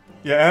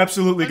 Yeah,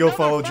 absolutely go Another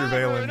follow fiver,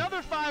 Jervalen.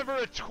 Another 5 or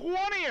a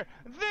 20 or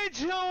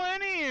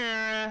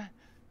Vigilante.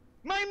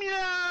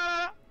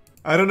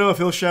 I don't know if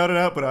he'll shout it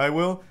out, but I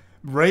will.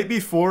 Right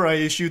before I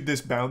issued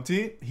this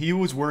bounty, he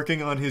was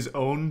working on his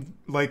own,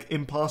 like,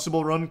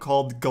 impossible run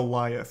called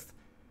Goliath.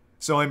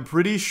 So I'm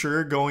pretty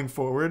sure going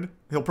forward,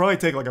 he'll probably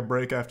take, like, a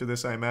break after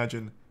this, I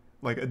imagine.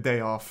 Like, a day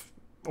off.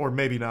 Or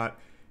maybe not.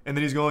 And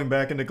then he's going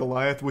back into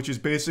Goliath, which is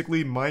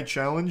basically my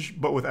challenge,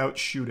 but without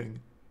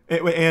shooting. And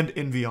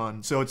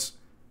Invion. So it's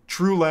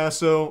true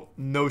Lasso,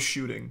 no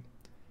shooting.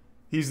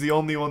 He's the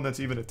only one that's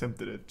even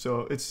attempted it.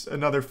 So it's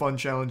another fun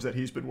challenge that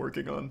he's been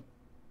working on.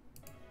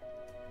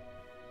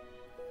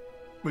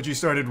 Which he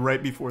started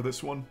right before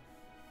this one.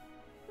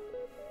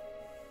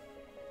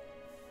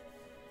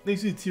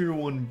 Thanks to tier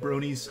 1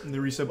 bronies and the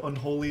resub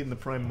Unholy and the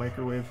Prime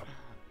Microwave.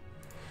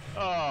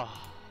 Oh,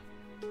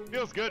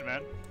 feels good,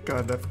 man.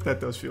 God, that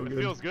does feel It good.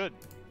 feels good.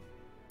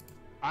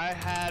 I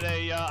had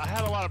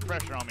a lot of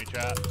pressure on me,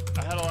 chat.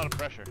 I had a lot of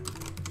pressure.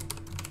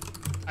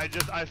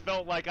 I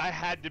felt like I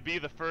had to be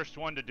the first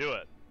one to do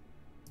it.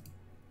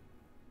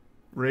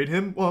 Raid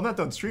him? Well, I'm not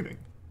done streaming.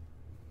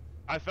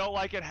 I felt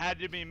like it had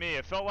to be me.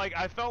 I felt like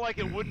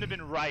it wouldn't have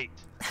been right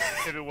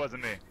if it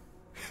wasn't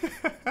me.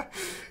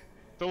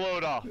 To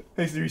load off.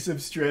 Thanks to the resub We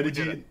did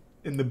Strategy it.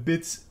 and the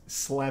Bits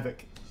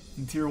Slavic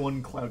and tier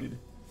 1 Clouded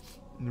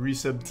and the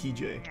resub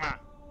TJ. Mwah.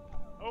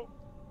 Oh,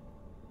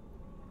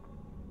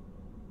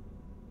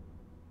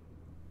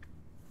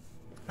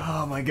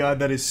 Oh my god,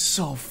 that is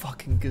so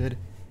fucking good.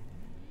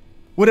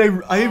 What I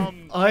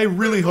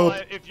really first of all,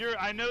 hope. if you're,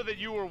 I know that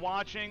you were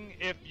watching.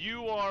 If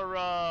you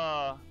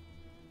are,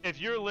 if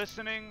you're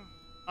listening,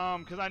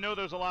 because I know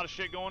there's a lot of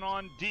shit going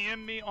on.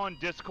 DM me on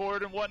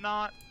Discord and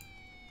whatnot.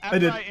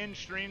 after I end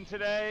stream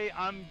today,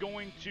 I'm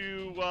going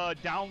to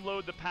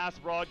download the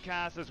past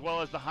broadcast as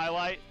well as the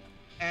highlight,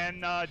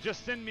 and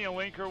just send me a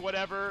link or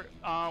whatever,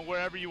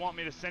 wherever you want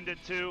me to send it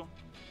to.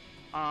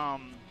 I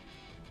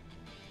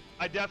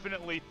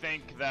definitely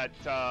think that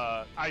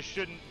I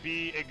shouldn't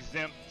be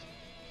exempt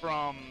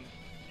from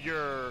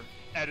your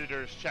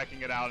editors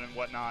checking it out and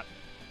whatnot.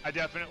 I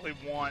definitely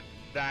want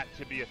that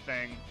to be a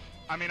thing.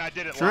 I mean, I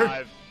did it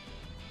live.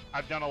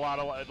 I've done a lot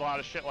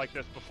of shit like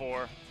this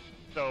before,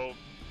 so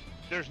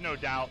there's no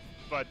doubt.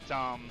 But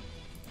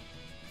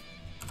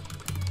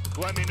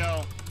let me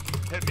know.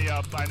 Hit me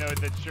up. I know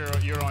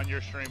that you're on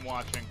your stream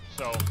watching,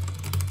 so.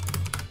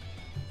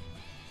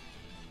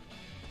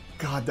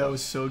 God, that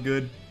was so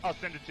good. I'll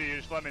send it to you.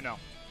 Just let me know.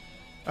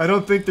 I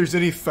don't think there's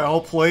any foul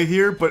play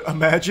here, but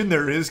imagine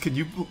there is.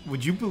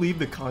 Would you believe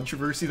the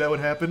controversy that would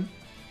happen?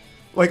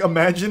 Like,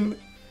 imagine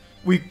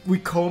we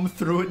comb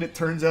through it and it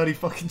turns out he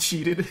fucking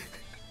cheated.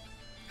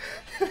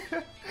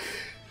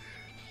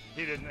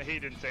 He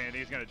didn't say anything.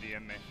 He's gonna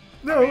DM me.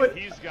 No, I mean,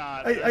 he's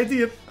got. I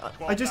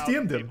just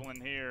DM'd him. People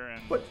in here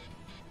and what?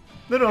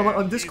 No, I'm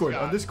on Discord.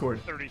 On Discord.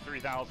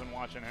 33,000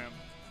 watching him.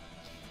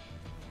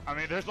 I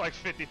mean, there's like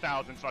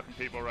 50,000 fucking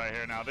people right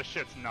here now. This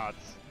shit's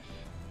nuts.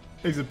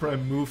 Exit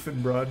Prime, Moof,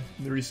 and Broad.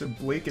 Nerissa,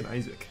 Blake, and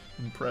Isaac.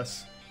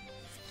 Impress.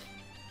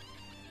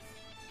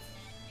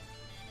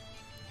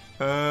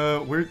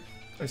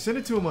 I sent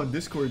it to him on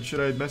Discord. Should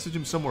I message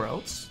him somewhere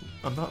else?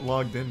 I'm not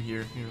logged in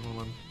here. Here, hold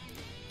on.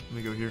 Let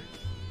me go here.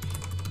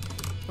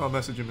 I'll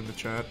message him in the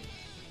chat.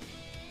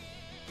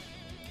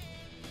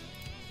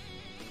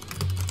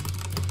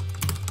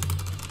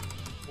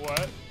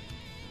 What?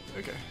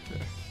 Okay.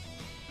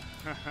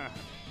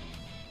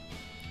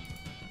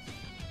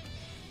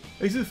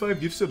 Exit 5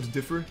 gift subs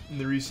differ in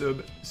the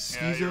resub.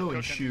 Skizo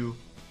and Shu.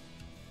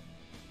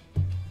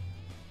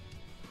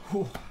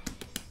 Whew.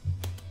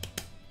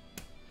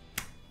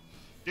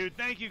 Dude,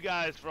 thank you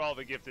guys for all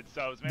the gifted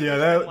subs, man. Yeah,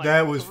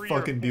 that was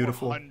fucking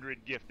beautiful.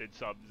 100 gifted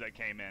subs that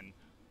came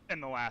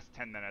in the last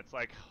 10 minutes.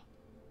 Like,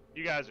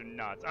 you guys are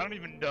nuts. I don't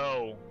even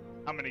know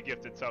how many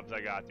gifted subs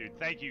I got, dude.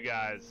 Thank you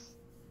guys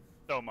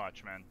so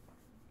much, man.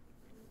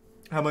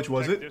 How much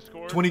was it?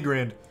 Discord? 20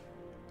 grand.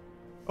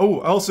 Oh,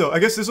 also, I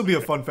guess this will be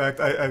a fun fact.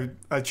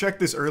 I checked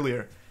this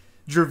earlier.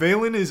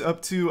 Jervalen is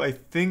up to, I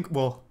think,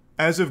 well,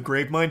 as of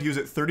Gravemind, he was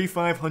at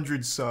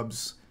 3,500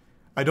 subs.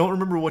 I don't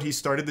remember what he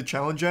started the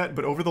challenge at,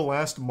 but over the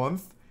last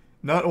month,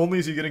 not only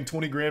is he getting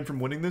 20 grand from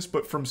winning this,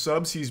 but from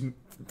subs,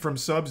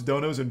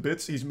 donos, and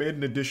bits, he's made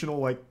an additional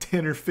like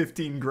 10 or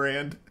 15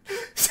 grand.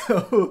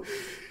 So,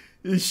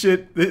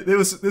 shit,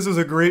 this was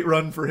a great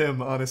run for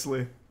him,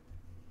 honestly.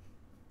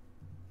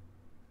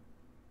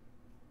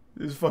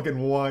 It was fucking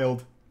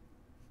wild.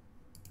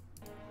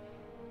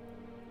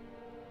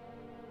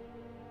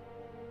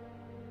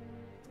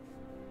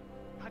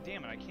 God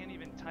damn it, I can't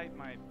even type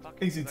my fucking...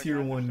 Exit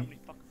Tier 1,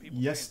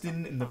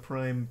 Yestin in the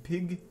Prime,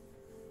 Pig,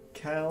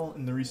 Cal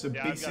in the resub,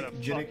 Basic,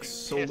 Genix,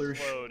 Solar,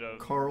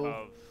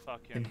 Carl,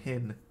 and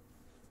Hen.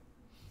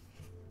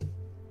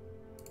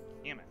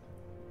 Damn it.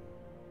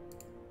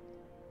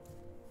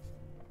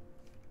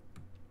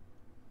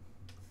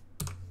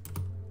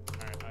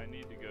 Alright, I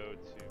need to go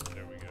to...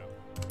 There we go.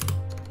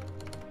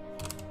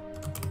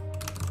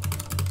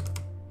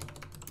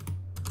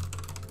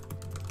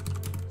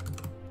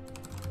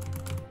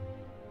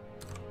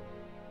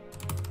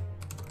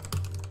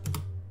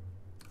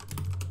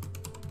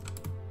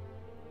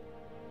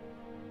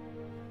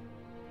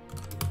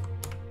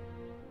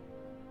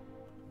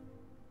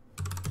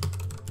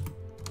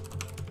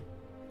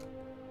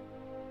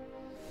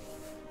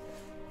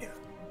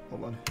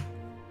 Hold on.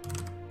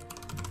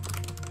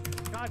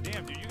 God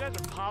damn, dude, you guys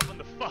are popping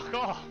the fuck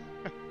off.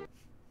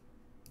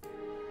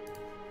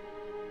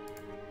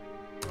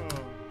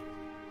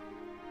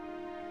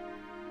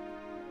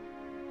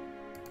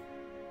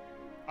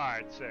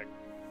 Alright, sick.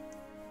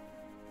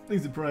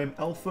 Thanks to Prime,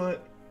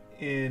 Alpha,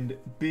 and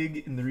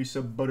Big in the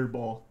resub,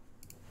 Butterball.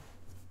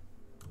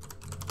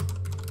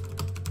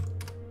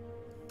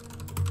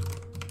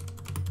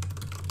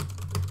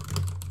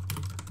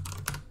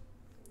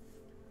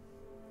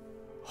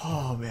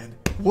 Oh man,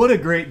 what a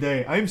great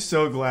day. I'm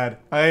so glad.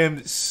 I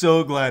am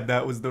so glad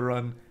that was the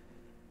run.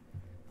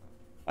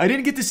 I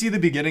didn't get to see the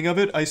beginning of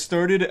it. I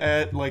started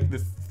at like the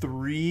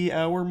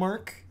 3-hour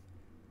mark.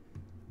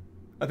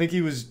 I think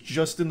he was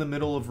just in the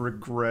middle of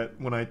Regret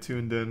when I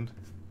tuned in.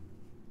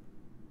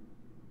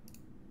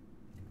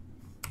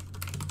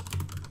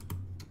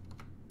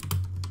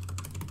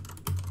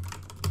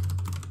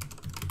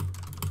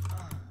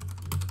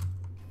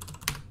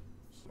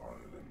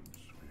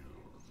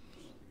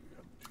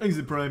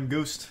 Exit Prime,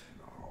 Ghost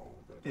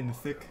in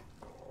Thick.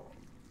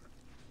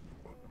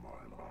 But my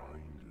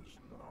mind is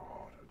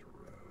not at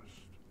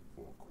rest,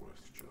 for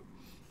questions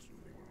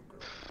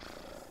linger.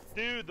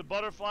 Dude, the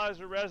butterflies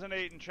are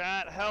resonating,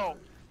 chat. Help.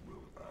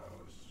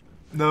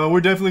 No,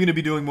 we're definitely going to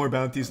be doing more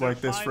bounties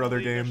like this for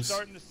other games.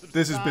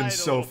 This has been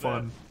so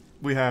fun.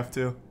 We have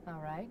to.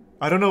 Alright.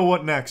 I don't know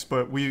what next,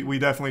 but we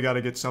definitely got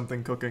to get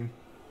something cooking.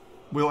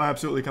 We'll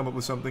absolutely come up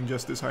with something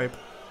just as hype.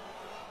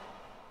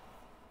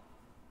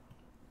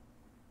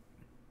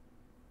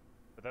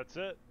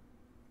 That's it.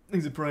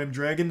 He's a prime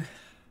dragon.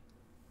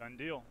 Done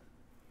deal.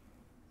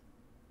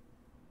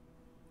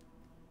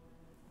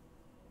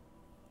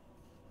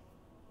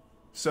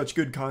 Such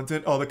good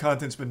content. Oh, the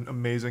content's been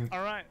amazing.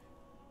 All right.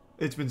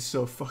 It's been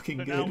so fucking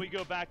So good. now we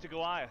go back to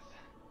Goliath.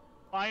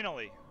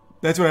 Finally.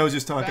 That's what I was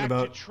just talking Back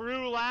about. to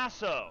true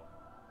Lasso.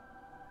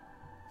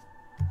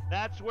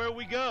 That's where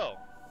we go.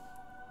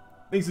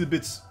 Thanks to the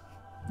bits,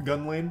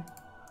 gun lane.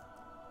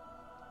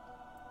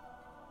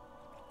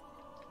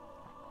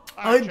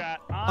 All right, chat.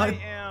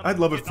 I'd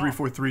love if getting off.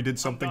 343 did I'm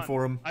something done.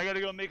 for him. I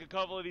gotta go make a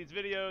couple of these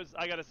videos.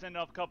 I gotta send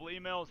off a couple of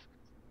emails.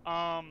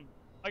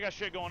 I got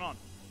shit going on.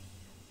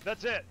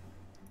 That's it.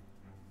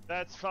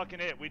 That's fucking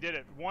it. We did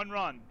it. One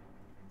run.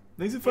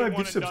 Thanks to We 5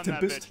 won gift and subs, done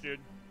that Tempest. bitch, dude.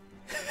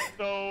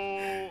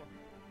 So,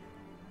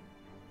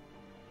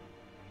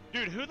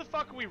 dude, who the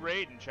fuck are we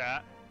raiding,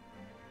 chat?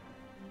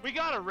 We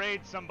gotta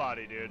raid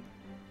somebody, dude.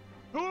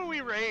 Who are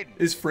we raiding?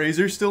 Is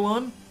Fraser still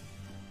on?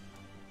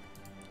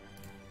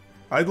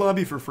 I'd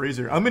lobby for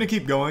Fraser. I'm gonna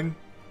keep going.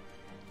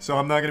 So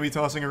I'm not gonna be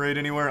tossing a raid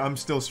anywhere. I'm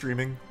still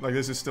streaming. Like,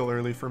 this is still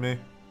early for me.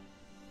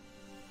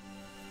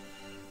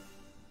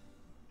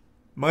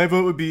 My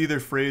vote would be either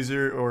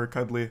Fraser or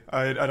Cuddly.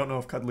 I don't know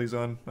if Cuddly's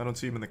on. I don't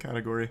see him in the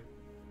category.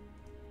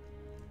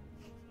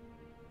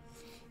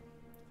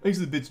 Thanks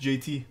to the bits,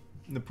 JT.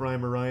 And the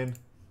Prime Orion.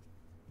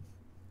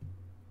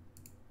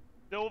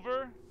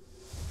 Silver?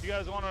 You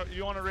guys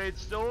wanna raid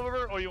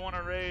Silver, or you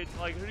wanna raid,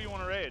 like, who do you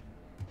wanna raid?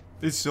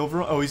 Is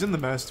Silver on? Oh, he's in the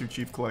Master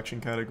Chief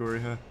Collection category,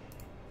 huh?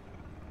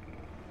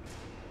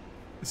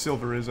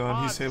 Silver is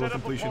on. He's Halo set up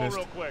a poll Completionist.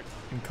 real quick.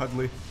 And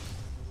Cuddly.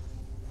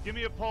 Give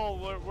me a poll.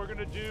 We're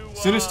gonna do.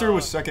 Sinister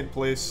was second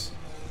place.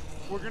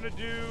 We're gonna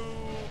do.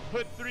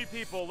 Put 3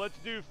 people. Let's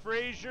do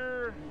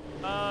Fraser,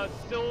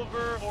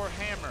 Silver, or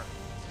Hammer.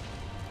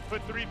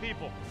 Put 3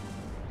 people.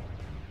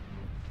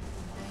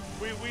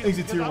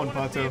 Exit tier 1 I want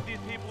to see Pato. if these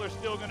people are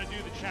still gonna do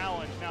the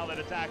challenge now that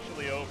it's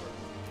actually over.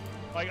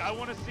 Like, I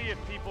want to see if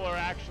people are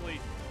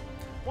actually.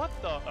 What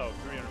the? Oh,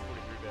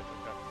 343 bits.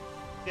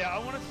 Okay. Yeah, I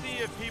want to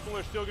see if people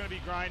are still gonna be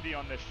grindy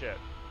on this shit.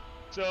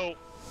 So.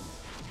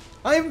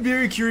 I'm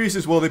very curious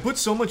as well. They put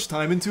so much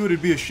time into it,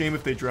 it'd be a shame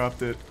if they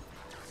dropped it.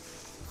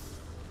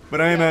 But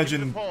I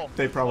imagine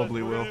they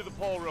probably We're will. gonna do the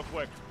poll real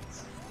quick.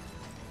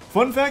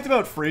 Fun fact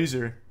about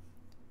Fraser.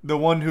 The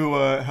one who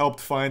helped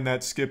find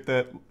that skip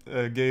that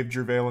gave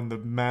Jervalen the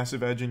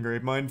massive edge in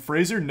Gravemind.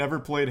 Fraser never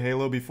played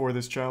Halo before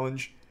this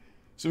challenge.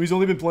 So he's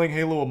only been playing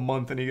Halo a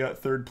month and he got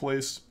 3rd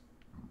place.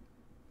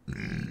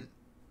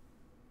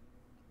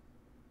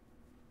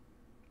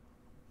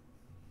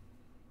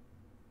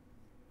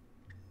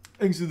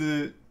 Thanks to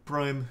the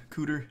Prime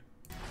Cooter.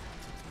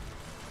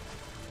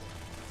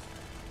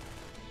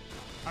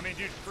 I mean,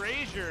 dude,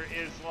 Fraser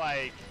is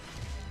like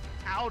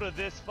out of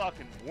this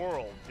fucking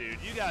world, dude.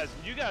 You guys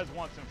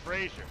want some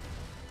Fraser?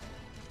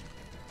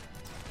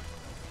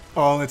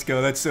 Oh, let's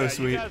go. That's so Yeah,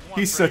 sweet. guys want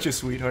He's such Fraser. a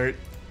sweetheart.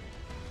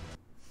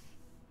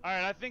 All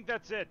right, I think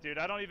that's it, dude.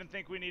 I don't even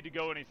think we need to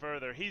go any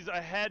further. He's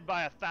ahead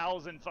by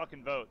 1,000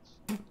 fucking votes.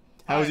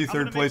 How was he I'm gonna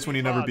 3rd make place when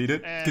he these never odds, beat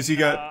it? and, Because he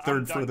got I'm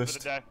 3rd done for the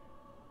furthest. day.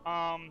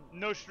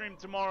 No stream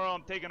tomorrow.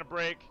 I'm taking a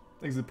break.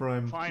 Thanks to the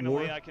Prime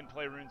Finally, War. I can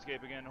play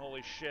RuneScape again.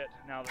 Holy shit!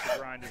 Now that the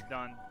grind is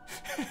done,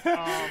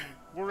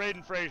 we're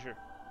raiding Fraser.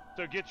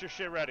 So get your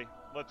shit ready.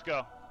 Let's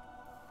go.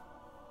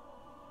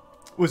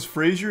 Was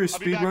Fraser a I'll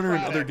be back speedrunner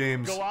in Friday. other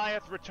games?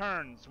 Goliath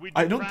returns. We do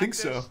I don't think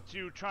practice so.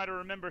 to try to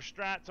remember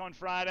strats on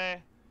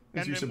Friday, Thanks,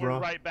 and then Yusuf we're Ra.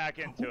 right back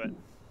into it.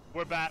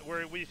 We're back.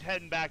 We're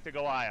heading back to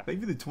Goliath.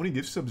 Thank you for the 20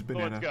 gift subs, So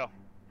Banana. let's go.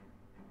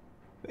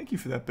 Thank you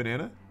for that,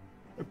 Banana.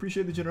 I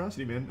appreciate the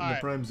generosity, man. And the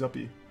Alright. Prime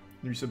Zuppy.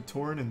 You sub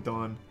Torn and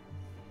Dawn.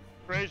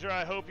 Fraser,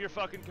 I hope your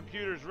fucking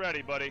computer's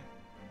ready, buddy.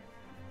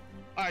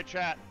 All right,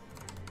 chat.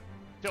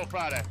 Till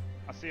Friday.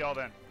 I'll see y'all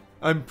then.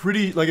 I'm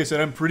pretty, like I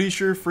said, I'm pretty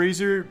sure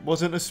Fraser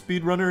wasn't a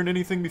speedrunner in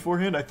anything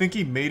beforehand. I think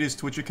he made his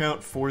Twitch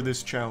account for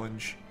this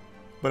challenge.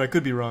 But I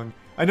could be wrong.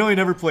 I know he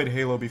never played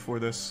Halo before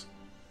this.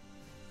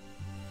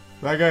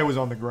 That guy was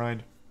on the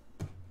grind.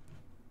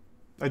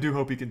 I do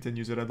hope he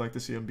continues it. I'd like to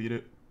see him beat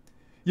it.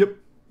 Yep,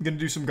 I'm gonna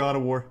do some God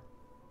of War.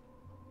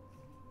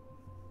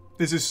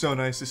 This is so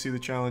nice to see the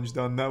challenge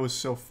done. That was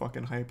so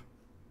fucking hype.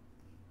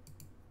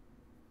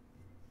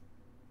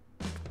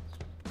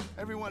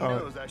 Everyone Oh,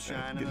 knows I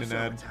shine in getting the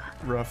an ad.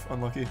 summertime. Rough,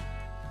 unlucky.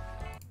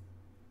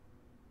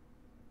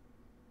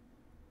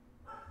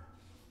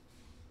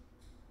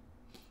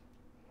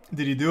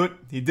 Did he do it?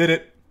 He did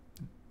it.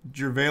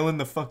 Jervalen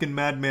the fucking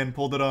madman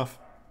pulled it off.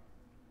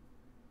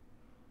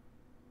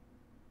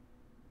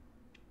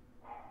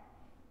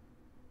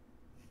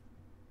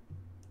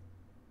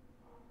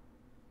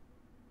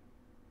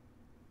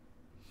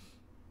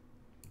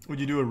 Would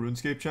you do a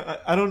RuneScape challenge?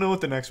 I don't know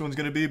what the next one's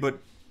gonna be, but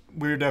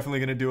we're definitely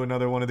gonna do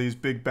another one of these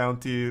big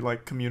bounty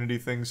like community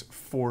things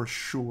for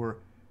sure.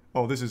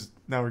 Oh, this is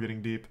now we're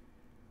getting deep.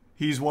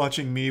 He's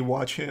watching me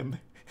watch him.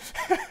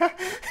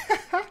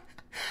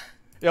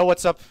 Yo,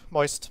 what's up,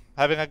 Moist?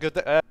 Having a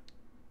good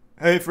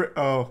Hey,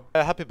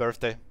 happy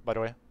birthday, by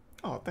the way.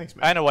 Oh, thanks,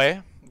 man.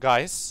 Anyway,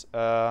 guys,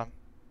 I'm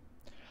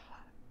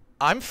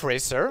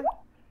Fraser,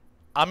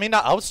 I'm in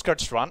an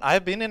outskirts run. I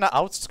have been in an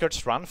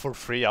outskirts run for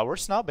 3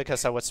 hours now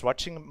because I was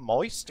watching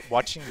Moist,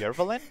 watching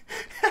Yervalin.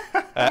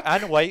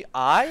 Anyway,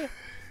 I'm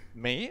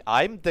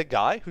the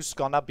guy who's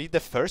gonna be the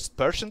first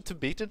person to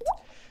beat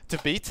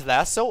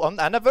Laso on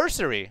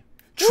anniversary.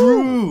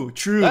 True,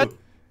 true. That-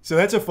 So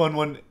that's a fun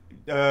one.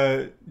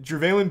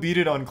 Jervalin beat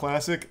it on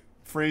Classic.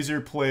 Fraser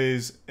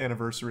plays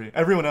Anniversary.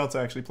 Everyone else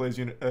actually plays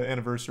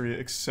Anniversary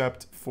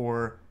except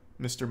for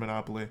Mr.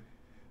 Monopoly.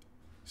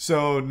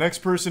 So next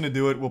person to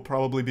do it will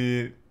probably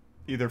be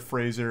either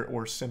Fraser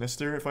or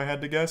Sinister, if I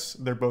had to guess.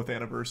 They're both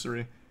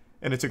Anniversary.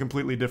 And it's a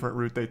completely different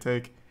route they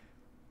take.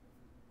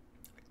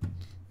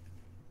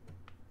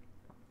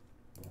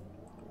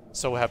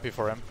 So happy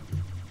for him.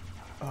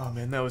 Oh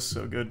man, that was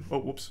so good. Oh,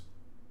 whoops.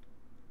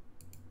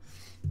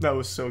 That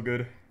was so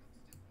good.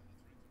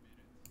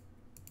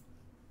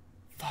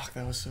 Fuck,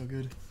 that was so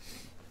good.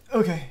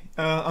 Okay,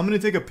 I'm gonna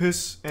take a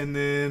piss and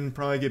then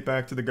probably get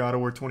back to the God of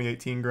War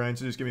 2018 grind,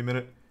 so just give me a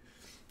minute.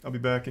 I'll be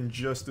back in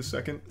just a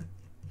second.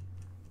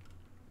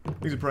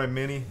 These are probably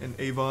Manny and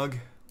Avog.